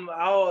be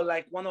somehow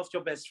like one of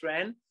your best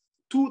friend.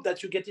 2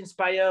 that you get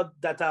inspired,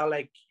 that are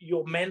like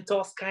your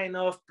mentors kind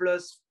of.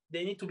 Plus,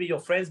 they need to be your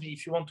friends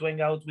if you want to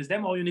hang out with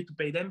them, or you need to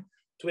pay them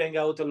to hang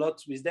out a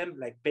lot with them,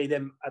 like pay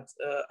them at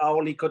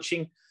hourly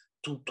coaching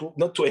to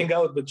not to hang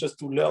out, but just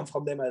to learn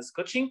from them as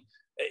coaching.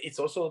 It's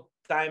also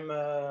time,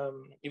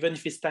 even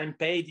if it's time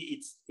paid,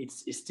 it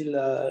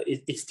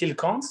still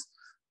counts.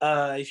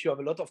 If you have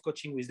a lot of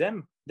coaching with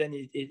them, then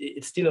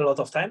it's still a lot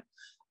of time.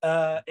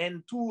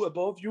 And 2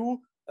 above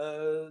you,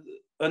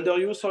 under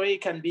you, sorry,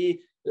 can be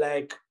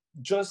like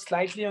just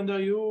slightly under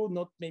you,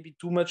 not maybe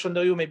too much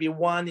under you. Maybe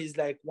 1 is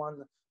like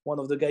one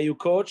of the guy you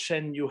coach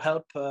and you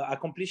help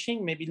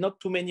accomplishing. Maybe not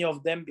too many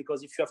of them,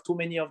 because if you have too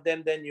many of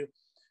them, then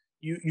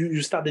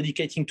you start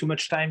dedicating too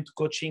much time to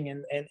coaching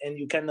and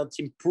you cannot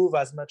improve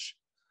as much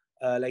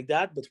like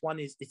that. But 1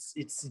 is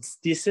it's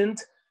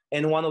decent,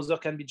 and 1 other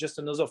can be just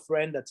another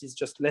friend that is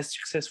just less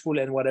successful,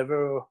 and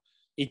whatever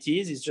it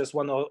is, it's just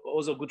one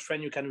other good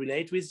friend you can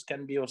relate with.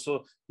 Can be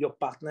also your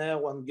partner,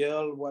 1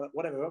 girl,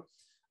 whatever.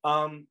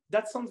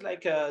 That sounds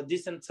like a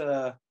decent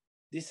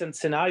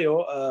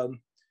scenario.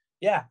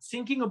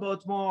 Thinking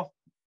about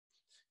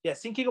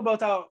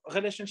our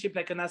relationship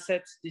like an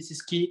asset, this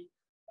is key.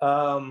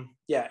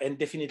 And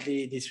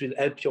definitely this will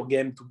help your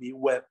game to be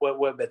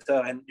well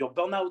better, and your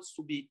burnouts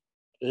to be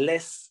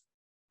less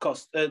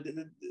cost.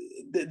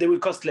 They will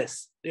cost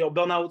less. Your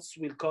burnouts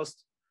will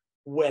cost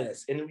well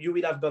less, and you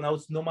will have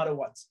burnouts no matter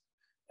what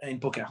in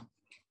poker.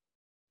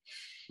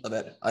 Love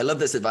it. I love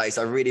this advice.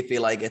 I really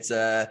feel like it's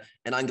an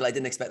angle I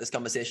didn't expect this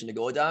conversation to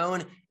go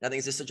down. And I think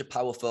it's just such a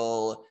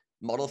powerful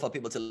model for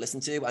people to listen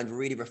to and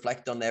really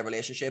reflect on their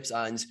relationships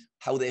and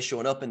how they're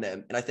showing up in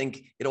them. And I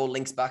think it all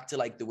links back to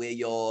like the way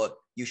you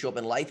show up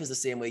in life is the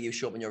same way you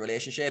show up in your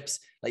relationships.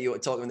 Like you were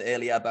talking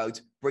earlier about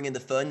bringing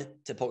the fun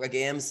to poker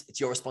games. It's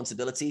your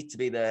responsibility to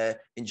be the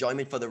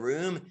enjoyment for the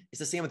room. It's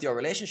the same with your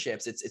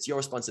relationships. It's your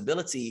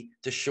responsibility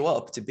to show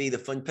up, to be the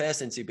fun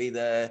person, to be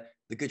the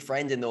good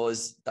friend in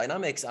those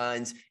dynamics.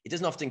 And it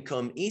doesn't often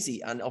come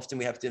easy. And often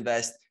we have to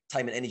invest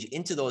time and energy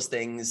into those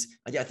things.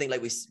 And I think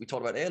like we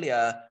talked about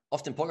earlier,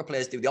 often poker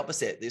players do the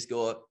opposite. They just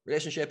go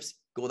relationships,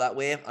 go that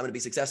way. I'm going to be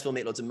successful,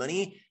 make loads of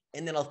money,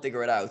 and then I'll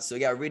figure it out. So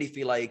I really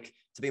feel like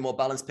to be a more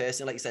balanced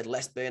person, like you said,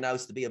 less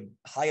burnouts, to be a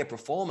higher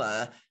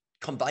performer,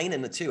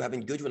 combining the two, having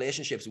good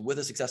relationships with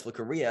a successful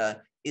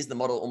career is the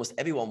model almost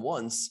everyone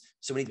wants.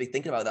 So we need to be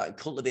thinking about that and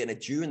cultivating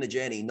it during the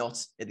journey,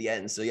 not at the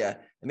end. So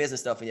amazing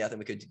stuff. And I think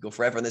we could go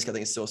forever on this. I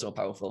think it's so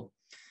powerful.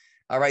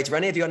 All right,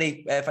 René, have you got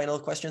any final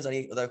questions?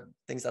 Any other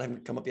things that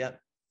haven't come up yet?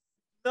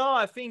 No,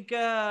 I think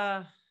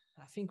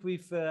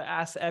we've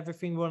asked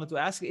everything we wanted to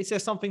ask. Is there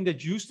something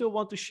that you still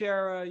want to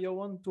share,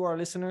 Johan, to our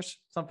listeners?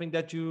 Something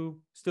that you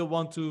still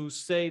want to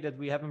say that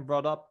we haven't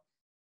brought up?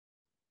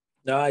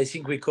 No, I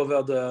think we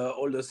covered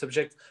all the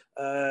subject.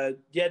 The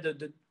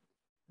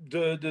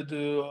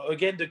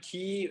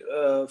key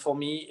for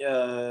me,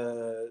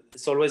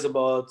 it's always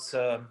about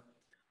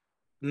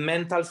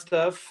mental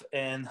stuff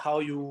and how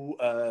you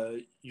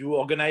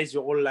organize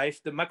your whole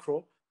life, the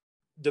macro,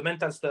 the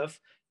mental stuff,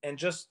 and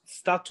just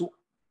start to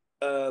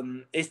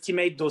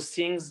estimate those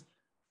things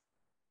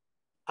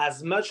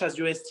as much as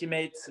you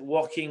estimate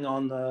working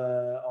on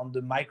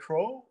the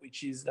micro,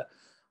 which is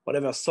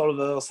whatever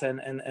solvers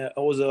and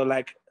other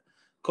like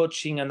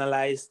coaching,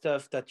 analyze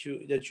stuff that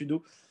you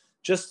do.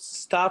 Just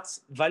start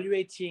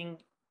evaluating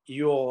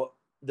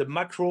the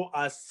macro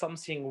as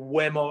something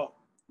way more,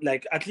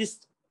 like at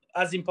least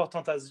as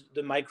important as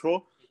the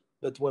micro,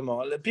 but way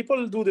more.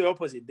 People do the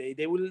opposite.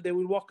 They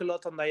will work a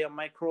lot on their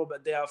micro,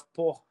 but they have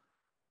poor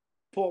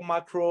poor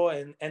macro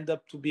and end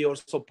up to be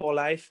also poor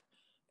life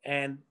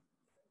and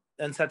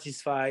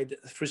unsatisfied,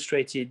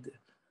 frustrated,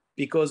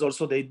 because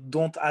also they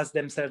don't ask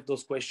themselves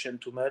those questions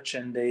too much,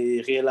 and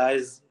they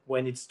realize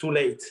when it's too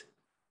late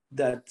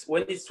that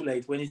when it's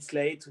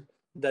late,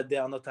 that they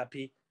are not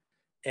happy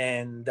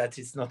and that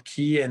it's not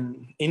key.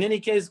 And in any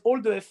case, all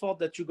the effort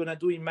that you're going to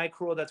do in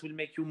micro that will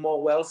make you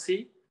more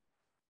wealthy,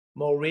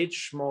 more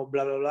rich, more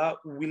blah, blah, blah,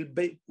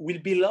 will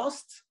be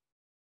lost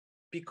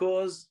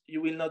because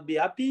you will not be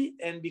happy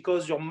and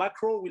because your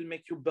macro will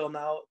make you burn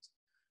out.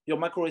 Your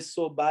macro is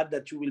so bad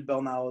that you will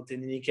burn out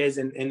in any case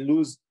and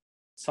lose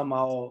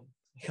somehow.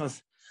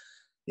 Because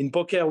in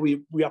poker,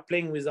 we are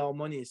playing with our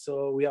money.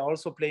 So we are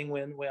also playing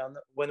when we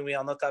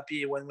are not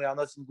happy, when we are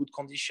not in good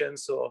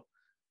conditions. So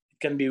it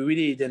can be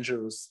really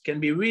dangerous. It can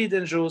be really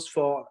dangerous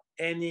for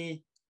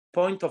any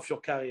point of your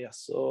career.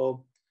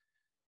 So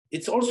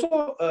it's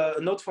also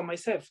a note for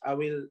myself.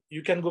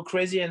 You can go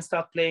crazy and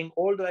start playing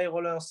all the high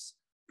rollers,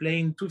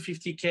 playing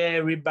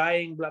 250K,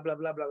 rebuying, blah, blah,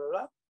 blah, blah, blah,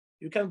 blah.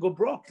 You can go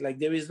broke. Like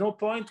there is no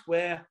point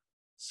where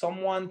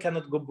someone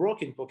cannot go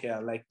broke in poker.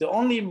 Like the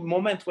only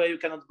moment where you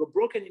cannot go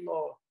broke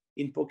anymore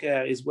in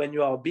poker is when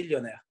you are a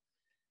billionaire.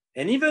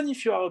 And even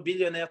if you are a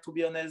billionaire, to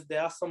be honest,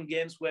 there are some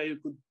games where you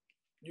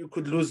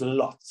could lose a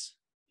lot.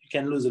 You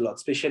can lose a lot,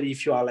 especially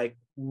if you are like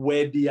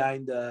way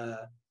behind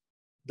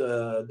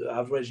the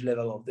average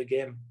level of the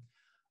game.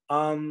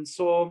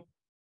 So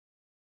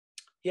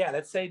yeah,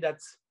 let's say that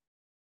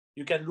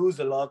you can lose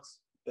a lot,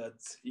 but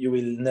you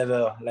will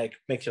never like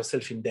make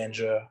yourself in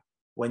danger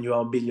when you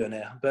are a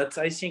billionaire. But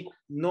I think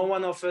no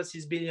one of us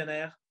is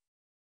billionaire.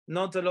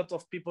 Not a lot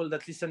of people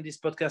that listen to this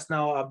podcast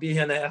now are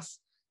billionaires.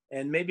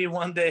 And maybe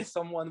one day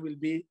someone will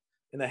be,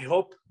 and I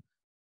hope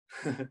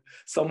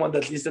someone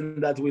that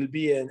listens that will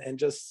be and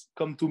just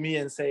come to me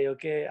and say,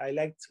 okay, I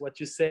liked what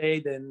you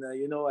said. And,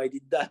 I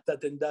did that,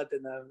 and that.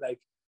 And I'm like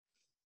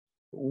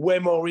way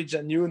more rich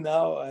than you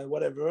now and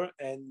whatever.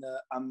 And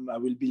I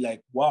will be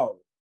like, wow,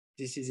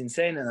 this is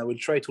insane. And I will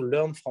try to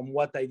learn from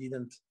what I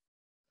didn't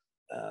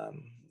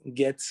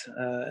get,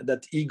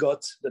 that he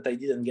got, that I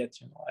didn't get.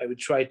 I will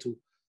try to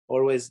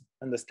always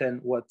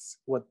understand what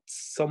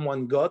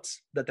someone got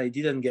that I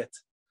didn't get.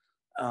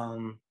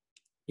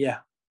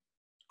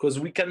 Because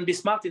we can be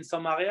smart in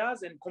some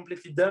areas and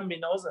completely dumb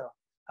in others.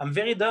 I'm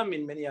very dumb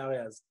in many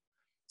areas.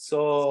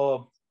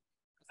 So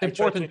it's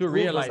important to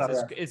realize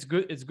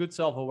it's good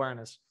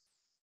self-awareness.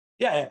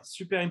 Yeah,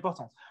 super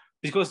important.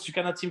 Because you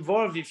cannot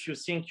evolve if you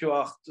think you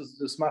are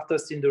the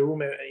smartest in the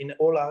room in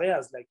all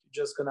areas. Like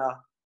you're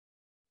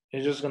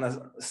just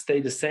gonna stay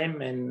the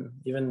same and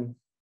even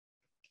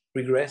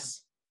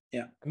regress.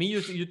 Yeah. I mean,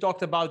 you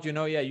talked about,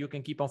 you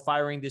can keep on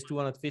firing this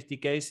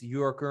 250Ks.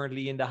 You are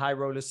currently in the high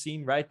roller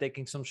scene, right?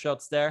 Taking some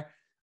shots there.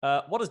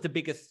 What is the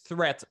biggest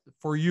threat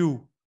for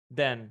you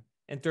then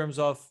in terms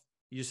of,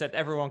 you said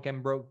anyone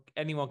can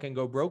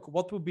go broke.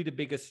 What would be the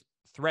biggest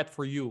threat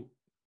for you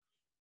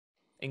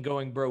in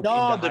going broke in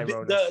the high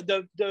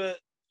rollers?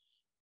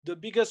 The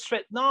biggest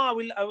threat.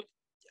 No,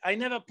 I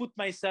never put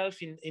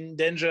myself in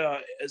danger.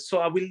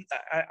 So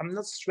I'm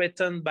not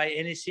threatened by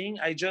anything.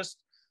 I just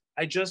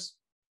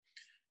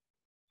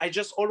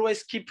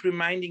always keep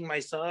reminding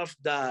myself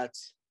that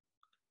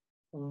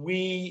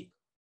we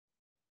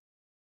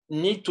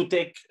need to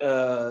take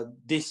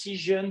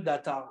decisions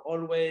that are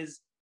always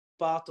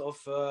part of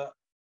a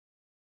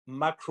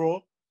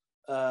macro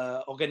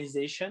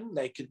organization.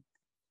 Like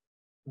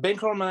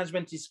bankroll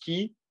management is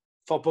key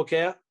for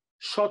poker.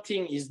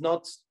 Shotting is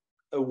not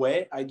a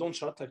way. I don't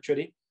shot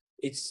actually.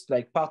 It's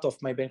like part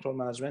of my bankroll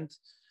management.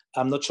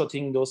 I'm not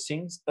shotting those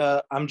things.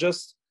 I'm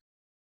just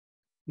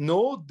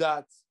know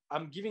that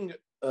I'm giving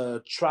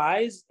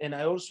tries, and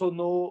I also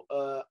know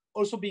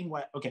also being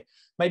okay.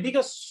 My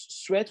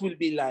biggest threat will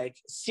be like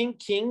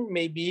thinking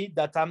maybe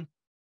that I'm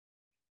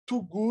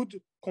too good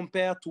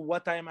compared to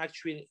what I am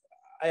actually.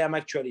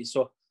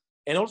 So,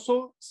 and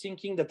also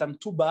thinking that I'm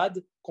too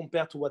bad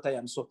compared to what I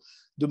am. So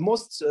the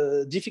most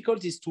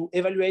difficult is to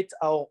evaluate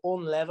our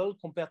own level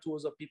compared to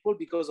other people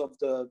because of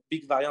the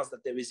big variance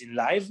that there is in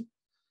live.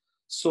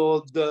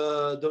 So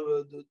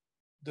the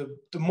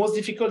most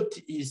difficult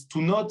is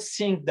to not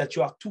think that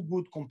you are too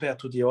good compared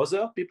to the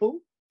other people.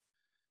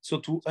 So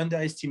to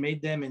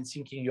underestimate them and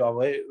thinking you are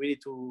ready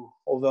to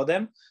over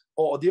them,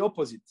 or the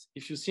opposite.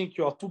 If you think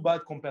you are too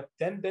bad compared to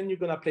them, then you're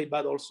going to play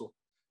bad also.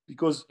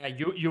 Because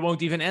you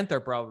won't even enter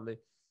probably.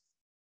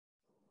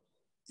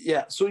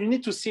 Yeah, so you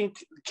need to think,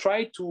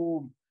 try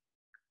to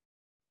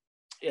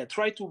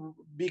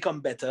become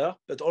better,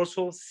 but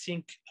also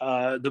think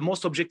the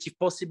most objective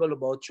possible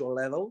about your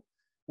level,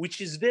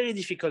 which is very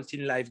difficult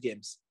in live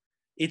games.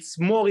 It's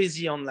more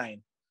easy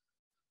online.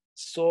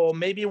 So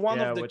maybe one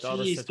of the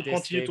keys is to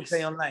continue to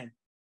play online.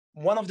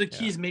 One of the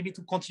keys maybe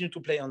to continue to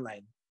play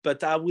online,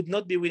 but I would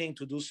not be willing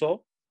to do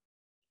so.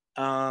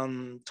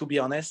 To be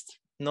honest,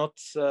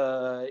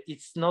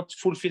 it's not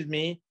fulfilled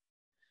me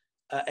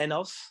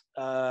enough.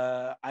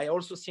 I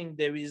also think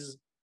there is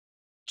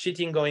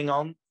cheating going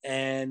on,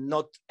 and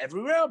not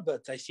everywhere,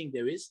 but I think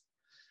there is.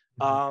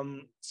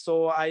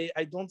 So I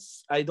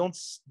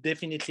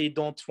definitely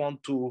don't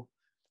want to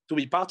to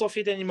be part of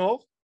it anymore.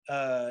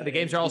 The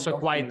games are also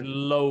quite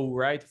low,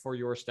 right, for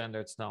your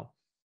standards now.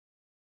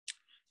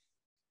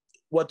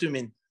 What do you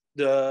mean?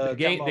 The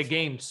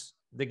games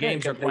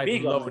are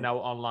quite low online. Now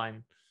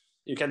online.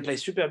 You can play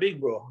super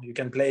big, bro. You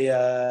can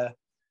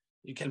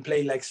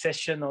play like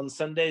session on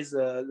Sundays,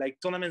 like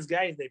tournaments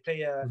guys. They play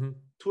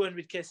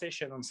 200K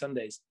session on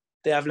Sundays.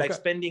 They have like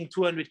spending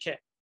 200K.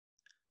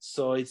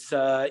 So it's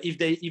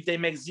if they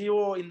make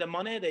zero in the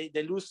money,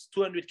 they lose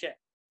 200K.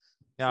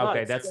 Yeah,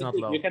 okay, that's not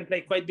low. You can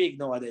play quite big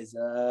nowadays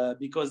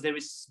because there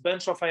is a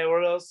bunch of high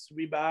rollers,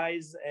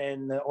 rebuys,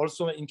 and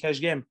also in cash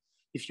game.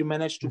 If you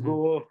manage to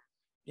go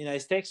in high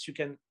stakes, you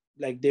can,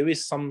 like, there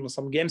is some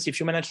games. If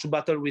you manage to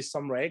battle with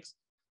some regs,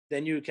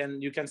 then you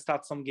can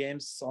start some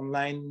games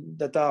online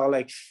that are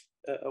like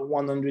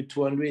 100,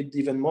 200,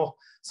 even more.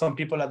 Some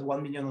people had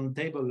 1 million on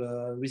the table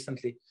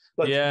recently,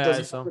 but yeah, it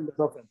doesn't happen that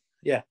often.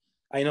 Yeah,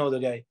 I know the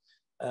guy.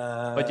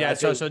 But yeah,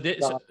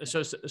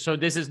 so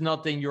this is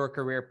not in your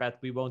career path.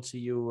 We won't see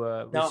you.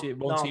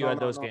 Won't see you at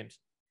those games.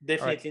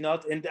 Definitely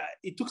not. And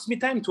it took me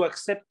time to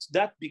accept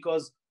that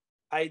because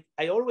I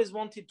always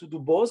wanted to do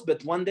both.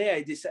 But one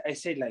day I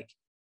said, like,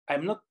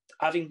 I'm not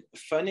having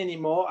fun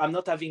anymore. I'm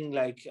not having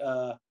like.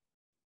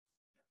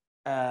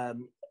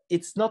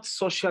 It's not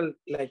social.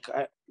 Like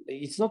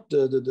it's not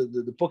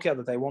the poker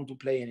that I want to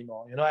play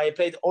anymore. You know, I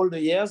played all the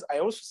years. I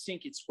also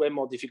think it's way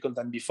more difficult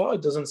than before.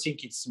 It doesn't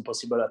think it's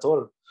impossible at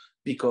all,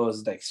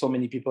 because like so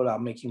many people are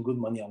making good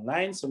money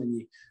online, so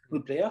many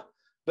good players.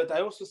 But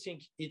I also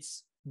think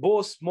it's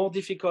both more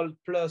difficult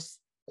plus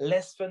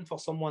less fun for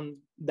someone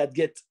that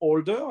gets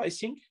older, I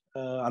think.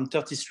 I'm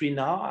 33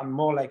 now. I'm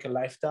more like a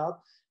lifetime.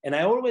 And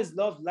I always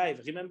loved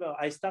live. Remember,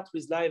 I start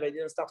with live. I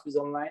didn't start with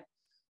online.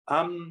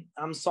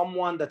 I'm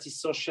someone that is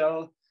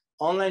social.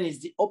 Online is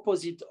the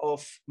opposite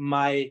of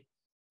my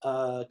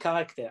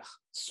character.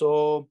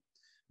 So,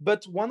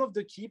 but one of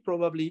the key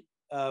probably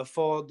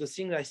for the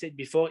thing I said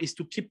before is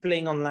to keep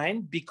playing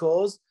online,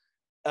 because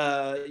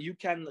you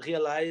can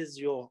realize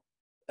you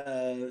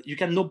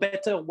can know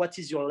better what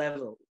is your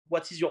level,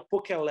 what is your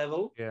poker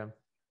level. Yeah.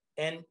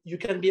 And you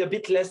can be a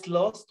bit less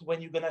lost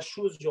when you're gonna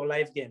choose your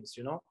live games,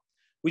 you know,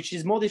 which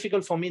is more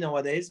difficult for me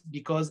nowadays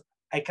because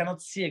I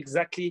cannot see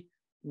exactly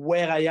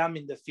where I am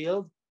in the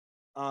field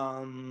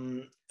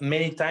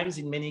many times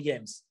in many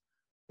games.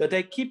 But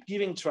I keep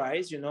giving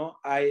tries, you know.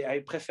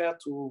 I prefer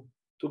to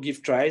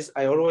give tries.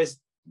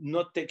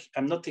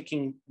 I'm not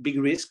taking big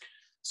risk,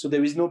 so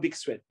there is no big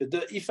threat.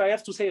 But if I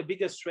have to say a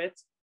biggest threat,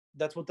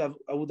 that's what I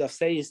would have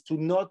said, is to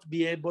not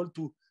be able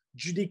to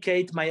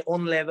judicate my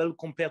own level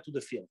compared to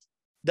the field.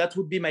 That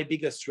would be my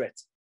biggest threat.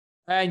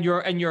 And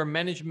your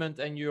management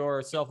and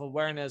your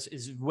self-awareness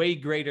is way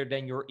greater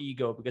than your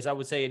ego, because I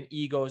would say an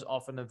ego is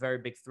often a very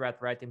big threat,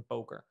 right, in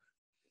poker.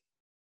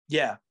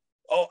 Yeah.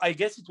 Oh, I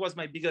guess it was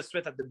my biggest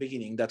threat at the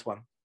beginning, that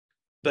one.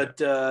 But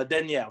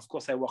then, yeah, of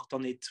course, I worked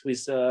on it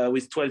with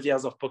 12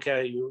 years of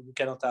poker. You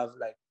cannot have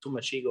like too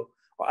much ego.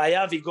 I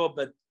have ego,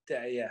 but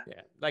yeah,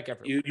 like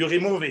everyone. You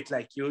remove it,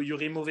 like you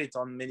remove it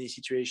on many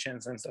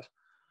situations and stuff.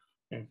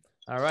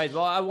 All right.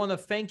 Well, I want to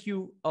thank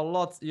you a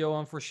lot,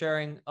 Johan, for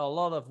sharing a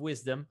lot of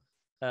wisdom.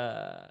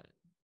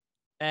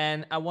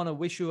 And I want to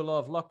wish you a lot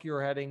of luck.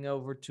 You're heading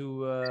over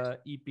to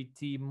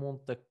EPT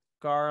Monte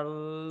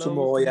Carlo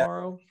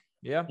tomorrow.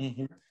 Yeah.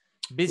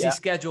 Busy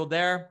schedule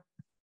there.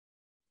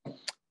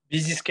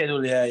 Busy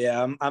schedule,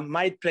 yeah. I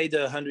might play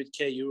the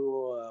 100K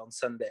euro on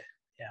Sunday.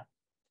 Yeah.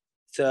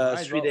 It's a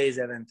 3 days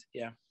event.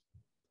 Yeah.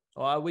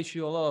 Well, I wish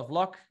you a lot of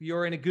luck.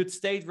 You're in a good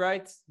state,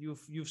 right?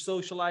 You've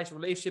socialized,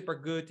 relationship are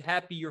good,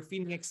 happy, you're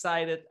feeling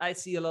excited. I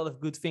see a lot of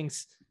good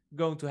things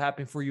going to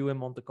happen for you in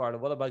Monte Carlo.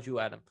 What about you,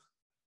 Adam?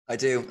 I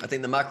do. I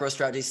think the macro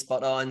strategy is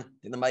spot on. I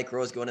think the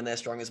micro is going in there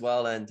strong as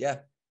well. And yeah,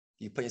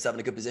 you put yourself in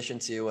a good position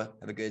to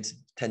have a good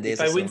 10 days.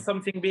 If I win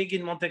something big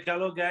in Monte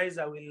Carlo, guys,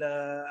 I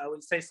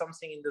will say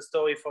something in the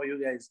story for you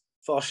guys,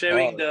 for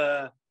sharing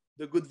the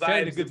good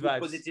vibes, the good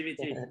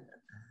positivity.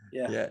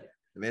 Yeah.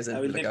 Amazing. I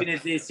will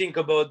definitely think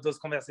about those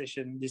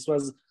conversations. This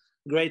was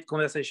great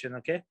conversation.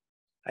 Okay,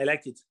 I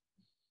liked it.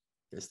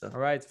 Good stuff. All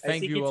right,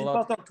 thank you a lot. It's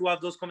important to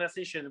have those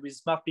conversations with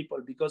smart people,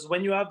 because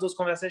when you have those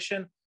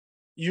conversations,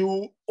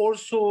 you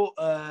also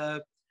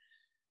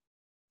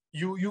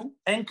you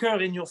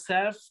anchor in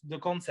yourself the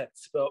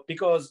concepts,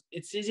 because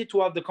it's easy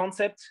to have the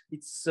concept.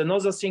 It's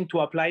another thing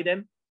to apply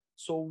them.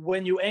 So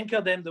when you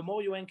anchor them, the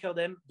more you anchor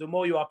them, the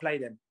more you apply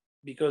them,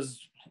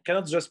 because you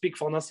cannot just speak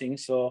for nothing.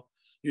 So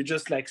you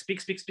just like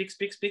speak.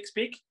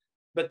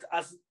 But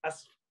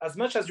as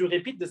much as you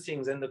repeat the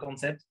things and the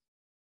concept,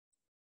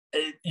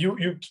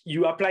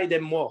 you apply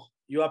them more.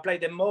 You apply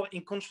them more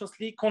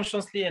unconsciously,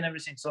 consciously, and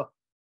everything. So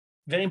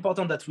very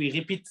important that we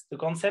repeat the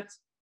concept.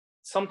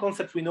 Some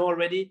concepts we know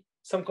already.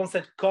 Some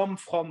concepts come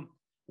from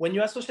when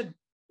you associate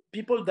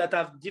people that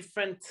have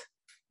different,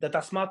 that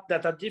are smart,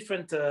 that are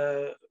different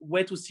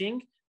way to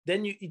think.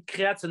 Then it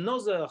creates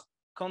another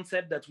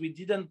concept that we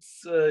didn't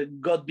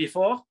got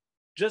before,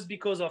 just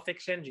because of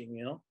exchanging,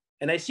 you know.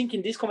 And I think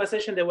in this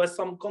conversation there was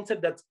some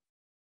concept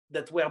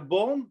that were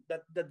born,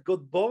 that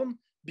got born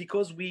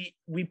because we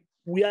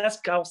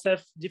ask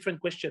ourselves different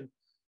questions.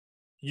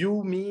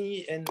 you,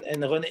 me, and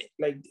René,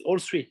 like all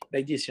three,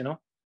 like this, you know,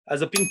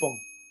 as a ping pong.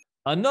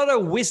 Another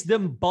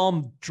wisdom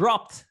bomb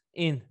dropped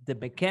in the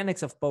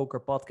Mechanics of Poker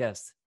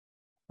podcast.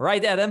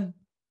 Right, Adam?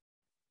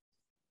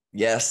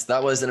 Yes,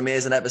 that was an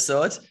amazing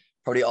episode.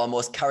 Probably our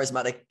most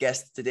charismatic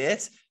guest to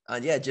date.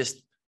 And yeah,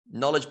 just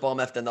knowledge bomb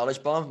after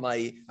knowledge bomb.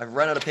 I've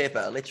run out of paper.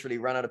 I literally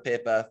ran out of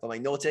paper for my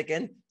note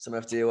taking. So I'm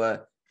going to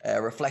have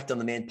to reflect on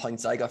the main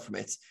points I got from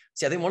it.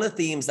 See, I think one of the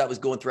themes that was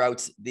going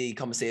throughout the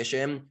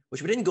conversation,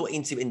 which we didn't go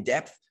into in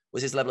depth,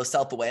 was his level of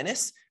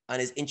self-awareness and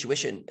his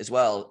intuition as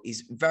well.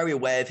 He's very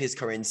aware of his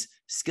current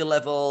skill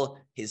level,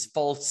 his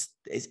faults,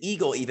 his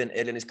ego, even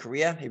early in his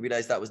career. He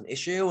realized that was an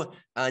issue.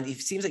 And he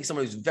seems like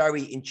someone who's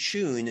very in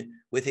tune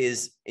with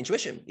his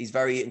intuition. He's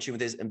very in tune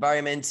with his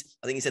environment.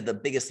 I think he said the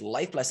biggest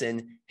life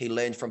lesson he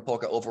learned from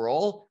poker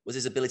overall was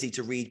his ability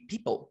to read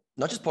people,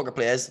 not just poker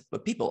players,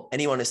 but people,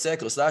 anyone in a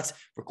circle. So that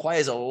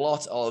requires a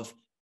lot of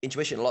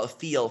intuition, a lot of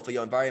feel for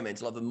your environment,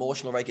 a lot of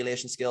emotional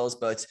regulation skills,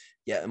 but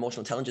yeah,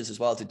 emotional intelligence as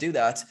well to do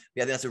that.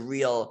 Yeah, I think that's a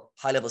real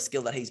high level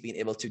skill that he's been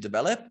able to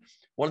develop.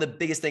 One of the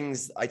biggest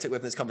things I took away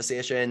from this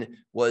conversation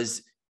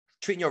was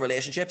treating your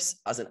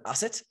relationships as an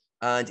asset.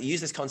 And he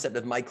used this concept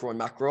of micro and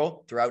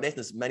macro throughout it.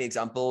 There's many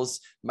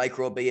examples,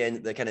 micro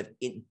being the kind of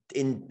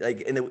in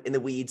the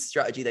weeds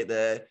strategy, like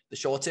the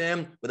short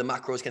term, where the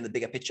macro is kind of the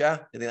bigger picture.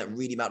 I think that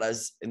really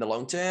matters in the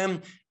long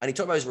term. And he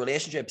talked about his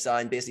relationships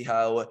and basically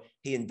how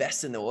he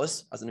invests in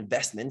those as an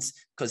investment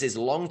because his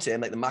long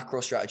term, like the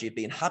macro strategy of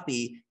being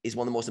happy is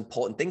one of the most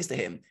important things to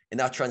him. And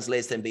that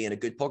translates to him being a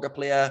good poker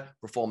player,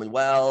 performing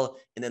well.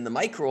 And then the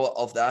micro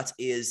of that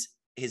is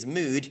his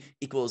mood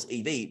equals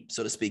EV,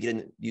 so to speak. He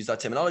didn't use that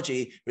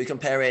terminology, but he's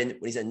comparing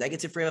when he's in a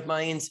negative frame of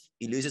mind,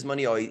 he loses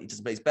money or he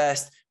doesn't play his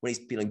best. When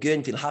he's feeling good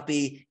and feeling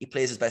happy, he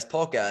plays his best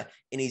poker.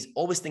 And he's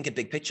always thinking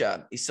big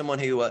picture. He's someone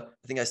who, I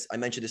think I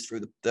mentioned this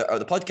through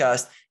the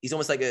podcast, he's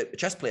almost like a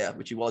chess player,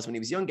 which he was when he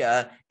was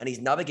younger. And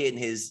he's navigating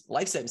his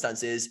life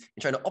circumstances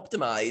and trying to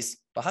optimize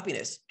for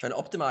happiness, trying to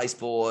optimize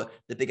for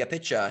the bigger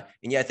picture.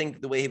 And yeah, I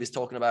think the way he was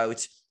talking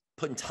about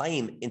putting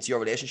time into your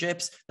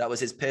relationships, that was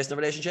his personal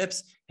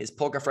relationships, his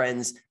poker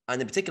friends, and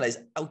in particular his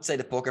outside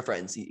of poker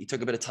friends. He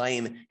took a bit of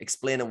time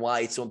explaining why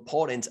it's so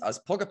important as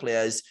poker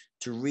players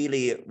to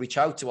really reach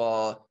out to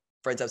our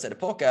friends outside of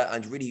poker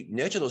and really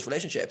nurture those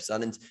relationships.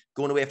 And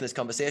going away from this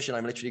conversation,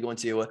 I'm literally going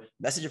to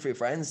message a few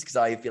friends because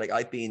I feel like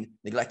I've been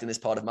neglecting this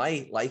part of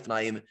my life, and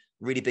I'm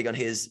really big on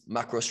his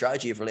macro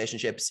strategy of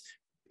relationships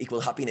equal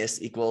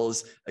happiness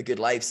equals a good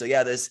life. So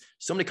yeah, there's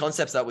so many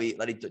concepts that he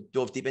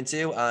dove deep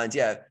into, and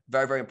yeah,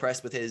 very, very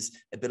impressed with his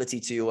ability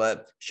to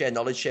share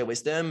knowledge, share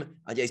wisdom.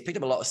 And yeah, he's picked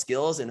up a lot of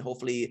skills, and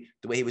hopefully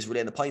the way he was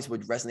relaying the points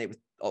would resonate with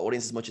our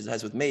audience as much as it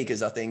has with me,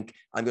 because I think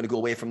I'm going to go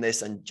away from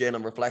this and journal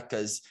and reflect,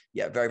 because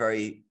yeah, very,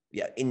 very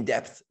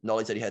in-depth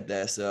knowledge that he had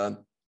there. So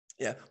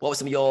yeah, what were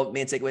some of your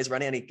main takeaways,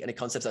 René? Any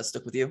concepts that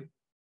stuck with you?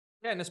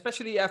 Yeah, and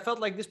especially I felt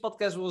like this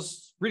podcast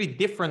was really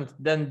different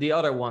than the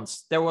other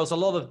ones. There was a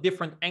lot of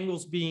different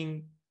angles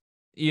being,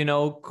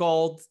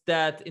 called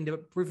that in the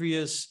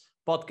previous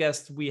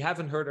podcast we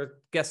haven't heard our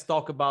guests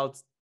talk about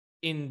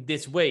in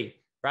this way,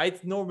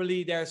 right?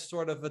 Normally there's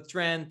sort of a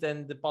trend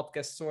and the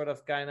podcast sort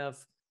of kind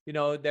of,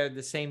 they're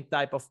the same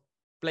type of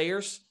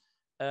players.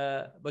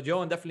 But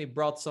Johan definitely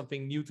brought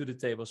something new to the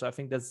table. So I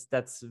think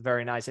that's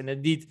very nice. And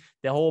indeed,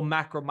 the whole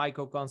macro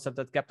micro concept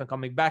that kept on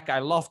coming back. I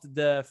loved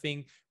the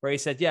thing where he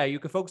said, yeah, you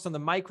can focus on the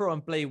micro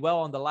and play well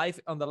on the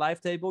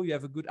live table. You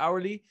have a good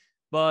hourly.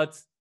 But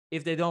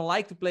if they don't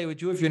like to play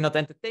with you, if you're not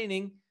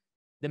entertaining,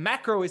 the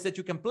macro is that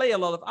you can play a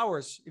lot of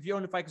hours. If you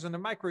only focus on the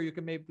micro, you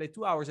can maybe play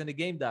 2 hours and the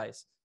game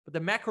dies. But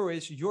the macro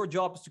is your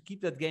job is to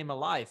keep that game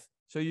alive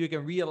so you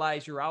can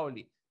realize your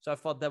hourly. So I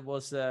thought that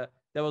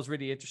was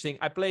really interesting.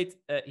 I played,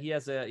 he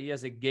has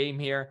a game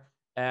here,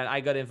 and I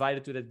got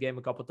invited to that game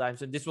a couple of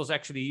times. And this was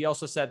actually, he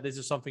also said, this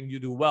is something you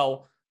do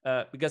well,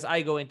 because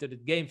I go into the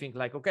game thinking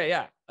like, okay,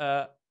 yeah,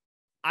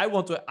 I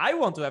want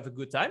to have a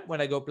good time.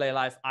 When I go play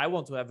live, I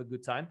want to have a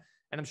good time.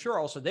 And I'm sure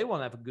also they want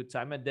to have a good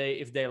time. And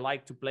if they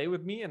like to play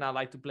with me and I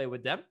like to play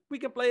with them, we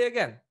can play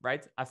again,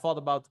 right? I thought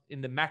about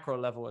in the macro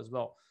level as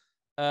well.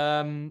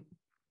 I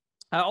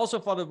also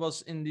thought it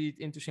was indeed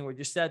interesting what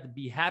you said,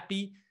 be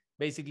happy.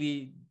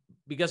 Basically,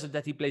 because of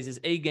that, he plays his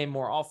A game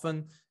more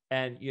often.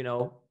 And,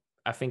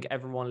 I think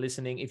everyone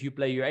listening, if you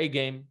play your A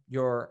game,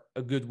 you're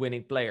a good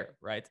winning player,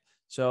 right?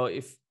 So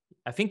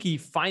I think he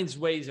finds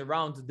ways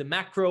around the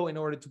macro in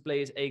order to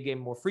play his A game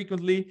more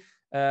frequently.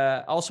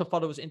 I also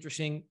thought it was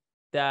interesting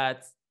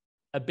that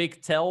a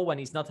big tell when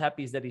he's not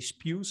happy is that he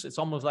spews. It's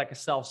almost like a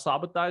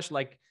self-sabotage.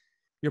 Like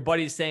your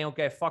body is saying,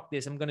 okay, fuck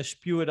this. I'm going to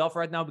spew it off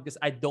right now because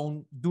I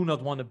do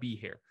not want to be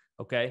here.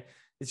 Okay.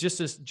 It's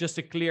just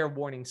a clear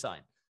warning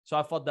sign. So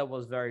I thought that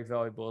was very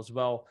valuable as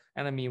well.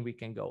 And I mean, we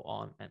can go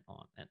on and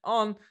on and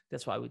on.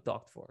 That's why we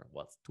talked for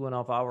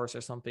 2.5 hours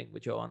or something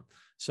with Johan.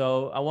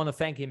 So I want to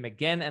thank him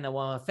again. And I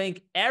want to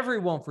thank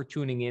everyone for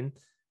tuning in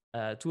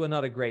to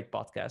another great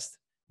podcast.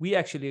 We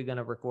actually are going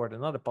to record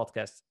another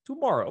podcast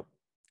tomorrow.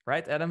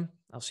 Right, Adam?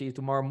 I'll see you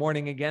tomorrow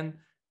morning again.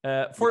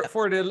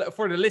 For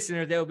the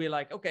listener, they'll be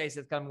like, okay, is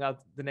it coming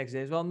out the next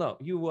day as well? No,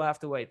 you will have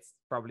to wait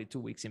probably 2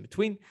 weeks in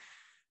between.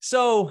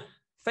 So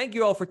thank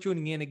you all for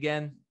tuning in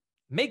again.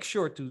 Make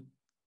sure to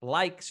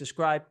like,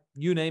 subscribe,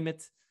 you name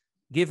it,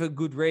 give a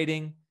good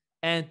rating,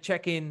 and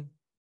check in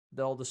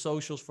all the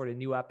socials for the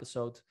new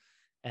episode.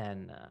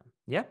 And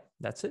yeah,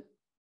 that's it.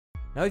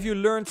 Now, if you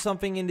learned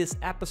something in this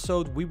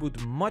episode, we would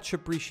much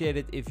appreciate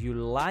it if you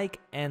like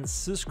and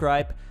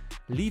subscribe.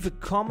 Leave a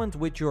comment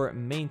with your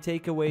main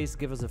takeaways,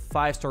 give us a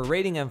 5-star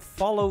rating, and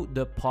follow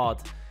the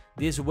pod.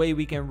 This way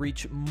we can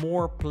reach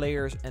more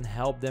players and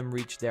help them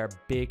reach their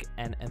big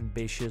and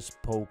ambitious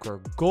poker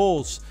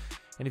goals.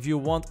 And if you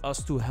want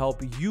us to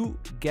help you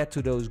get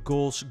to those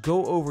goals,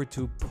 go over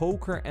to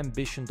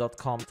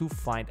pokerambition.com to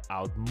find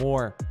out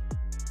more.